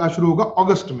 ऑप्शनल क्लास शुरू होगा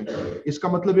अगस्त में. इसका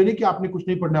मतलब ये नहीं कि आपने कुछ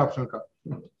नहीं पढ़ना है ऑप्शनल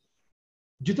का,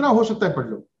 जितना हो सकता है पढ़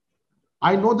लो.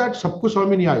 आई नो दैट सबको समझ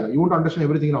में नहीं आएगा, you won't understand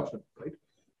everything in optional, right.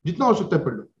 जितना हो सकता है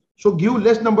पढ़ लो. So give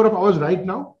less number of hours right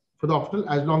now for the optional,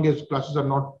 as long as classes are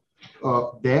not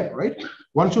there, right.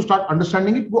 Once you start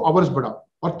understanding it, वो hours बढ़ाओ,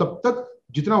 और तब तक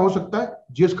जितना हो सकता है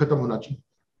जीएस खत्म होना चाहिए.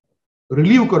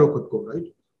 रिलीव करो खुद को,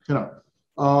 राइट, है ना.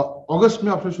 अगस्त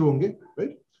में ऑप्शन शुरू होंगे,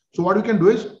 right. So what you can do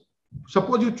is,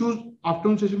 suppose you choose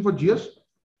afternoon session for GS,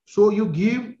 so you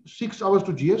give 6 hours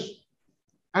to GS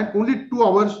and only 2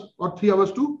 hours or 3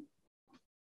 hours to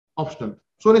optional.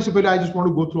 सोने से पहले I just want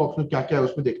to go through optional, क्या क्या है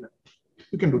उसमें देखना.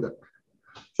 You can do that.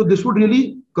 So this would really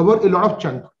cover a lot of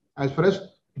chunk as far as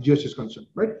GS is concerned,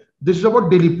 right? This is about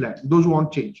daily plan, those who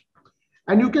want change.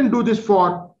 And you can do this for,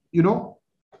 you know,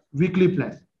 weekly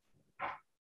plan,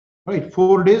 right?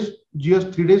 4 days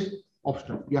GS, 3 days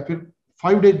optional, या फिर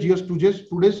 5 days GS, 2 days,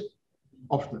 2 days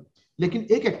optional. लेकिन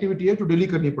एक activity है जो daily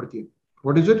करनी पड़ती है.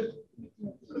 What is it?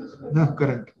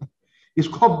 Current.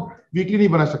 इसको आप वीकली नहीं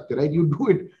बना सकते, right. You do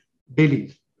it daily,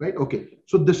 right. Okay,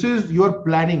 so this is your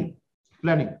planning.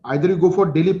 Either you go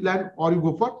for daily plan और you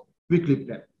go for weekly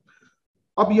plan.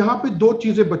 अब यहाँ पे दो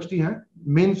चीजें बचती हैं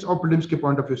मेंस और प्रीलिम्स के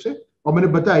पॉइंट ऑफ व्यू से. और मैंने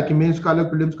बताया कि मेंस का अलग,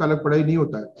 प्रीलिम्स का अलग पढ़ाई नहीं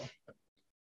होता है.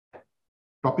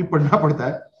 टॉपिक पढ़ना पड़ता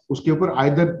है, उसके ऊपर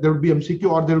either there would be MCQ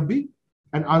और there would be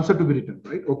an answer to be written,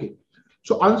 right. Okay,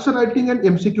 so answer writing and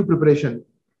MCQ preparation.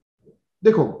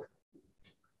 देखो,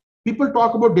 people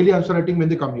talk about daily answer writing when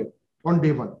they come here on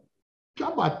day 1. क्या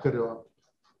बात कर रहे हो आप?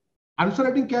 Answer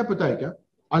writing क्या है पता है क्या?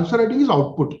 Answer writing is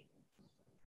output.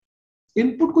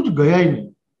 Input कुछ गया ही नहीं,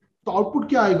 तो आउटपुट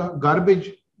क्या आएगा?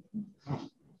 Garbage.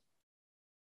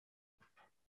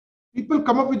 People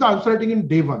come up with the answer writing in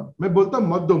day 1. मैं बोलता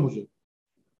मत दो मुझे,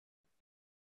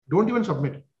 don't even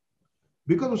submit,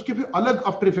 because उसके फिर अलग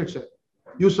आफ्टर इफेक्ट्स है.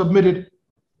 यू सबमिट इट,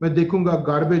 मैं देखूंगा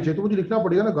गार्बेज है, तो मुझे लिखना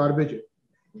पड़ेगा ना गार्बेज है.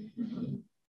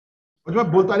 और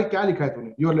मैं बोलता अरे क्या लिखा है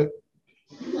तूने, यू आर लाइक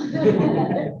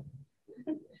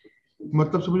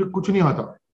मतलब से मुझे कुछ नहीं आता,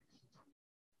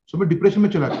 सो मैं डिप्रेशन में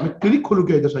चला गया. मैं क्लिनिक खोलूं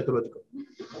क्या इधर psychological?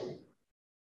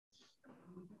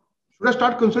 Should I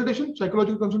start consultation,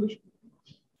 psychological consultation?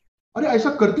 अरे ऐसा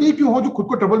करते ही क्यों हो जो खुद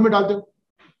को ट्रबल में डालते हो?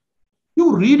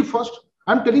 You read first.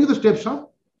 I am telling you the steps.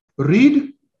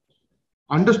 Read,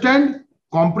 understand,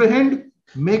 comprehend,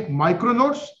 make micro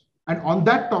notes, and on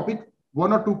that topic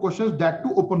 1 or 2 questions, that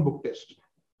to open book test.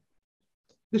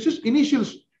 This is initial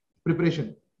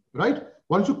preparation, right?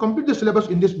 Once you complete the syllabus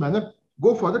in this manner,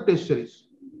 go for the test series.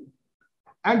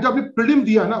 And जब आपने prelim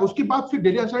दिया ना, उसके बाद फिर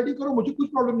daily answer writing करो, मुझे कुछ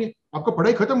प्रॉब्लम नहीं है, आपका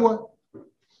पढ़ाई खत्म हुआ है।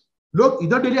 लोग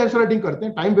इधर डेली आंसर राइटिंग करते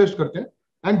हैं, टाइम वेस्ट करते हैं,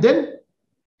 एंड देन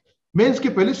मेंस के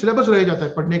पहले सिलेबस रह जाता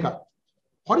है पढ़ने का।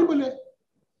 हॉरिबल है,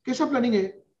 कैसा प्लानिंग है।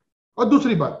 और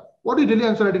दूसरी बात, what is daily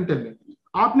answer writing, tell me.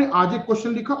 आपने आज एक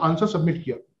क्वेश्चन लिखा, आंसर सबमिट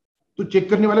किया, तो चेक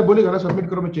करने वाले बोलेगा ना सबमिट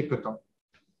करो, मैं चेक करता हूं,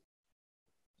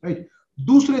 राइट।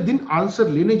 दूसरे दिन आंसर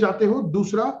लेने जाते हो,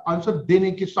 दूसरा आंसर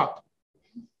देने के साथ,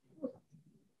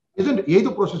 यही तो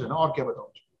प्रोसेस है ना, और क्या बताऊं।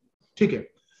 ठीक है,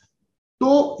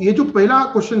 तो ये जो पहला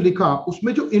क्वेश्चन लिखा,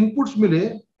 उसमें जो इनपुट्स मिले,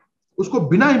 उसको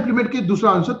बिना इंप्लीमेंट के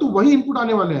दूसरा आंसर, तो वही इनपुट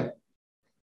आने वाले हैं।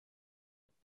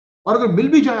 और अगर मिल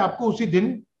भी जाए आपको उसी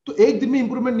दिन, तो एक दिन में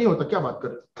इंप्रूवमेंट नहीं होता, क्या बात कर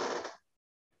रहे हैं।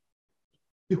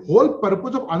 The whole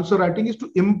purpose of answer writing is to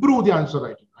improve the answer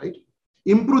writing, right?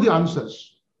 Improve the answers.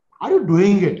 Are you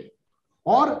doing it?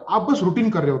 और आप बस रूटीन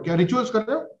कर रहे हो, क्या रिचुअल्स कर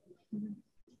रहे हो।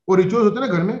 वो रिचुअल्स होते हैं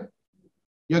ना घर में,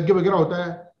 यज्ञ वगैरह होता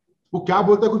है, वो क्या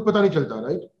बोलता है कुछ पता नहीं चलता,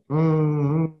 राइट।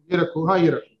 ये रखो, हाँ ये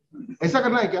रखो, ऐसा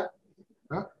करना है क्या।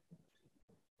 हाँ?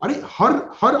 अरे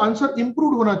हर आंसर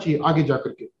इंप्रूव होना चाहिए आगे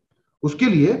जाकर के। उसके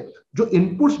लिए जो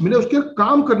इनपुट्स मिले उसके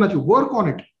काम करना चाहिए, work on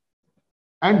it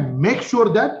and make sure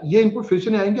that ये इनपुट फिर से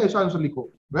नहीं आएंगे, ऐसा आंसर लिखो,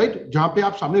 राइट। जहां पे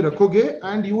आप सामने रखोगे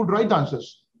and you would write the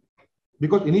answers,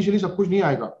 because initially सब कुछ नहीं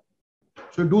आएगा।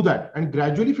 So do that and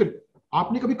gradually. फिर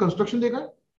आपने कभी कंस्ट्रक्शन देखा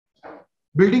है,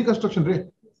 बिल्डिंग कंस्ट्रक्शन रे,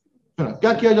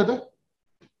 क्या किया जाता है,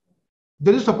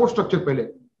 देयर इज सपोर्ट स्ट्रक्चर पहले,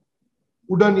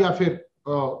 वुडन या फिर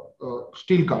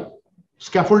स्टील का,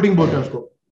 स्कैफोल्डिंग बोलते हैं उसको,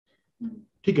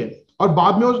 ठीक है। और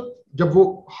बाद में जब वो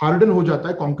हार्डन हो जाता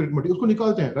है कंक्रीट मटेरियल, उसको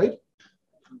निकालते हैं, राइट।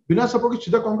 बिना सपोर्ट के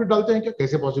सीधा कंक्रीट डालते हैं क्या,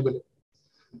 कैसे पॉसिबल है।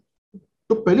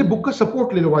 तो पहले बुक का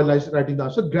सपोर्ट ले लो while writing the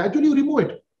answer, gradually you remove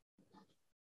it.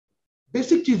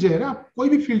 Basic चीजें है ना, आप कोई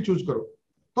भी फील्ड चूज करो,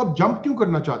 तो आप जंप क्यों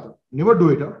करना चाहते हो, never do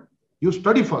it. You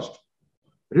study first,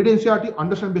 read NCERT,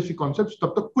 understand basic concepts,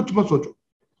 तब तक कुछ मत सोचो,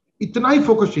 इतना ही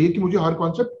फोकस चाहिए कि मुझे हर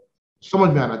कॉन्सेप्ट समझ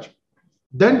में आना चाहिए।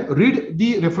 Then read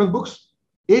the reference books,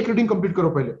 एक रीडिंग कंप्लीट करो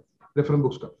पहले रेफरेंस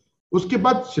बुक्स का, उसके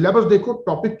बाद सिलेबस देखो,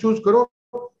 टॉपिक चूज करो,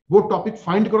 वो टॉपिक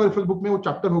फाइंड करो रेफरेंस बुक में, वो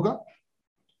चैप्टर होगा,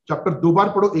 चैप्टर 2 बार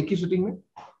पढ़ो एक ही सिटिंग में,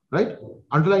 राइट।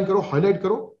 अंडरलाइन करो, हाईलाइट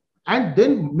करो, and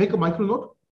then make a micro note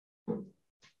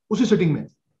उसी सिटिंग में,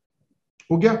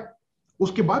 हो गया।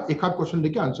 उसके बाद एक आध क्वेश्चन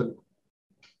लेके आंसर लिखो,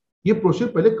 ये प्रोसेस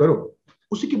पहले करो,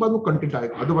 उसी के बाद वो कंटेंट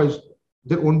आएगा, otherwise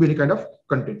there won't be any kind of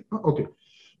content. Okay,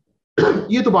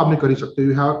 ये तो बाद में कर ही सकते हो।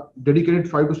 You have dedicated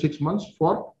 5 to 6 months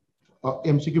for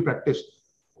MCQ practice.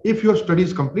 If your study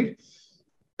is complete,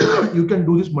 you can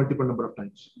do this multiple number of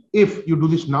times. If you do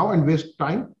this now and waste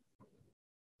time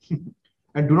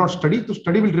and do not study, the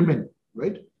study will remain,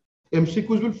 right?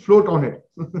 MCQs will float on it,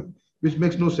 which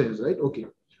makes no sense, right? Okay.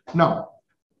 Now,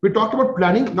 we talked about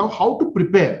planning. Now, how to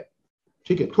prepare?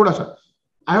 Okay, thoda sa.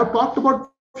 I have talked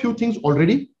about few things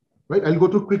already, right? I'll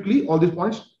go through quickly all these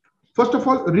points. First of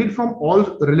all, read from all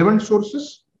relevant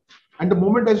sources. And the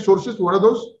moment I say sources, what are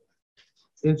those?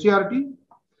 NCERT,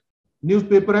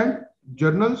 newspaper and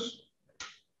journals,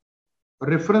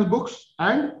 reference books,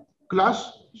 and class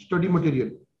study material.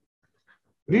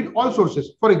 Read all sources.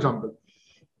 For example,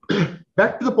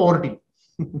 back to the poverty.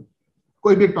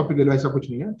 कोई भी एक topic ले लो, ऐसा कुछ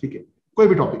नहीं है, ठीक है, कोई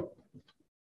भी topic.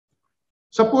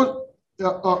 Suppose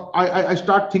I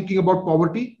start thinking about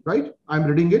poverty, right? I'm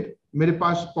reading it. मेरे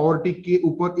पास poverty के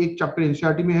ऊपर एक चैप्टर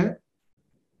एनसीईआरटी में है,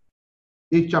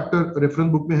 एक चैप्टर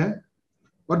रेफरेंस बुक में है,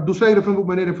 और दूसरा एक रेफरेंस बुक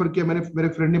मैंने रेफर किया, मेरे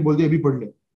फ्रेंड ने बोल दिया ये भी पढ़ ले,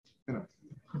 है ना।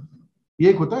 ये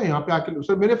एक होता है, यहाँ पे आके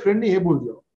सर मेरे फ्रेंड ने ये बोल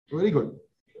दिया, वेरी गुड,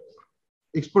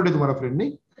 एक्सपर्ट है तुम्हारा फ्रेंड।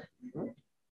 नहीं,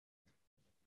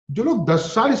 जो लोग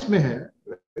 10 साल इसमें हैं,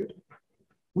 राइट,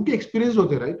 उनके एक्सपीरियंस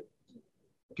होते हैं, राइट,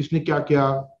 किसने क्या किया,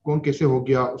 कौन कैसे हो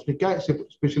गया, उसने क्या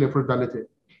स्पेशल एफर्ट डाले थे,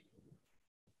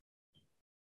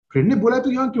 फ्रेंड ने बोला है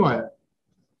तो यहाँ क्यों आया,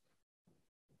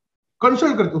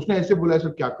 कंसल्ट करते, उसने ऐसे बोला है सर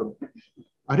क्या करूं।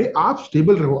 अरे आप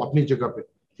स्टेबल रहो अपनी जगह पे,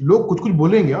 लोग कुछ कुछ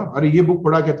बोलेंगे, अरे ये बुक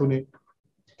पढ़ा क्या तूने,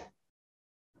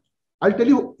 आई टेल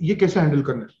यू ये कैसे हैंडल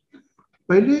करना है।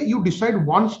 पहले you decide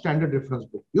one standard reference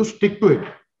book, you stick to it,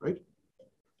 right.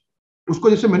 उसको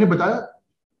जैसे मैंने बताया,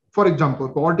 फॉर एग्जांपल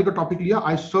पॉवर्टी का टॉपिक लिया,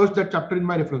 I search that chapter in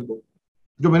my reference book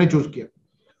जो मैंने चूज किया,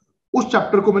 उस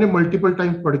चैप्टर को मैंने मल्टीपल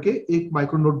टाइम पढ़ के एक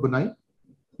माइक्रो नोट बनाई।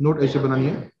 नोट ऐसे बनानी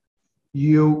है,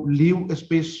 you leave A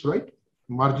space, right,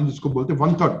 margin जिसको बोलते हैं,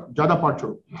 1/3, ज्यादा पार्ट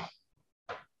छोड़ो।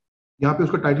 यहाँ पे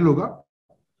उसका टाइटल होगा,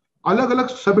 अलग अलग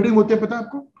सब हेडिंग होते हैं, पता है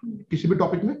आपको, किसी भी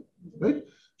टॉपिक में, right.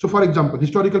 So for example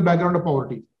historical background of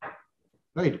poverty,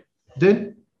 right, then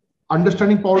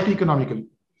understanding poverty economically,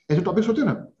 ऐसे टॉपिक्स होते हैं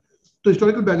ना। तो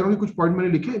हिस्टोरिकल बैकग्राउंड के कुछ पॉइंट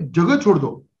मैंने लिखे, जगह छोड़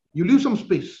दो, you leave some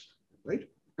space, right,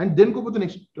 and then go for the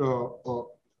next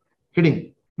heading.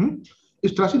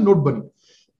 इस तरह से नोट बनी।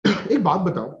 एक बात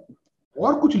बताओ,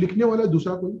 और कुछ लिखने वाला है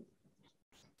दूसरा कोई?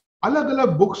 अलग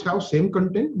अलग बुक्स हैव सेम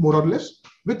कंटेंट मोर और less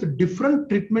with different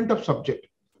treatment of subject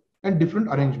and different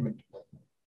arrangement.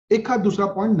 एक हाथ दूसरा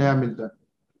पॉइंट नया मिलता है।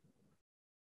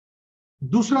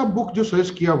 दूसरा बुक जो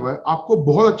सजेस्ट किया हुआ है आपको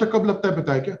बहुत अच्छा कब लगता है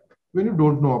पता है क्या? When you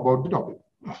don't know about the topic.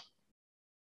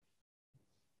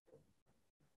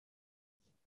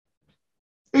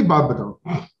 एक बात बताओ,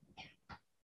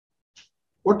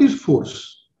 व्हाट इज फोर्स?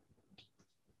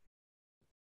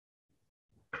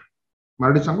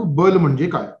 मराठी सांगू, बल म्हणजे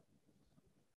काय?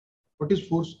 What is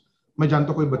force? मैं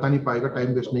जानता कोई बता नहीं पाएगा,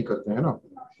 टाइम वेस्ट नहीं करते हैं ना।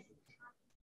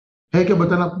 है क्या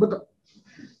बताना आपको? बता,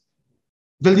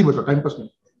 जल्दी बताओ, टाइम पास नहीं।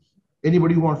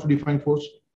 Anybody who wants to define force?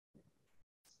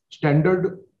 Standard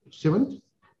 7th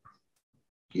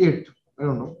की 8th, I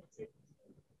don't know.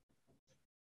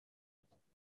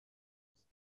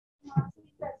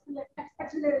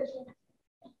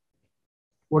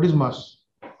 What is mass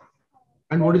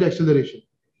and what is acceleration?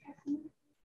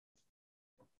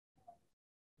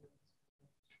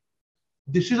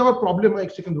 This is our problem.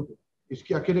 एक सेकंड रुको,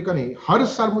 इसके अकेले का नहीं, हर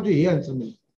साल मुझे ये आंसर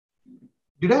मिले।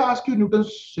 Did I ask you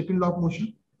Newton's second law of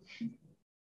motion?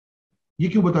 ये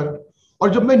क्यों बता रहा?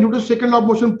 और जब मैं Newton second law of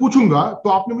motion पूछूंगा तो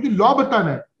आपने मुझे लॉ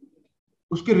बताना है,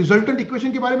 उसके रिजल्टेंट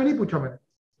इक्वेशन के बारे में नहीं पूछा मैंने।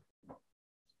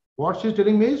 What she is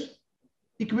telling me is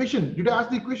equation. Did I ask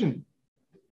the equation?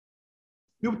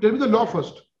 You tell me the law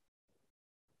first.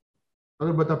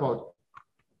 अगर बता पाओ तो।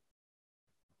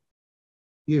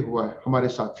 ये हुआ है हमारे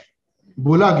साथ,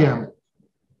 बोला गया हमें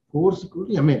फोर्स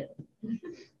हमें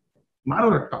मारो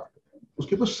रट्टा,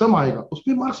 उसके ऊपर सम आएगा,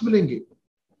 उसमें मार्क्स मिलेंगे।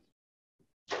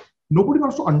 Nobody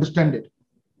wants to understand it.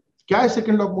 क्या है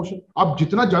सेकंड लॉ ऑफ मोशन? आप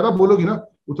जितना ज्यादा बोलोगे ना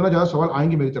उतना ज्यादा सवाल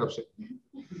आएंगे मेरी तरफ से,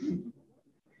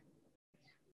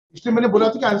 इसलिए मैंने बोला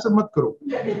था कि आंसर मत करो।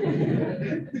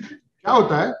 क्या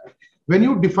होता है, व्हेन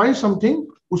यू डिफाइन समथिंग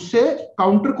उससे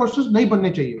काउंटर क्वेश्चंस नहीं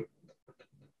बनने चाहिए।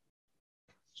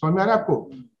 समझ में आ रहा है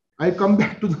आपको? आई come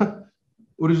back to the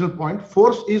original point.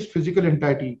 Force is physical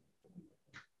entity.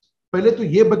 पहले तो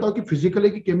ये बताओ कि फिजिकल है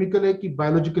कि केमिकल है कि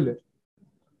बायोलॉजिकल है?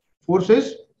 Force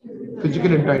is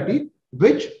physical entity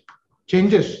which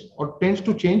changes or tends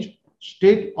to change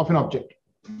state of an object.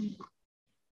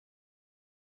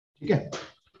 ठीक है,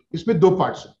 इसमें दो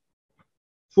पार्ट्स है।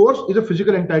 Force is a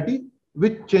physical entity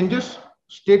which changes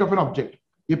state of an object.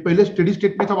 ये पहले स्टेडी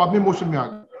स्टेट में था, बाद में मोशन में आ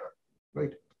गया,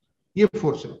 राइट? ये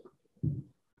फोर्स है।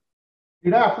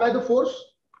 Did I apply the force?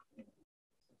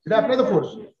 Did I apply the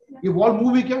force? ये वॉल मूव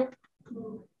हुई क्या?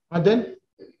 And then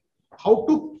how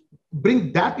to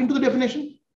bring that into the definition?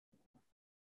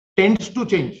 Tends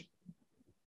to change.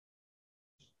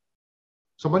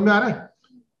 समझ में आ रहा है?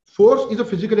 Force is a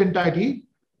physical entity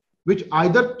which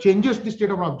either changes the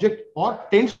state of object और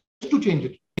tends to change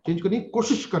it. Change करने की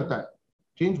कोशिश करता है,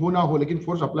 चेंज हो ना हो, लेकिन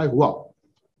फोर्स अप्लाई हुआ।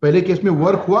 पहले केस में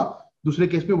वर्क हुआ, दूसरे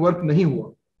केस में वर्क नहीं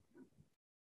हुआ।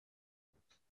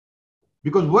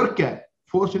 बिकॉज वर्क क्या है?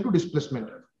 Force into displacement.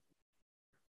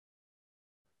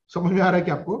 समझ में आ रहा है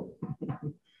कि आपको?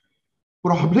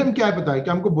 प्रॉब्लम क्या है पता है? कि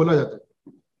हमको बोला जाता है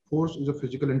force is a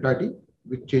physical entity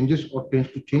which changes और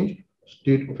tends to change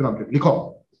state of an object. लिखो,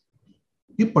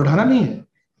 ये पढ़ाना नहीं है।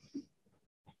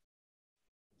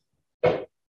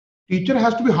 Teacher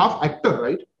has to be half actor,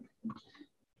 right?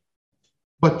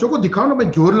 बच्चों को दिखाओ ना, मैं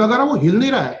जोर लगा रहा हूं, वो हिल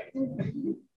नहीं रहा है,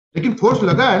 लेकिन फोर्स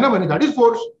लगा है ना मैंने, that is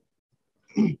force.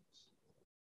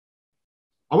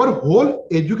 Our whole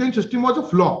education system was a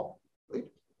flaw,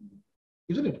 right?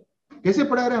 Isn't it? कैसे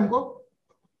पढ़ा रहे हमको?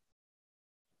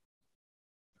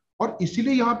 और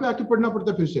इसीलिए यहां पे आके पढ़ना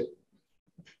पड़ता है फिर से।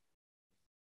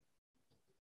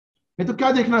 नहीं तो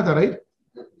क्या देखना था, राइट?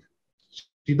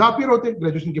 सीधा अपीयर होते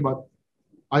ग्रेजुएशन के बाद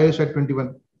IAS at 21.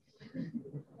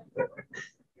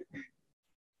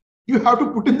 You have to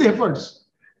put in the efforts.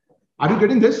 Are you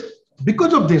getting this?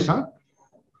 Because of this, हाँ?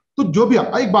 तो जो भी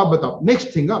एक बात बताओ,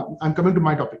 next thing, I am coming to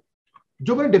my topic.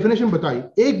 जो मैंने डेफिनेशन बताई,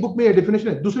 एक बुक में ये डेफिनेशन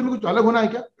है, दूसरे में कुछ अलग होना है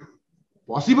क्या?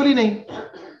 पॉसिबल ही नहीं।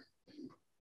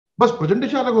 बस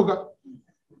प्रेजेंटेशन अलग होगा,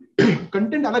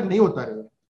 कंटेंट अलग नहीं होता रहेगा।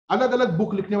 अलग अलग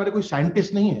बुक लिखने वाले कोई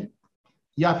साइंटिस्ट नहीं है,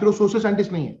 या फिर वो सोशल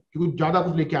साइंटिस्ट नहीं है कि कुछ ज्यादा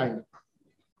कुछ लेके आएंगे,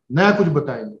 नया कुछ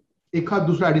बताएंगे। एक हाथ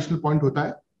दूसरा एडिशनल पॉइंट होता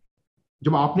है।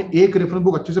 जब आपने एक रेफरेंस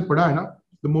बुक अच्छे से पढ़ा है ना,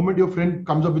 the moment your friend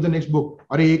comes up with the next book,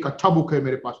 अरे एक अच्छा बुक है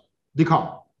मेरे पास,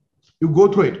 दिखाओ, you go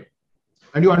through it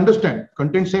and you understand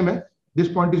content same है, दिस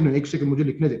पॉइंट इज नो, एक सेकंड मुझे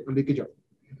लिखने दे, लेके जाओ।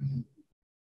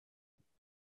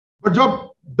 बट जब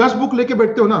 10 बुक लेके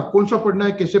बैठते हो ना, कौन सा पढ़ना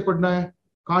है, कैसे पढ़ना है,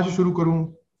 कहां से शुरू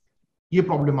करूं, ये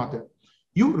प्रॉब्लम आता है।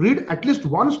 You read at least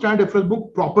one standard reference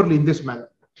book properly in this manner.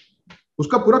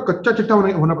 उसका पूरा कच्चा चिट्ठा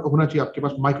होना चाहिए आपके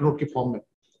पास माइक्रो नोट के फॉर्म में।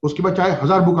 उसके बाद चाहे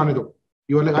 1000 बुक आने दो,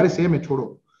 यू आर लाइक अरे सेम है,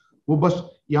 छोड़ो, वो बस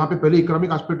यहाँ पे पहले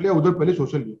इकोनॉमिक एस्पेक्ट लिया, उधर पहले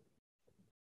सोशल लिया,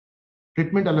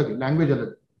 ट्रीटमेंट अलग है, लैंग्वेज अलग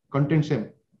है, कंटेंट सेम,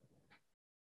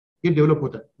 ये डेवलप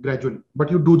होता है gradually,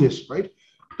 but you do this right.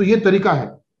 तो ये तरीका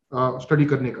है स्टडी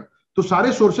करने का। तो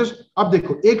सारे सोर्सेस, अब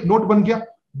देखो एक नोट बन गया,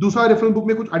 दूसरा रेफरेंस बुक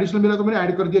में कुछ एडिशनल मिला तो मैंने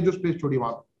ऐड कर दिया, जो स्पेस छोड़ी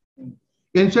वहां,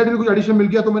 एनसीईआरटी में कुछ एडिशनल मिल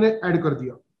गया तो मैंने ऐड कर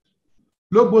दिया।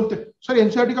 लोग बोलते सर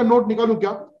एनसीईआरटी का नोट निकालूं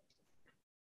क्या?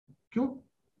 क्यों?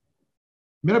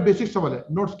 मेरा बेसिक सवाल है,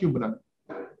 नोट्स क्यों बनाना?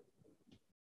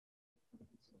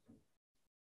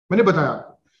 मैंने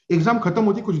बताया एग्जाम खत्म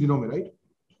होती कुछ दिनों में राइट,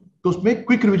 तो उसमें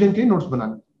क्विक रिवीजन के लिए नोट्स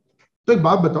बनाने। तो एक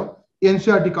बात बताओ,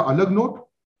 एनसीईआरटी का अलग नोट,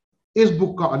 इस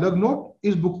बुक का अलग नोट,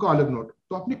 इस बुक का अलग नोट,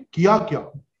 तो आपने किया क्या?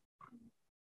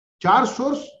 4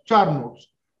 source 4 notes.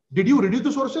 Did you reduce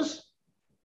the sources?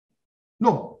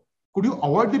 No. Could you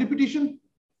avoid the repetition?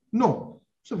 No.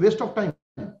 So waste of time.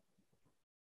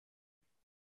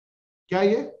 क्या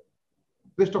ये?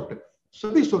 Waste of time.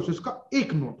 सभी सोर्सेस का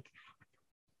एक नोट,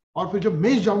 और फिर जब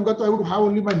मैं जाऊंगा तो I would have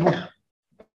only my note,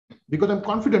 because I am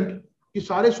confident कि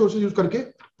सारे सोर्सेज यूज करके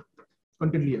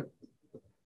कंटेंट लिया।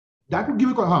 दैट वुड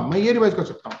गिव, हाँ मैं ये रिवाइज कर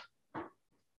सकता हूं,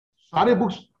 सारे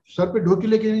बुक्स सर पे ढोके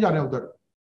लेके नहीं जा रहे हैं उधर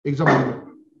एग्जाम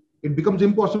में, it becomes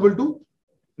impossible to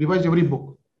revise every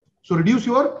book. So reduce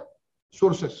your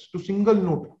sources to single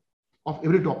note of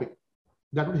every topic.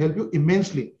 That would help you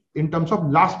immensely in terms of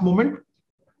last moment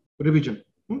revision.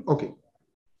 Okay.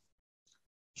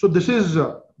 So this is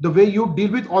the way you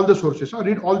deal with all the sources.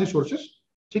 Read all the sources.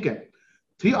 ठीक है.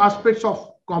 3 aspects of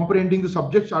comprehending the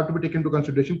subjects are to be taken into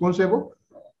consideration. कौन से है वो?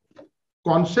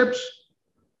 Concepts,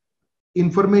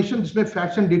 information जिसमें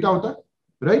facts and data होता है,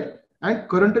 right? And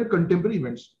current and contemporary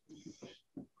events.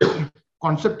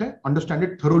 Concept है, understand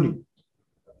it thoroughly.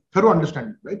 Thorough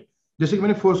understanding, right? जैसे कि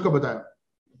मैंने फोर्स का बताया,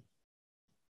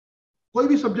 कोई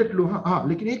भी सब्जेक्ट लो, हाँ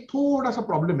लेकिन एक थोड़ा सा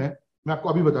प्रॉब्लम है, मैं आपको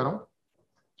अभी बता रहा हूं,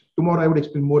 tomorrow I would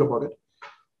explain more about it.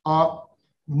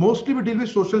 Mostly we deal with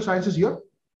social sciences here,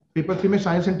 paper 3 में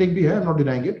साइंस एंड टेक भी है, I am not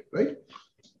denying it right.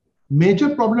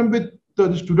 Major problem with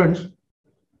the students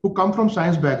who come from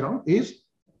science background is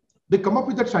they come up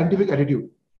with that scientific attitude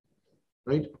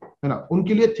right, है ना।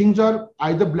 उनके लिए things are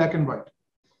either black and white,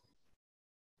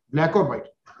 black और white,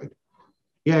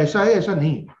 ये ऐसा है ऐसा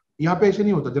नहीं, यहाँ पे ऐसे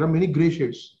नहीं होता, there are many grey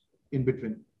shades in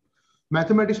between.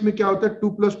 Mathematics में क्या होता है, 2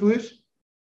 + 2 is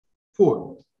 4,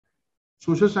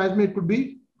 सोशल साइंस में इट कुड बी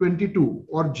 22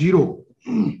 और 0,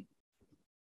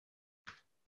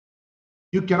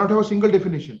 you cannot have a single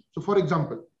definition. So for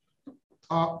example,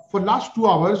 for last 2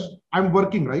 hours I'm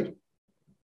working right,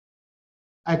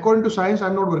 according to science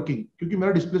I'm not working क्योंकि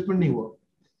मेरा displacement नहीं हुआ।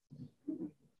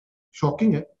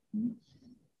 शॉकिंग है।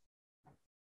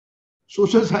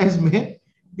 सोशल साइंस में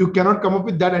you cannot come up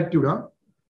with that attitude.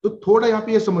 तो थोड़ा यहाँ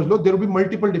पे ये समझ लो, there will be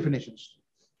multiple definitions,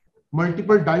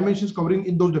 multiple dimensions covering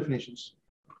in those definitions.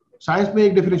 Science में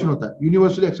एक डेफिनेशन होता है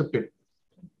यूनिवर्सली एक्सेप्टेड,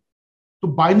 तो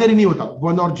बाइनरी नहीं होता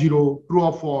 1 और 0, ट्रू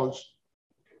और false,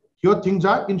 here things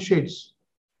are in shades.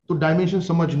 तो डायमेंशन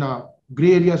समझना,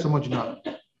 ग्रे एरिया समझना,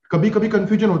 कभी कभी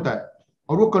कंफ्यूजन होता है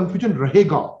और वो कंफ्यूजन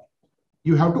रहेगा,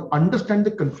 you have to understand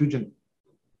the confusion,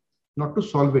 not to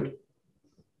solve it.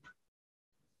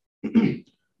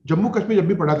 Jammu Kashmir जब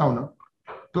भी पढ़ाता हूं ना,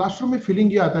 क्लासरूम में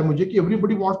फीलिंग ये आता है मुझे कि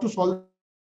everybody wants to solve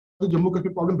the Jammu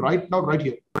Kashmir problem right now right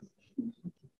here.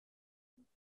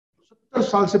 70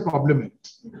 साल से प्रॉब्लम है,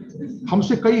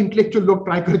 हमसे कई इंटेलेक्चुअल लोग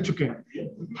ट्राई कर चुके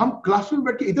हैं, हम क्लासरूम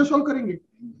बैठ के इधर सॉल्व करेंगे?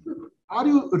 Are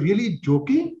you really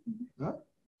joking?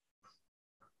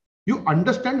 You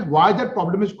understand why that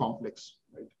problem is complex,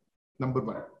 number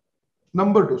 1।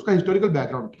 Number 2, उसका हिस्टोरिकल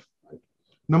बैकग्राउंड।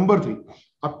 नंबर 3,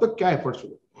 अब तक क्या एफर्ट्स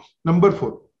हुए। नंबर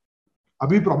 4,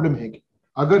 अभी प्रॉब्लम है कि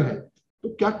अगर है तो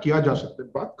क्या किया जा सकता है,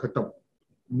 बात खत्म।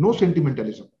 नो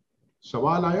सेंटिमेंटलिज्म,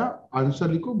 सवाल आया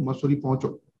आंसर लिखो, मसूरी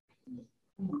पहुंचो।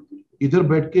 इधर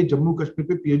बैठ के जम्मू कश्मीर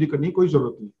पे पीएचडी करने की कोई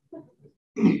जरूरत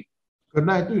नहीं,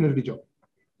 करना है तो यूनिवर्सिटी जाओ।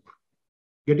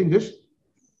 Getting this,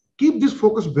 keep this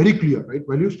focus very clear right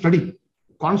when you study.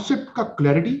 Concept का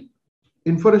clarity,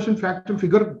 information fact and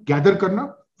figure gather करना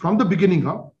फ्रॉम द बिगिनिंग,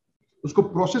 उसको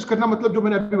प्रोसेस करना, मतलब जो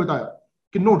मैंने अभी बताया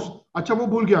कि नोट्स, अच्छा वो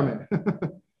भूल गया मैं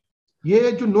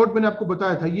ये जो नोट मैंने आपको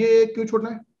बताया था, ये क्यों छोड़ना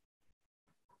है?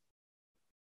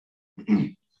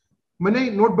 मैंने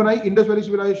नोट बनाई Indus valley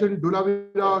civilisation,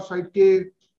 Dholavira site के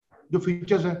जो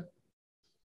फीचर्स हैं,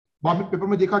 बाद में पेपर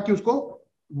में देखा कि उसको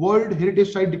वर्ल्ड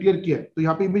हेरिटेज साइट डिक्लेयर किया है, तो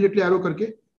यहाँ पे इमीडिएटली एरो करके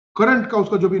करंट का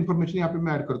उसका जो भी इंफॉर्मेशन यहाँ पे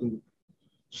मैं ऐड कर दूंगा।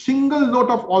 Single note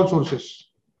of all sources,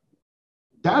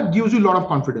 that gives you lot of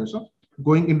confidence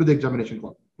going into the examination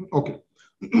hall. Okay,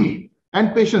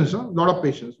 and patience, lot of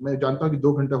patience. मैं जानता हूं कि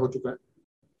 2 घंटा हो चुका है,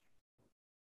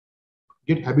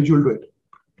 गेट हैबिचुअल टू इट।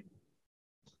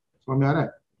 समझ में आ रहा है?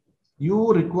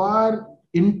 You require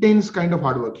intense kind of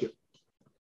hard work here.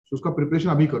 So उसका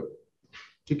preparation अभी करो,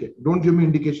 ठीक है? Don't give me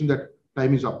indication that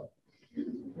time is up.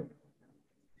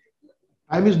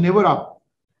 Time is never up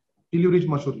till you reach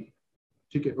Mussoorie.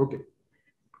 ठीक है? Okay.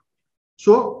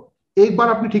 So एक बार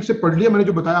आपने ठीक से पढ़ लिया, मैंने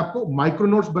जो बताया आपको, माइक्रो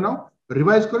नोट्स बनाओ,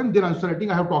 रिवाइज करो, then answer writing.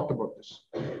 I have talked about this.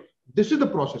 This is the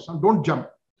process. Don't jump.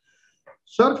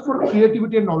 Search for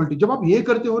creativity and novelty. जब आप ये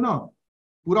करते हो ना,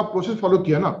 पूरा प्रोसेस फॉलो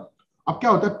किया ना, अब क्या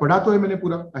होता है, पढ़ा तो है मैंने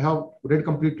पूरा, I have read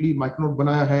completely, micro note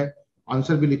बनाया है,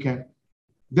 आंसर भी लिखे हैं.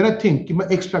 देन आई थिंक कि मैं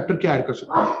एक्स फैक्टर क्या ऐड कर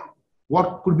सकता हूँ,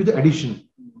 what could be the addition.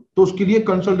 तो उसके लिए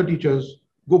consult the teachers,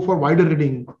 go for wider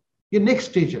reading. ये नेक्स्ट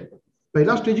स्टेज है.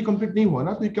 पहला स्टेज ही कंप्लीट नहीं हुआ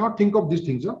ना, तो you can not think of this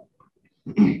things.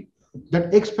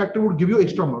 That X factor would give you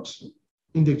extra marks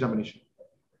in the examination,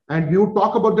 and we would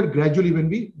talk about that gradually when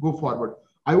we go forward.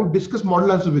 I would discuss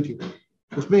model answers with you.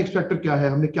 उसमें X factor क्या है,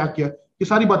 हमने क्या किया, ये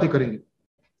सारी बातें करेंगे.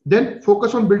 Then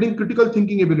focus on building critical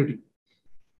thinking ability.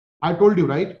 I told you,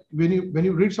 right? When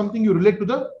you read something, you relate to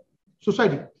the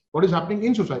society, what is happening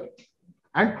in society,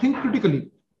 and think critically.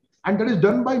 And that is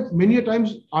done by many a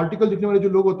times article लिखने वाले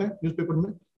जो लोग होते हैं newspaper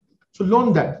में. So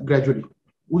learn that gradually.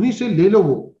 उन्हीं से ले लो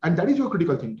वो, and that is your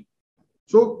critical thinking.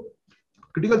 So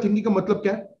critical thinking का मतलब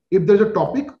क्या है? If there is a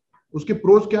topic, उसके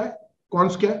प्रोज क्या है,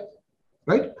 कॉन्स क्या है,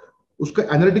 राइट? उसका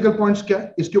एनालिटिकल पॉइंट्स क्या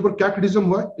है, इसके ऊपर क्या क्रिटिसिज्म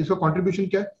हुआ है, इसका कंट्रीब्यूशन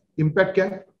क्या है, इंपैक्ट क्या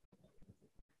है.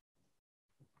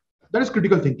 That is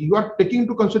critical thinking. You are taking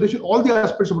into consideration all the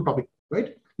aspects of a topic,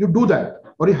 right? You do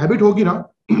that, और ये हैबिट होगी ना,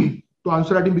 तो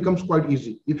answer writing becomes quite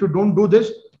easy. If you don't do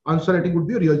this, answer writing would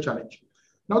be a real challenge.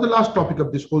 Now the last topic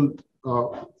of this whole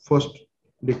first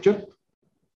lecture,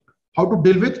 how to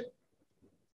deal with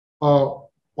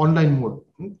online mode.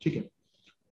 ठीक है?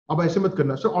 अब ऐसे मत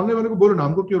करना, sir online वाले को बोलो ना,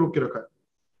 हमको क्यों रोक के रखा है.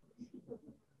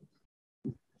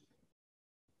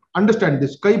 Understand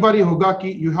this. कई बार ये होगा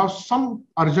कि you have some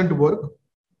urgent work,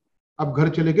 आप घर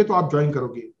चले गए तो आप ज्वाइन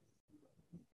करोगे.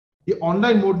 ये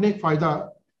ऑनलाइन मोड ने एक फायदा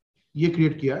ये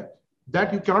क्रिएट किया है,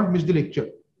 that you cannot miss the lecture.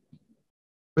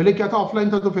 पहले क्या था,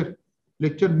 ऑफलाइन था तो फिर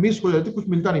लेक्चर मिस हो जाते, कुछ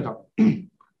मिलता नहीं था.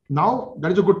 Now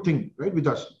that is a good thing, right, with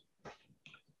us.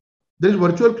 There is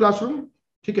virtual classroom,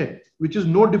 ठीक है, which is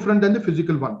no different than the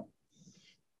physical one.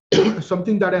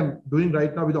 Something that I am doing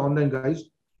right now with the online guys,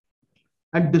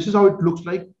 and this is how it looks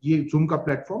like. ये Zoom का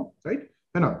platform, right,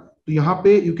 है ना? तो यहाँ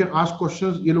पे you can ask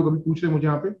questions. ये लोग अभी पूछ रहे हैं मुझे,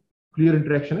 यहाँ पे clear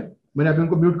interaction है. मैंने अभी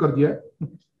उनको mute कर दिया है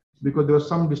because there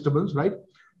was some disturbance, right?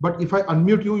 But if I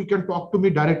unmute you, you can talk to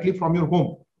me directly from your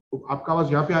home. तो आपका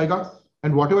आवाज यहाँ पे आएगा,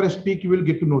 and whatever I speak, you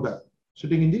will get to know that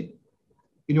sitting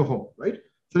in your home, right?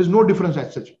 So there is no difference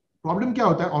as such. Problem क्या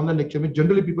होता है online lecture में,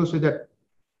 generally people say that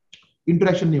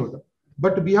interaction नहीं होता,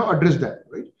 but we have addressed that,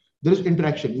 right? There is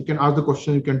interaction. You can ask the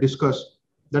question, you can discuss.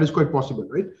 That is quite possible,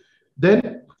 right? Then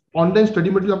online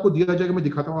study material आपको दिया जाएगा, मैं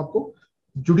दिखाता हूँ आपको.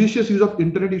 Judicious use of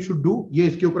internet you should do. ये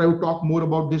इसके ऊपर I will talk more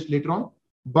about this later on,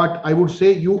 but I would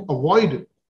say you avoid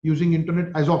using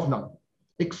internet as of now.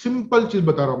 एक simple चीज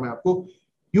बता रहा हूँ मैं आपको.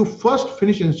 You first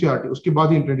finish NCERT, उसके बाद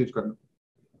ही इंटरनेट यूज करना,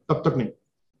 तब तक नहीं.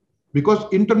 Because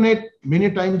internet many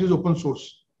times is open source.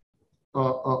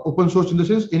 Open source in the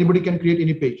sense anybody can create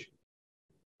any page,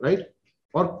 right?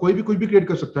 और कोई भी कुछ भी क्रिएट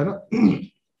कर सकता है ना.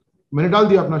 मैंने डाल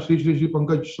दिया अपना Shri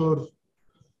Pankaj sir,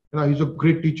 he is a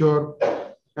great teacher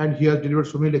and he has delivered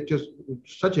so many lectures.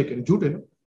 सच है क्या, झूठ है ना?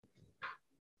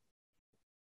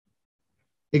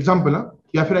 एग्जाम्पल ना,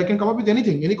 या फिर I can come up with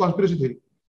anything, any conspiracy theory.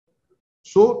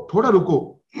 So थोड़ा रुको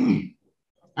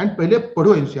एंड पहले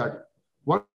पढ़ो NCERT.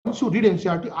 Once you read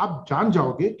NCERT, आप जान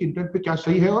जाओगे कि इंटरनेट पे क्या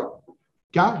सही है और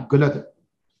क्या गलत है.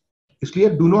 इसलिए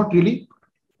do not really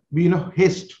be in a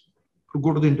haste to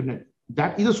go to the internet.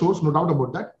 That is a source, no doubt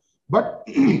about that,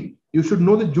 but you should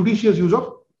know the judicious use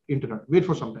of internet. Wait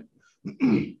for some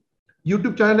time.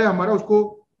 YouTube channel है हमारा,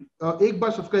 उसको एक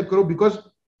बार subscribe करो, because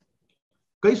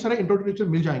कई सारे introductory lecture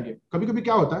मिल जाएंगे. कभी कभी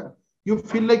क्या होता है, यू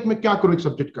फील लाइक मैं क्या करूं एक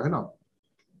सब्जेक्ट का, है ना?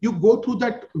 You go through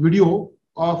that video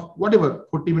of whatever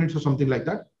 40 minutes or something like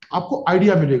that. आपको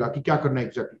आइडिया मिलेगा कि क्या करना है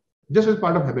exactly. Just as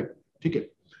part of habit, ठीक है?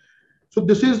 So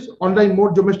this is online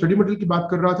mode जो मैं स्टडी मटेरियल की बात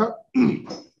कर रहा था.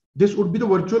 This would be the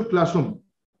virtual classroom.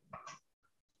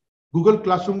 Google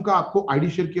Classroom का आपको आईडी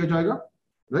शेयर किया जाएगा,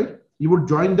 right? You would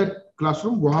join that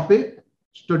classroom. वहां पे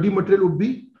study material would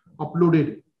be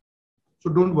uploaded.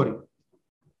 So don't worry.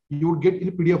 You would get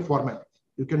in PDF format.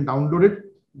 You can download it,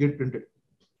 get printed.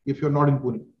 If you're not in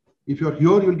Pune, if you're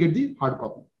here, you'll get the hard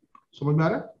copy. समझ में आ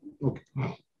रहा है?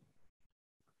 Okay.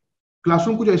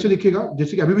 Classroom कुछ ऐसे दिखेगा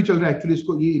जैसे कि अभी भी चल रहा है. एक्चुअली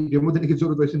इसको ये डेमो देने की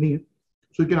जरूरत वैसे नहीं है.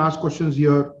 So you can ask questions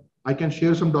here. I can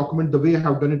share some document the way I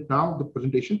have done it now, the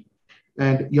presentation.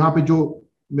 And यहाँ पे जो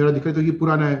मेरा दिख रहा है, तो ये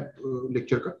पुराना है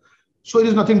लेक्चर का. So it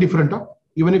is nothing different.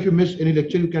 Even if you miss any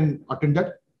lecture, you can attend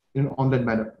that in an online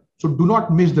manner. So do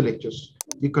not miss the lectures.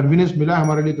 The convenience mila hai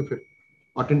hamare liye, to fir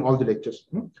attend all the lectures.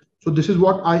 So this is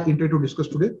what I intend to discuss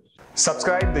today.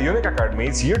 Subscribe the Unique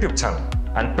Academy's YouTube channel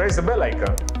and press the bell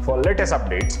icon for latest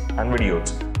updates and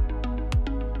videos.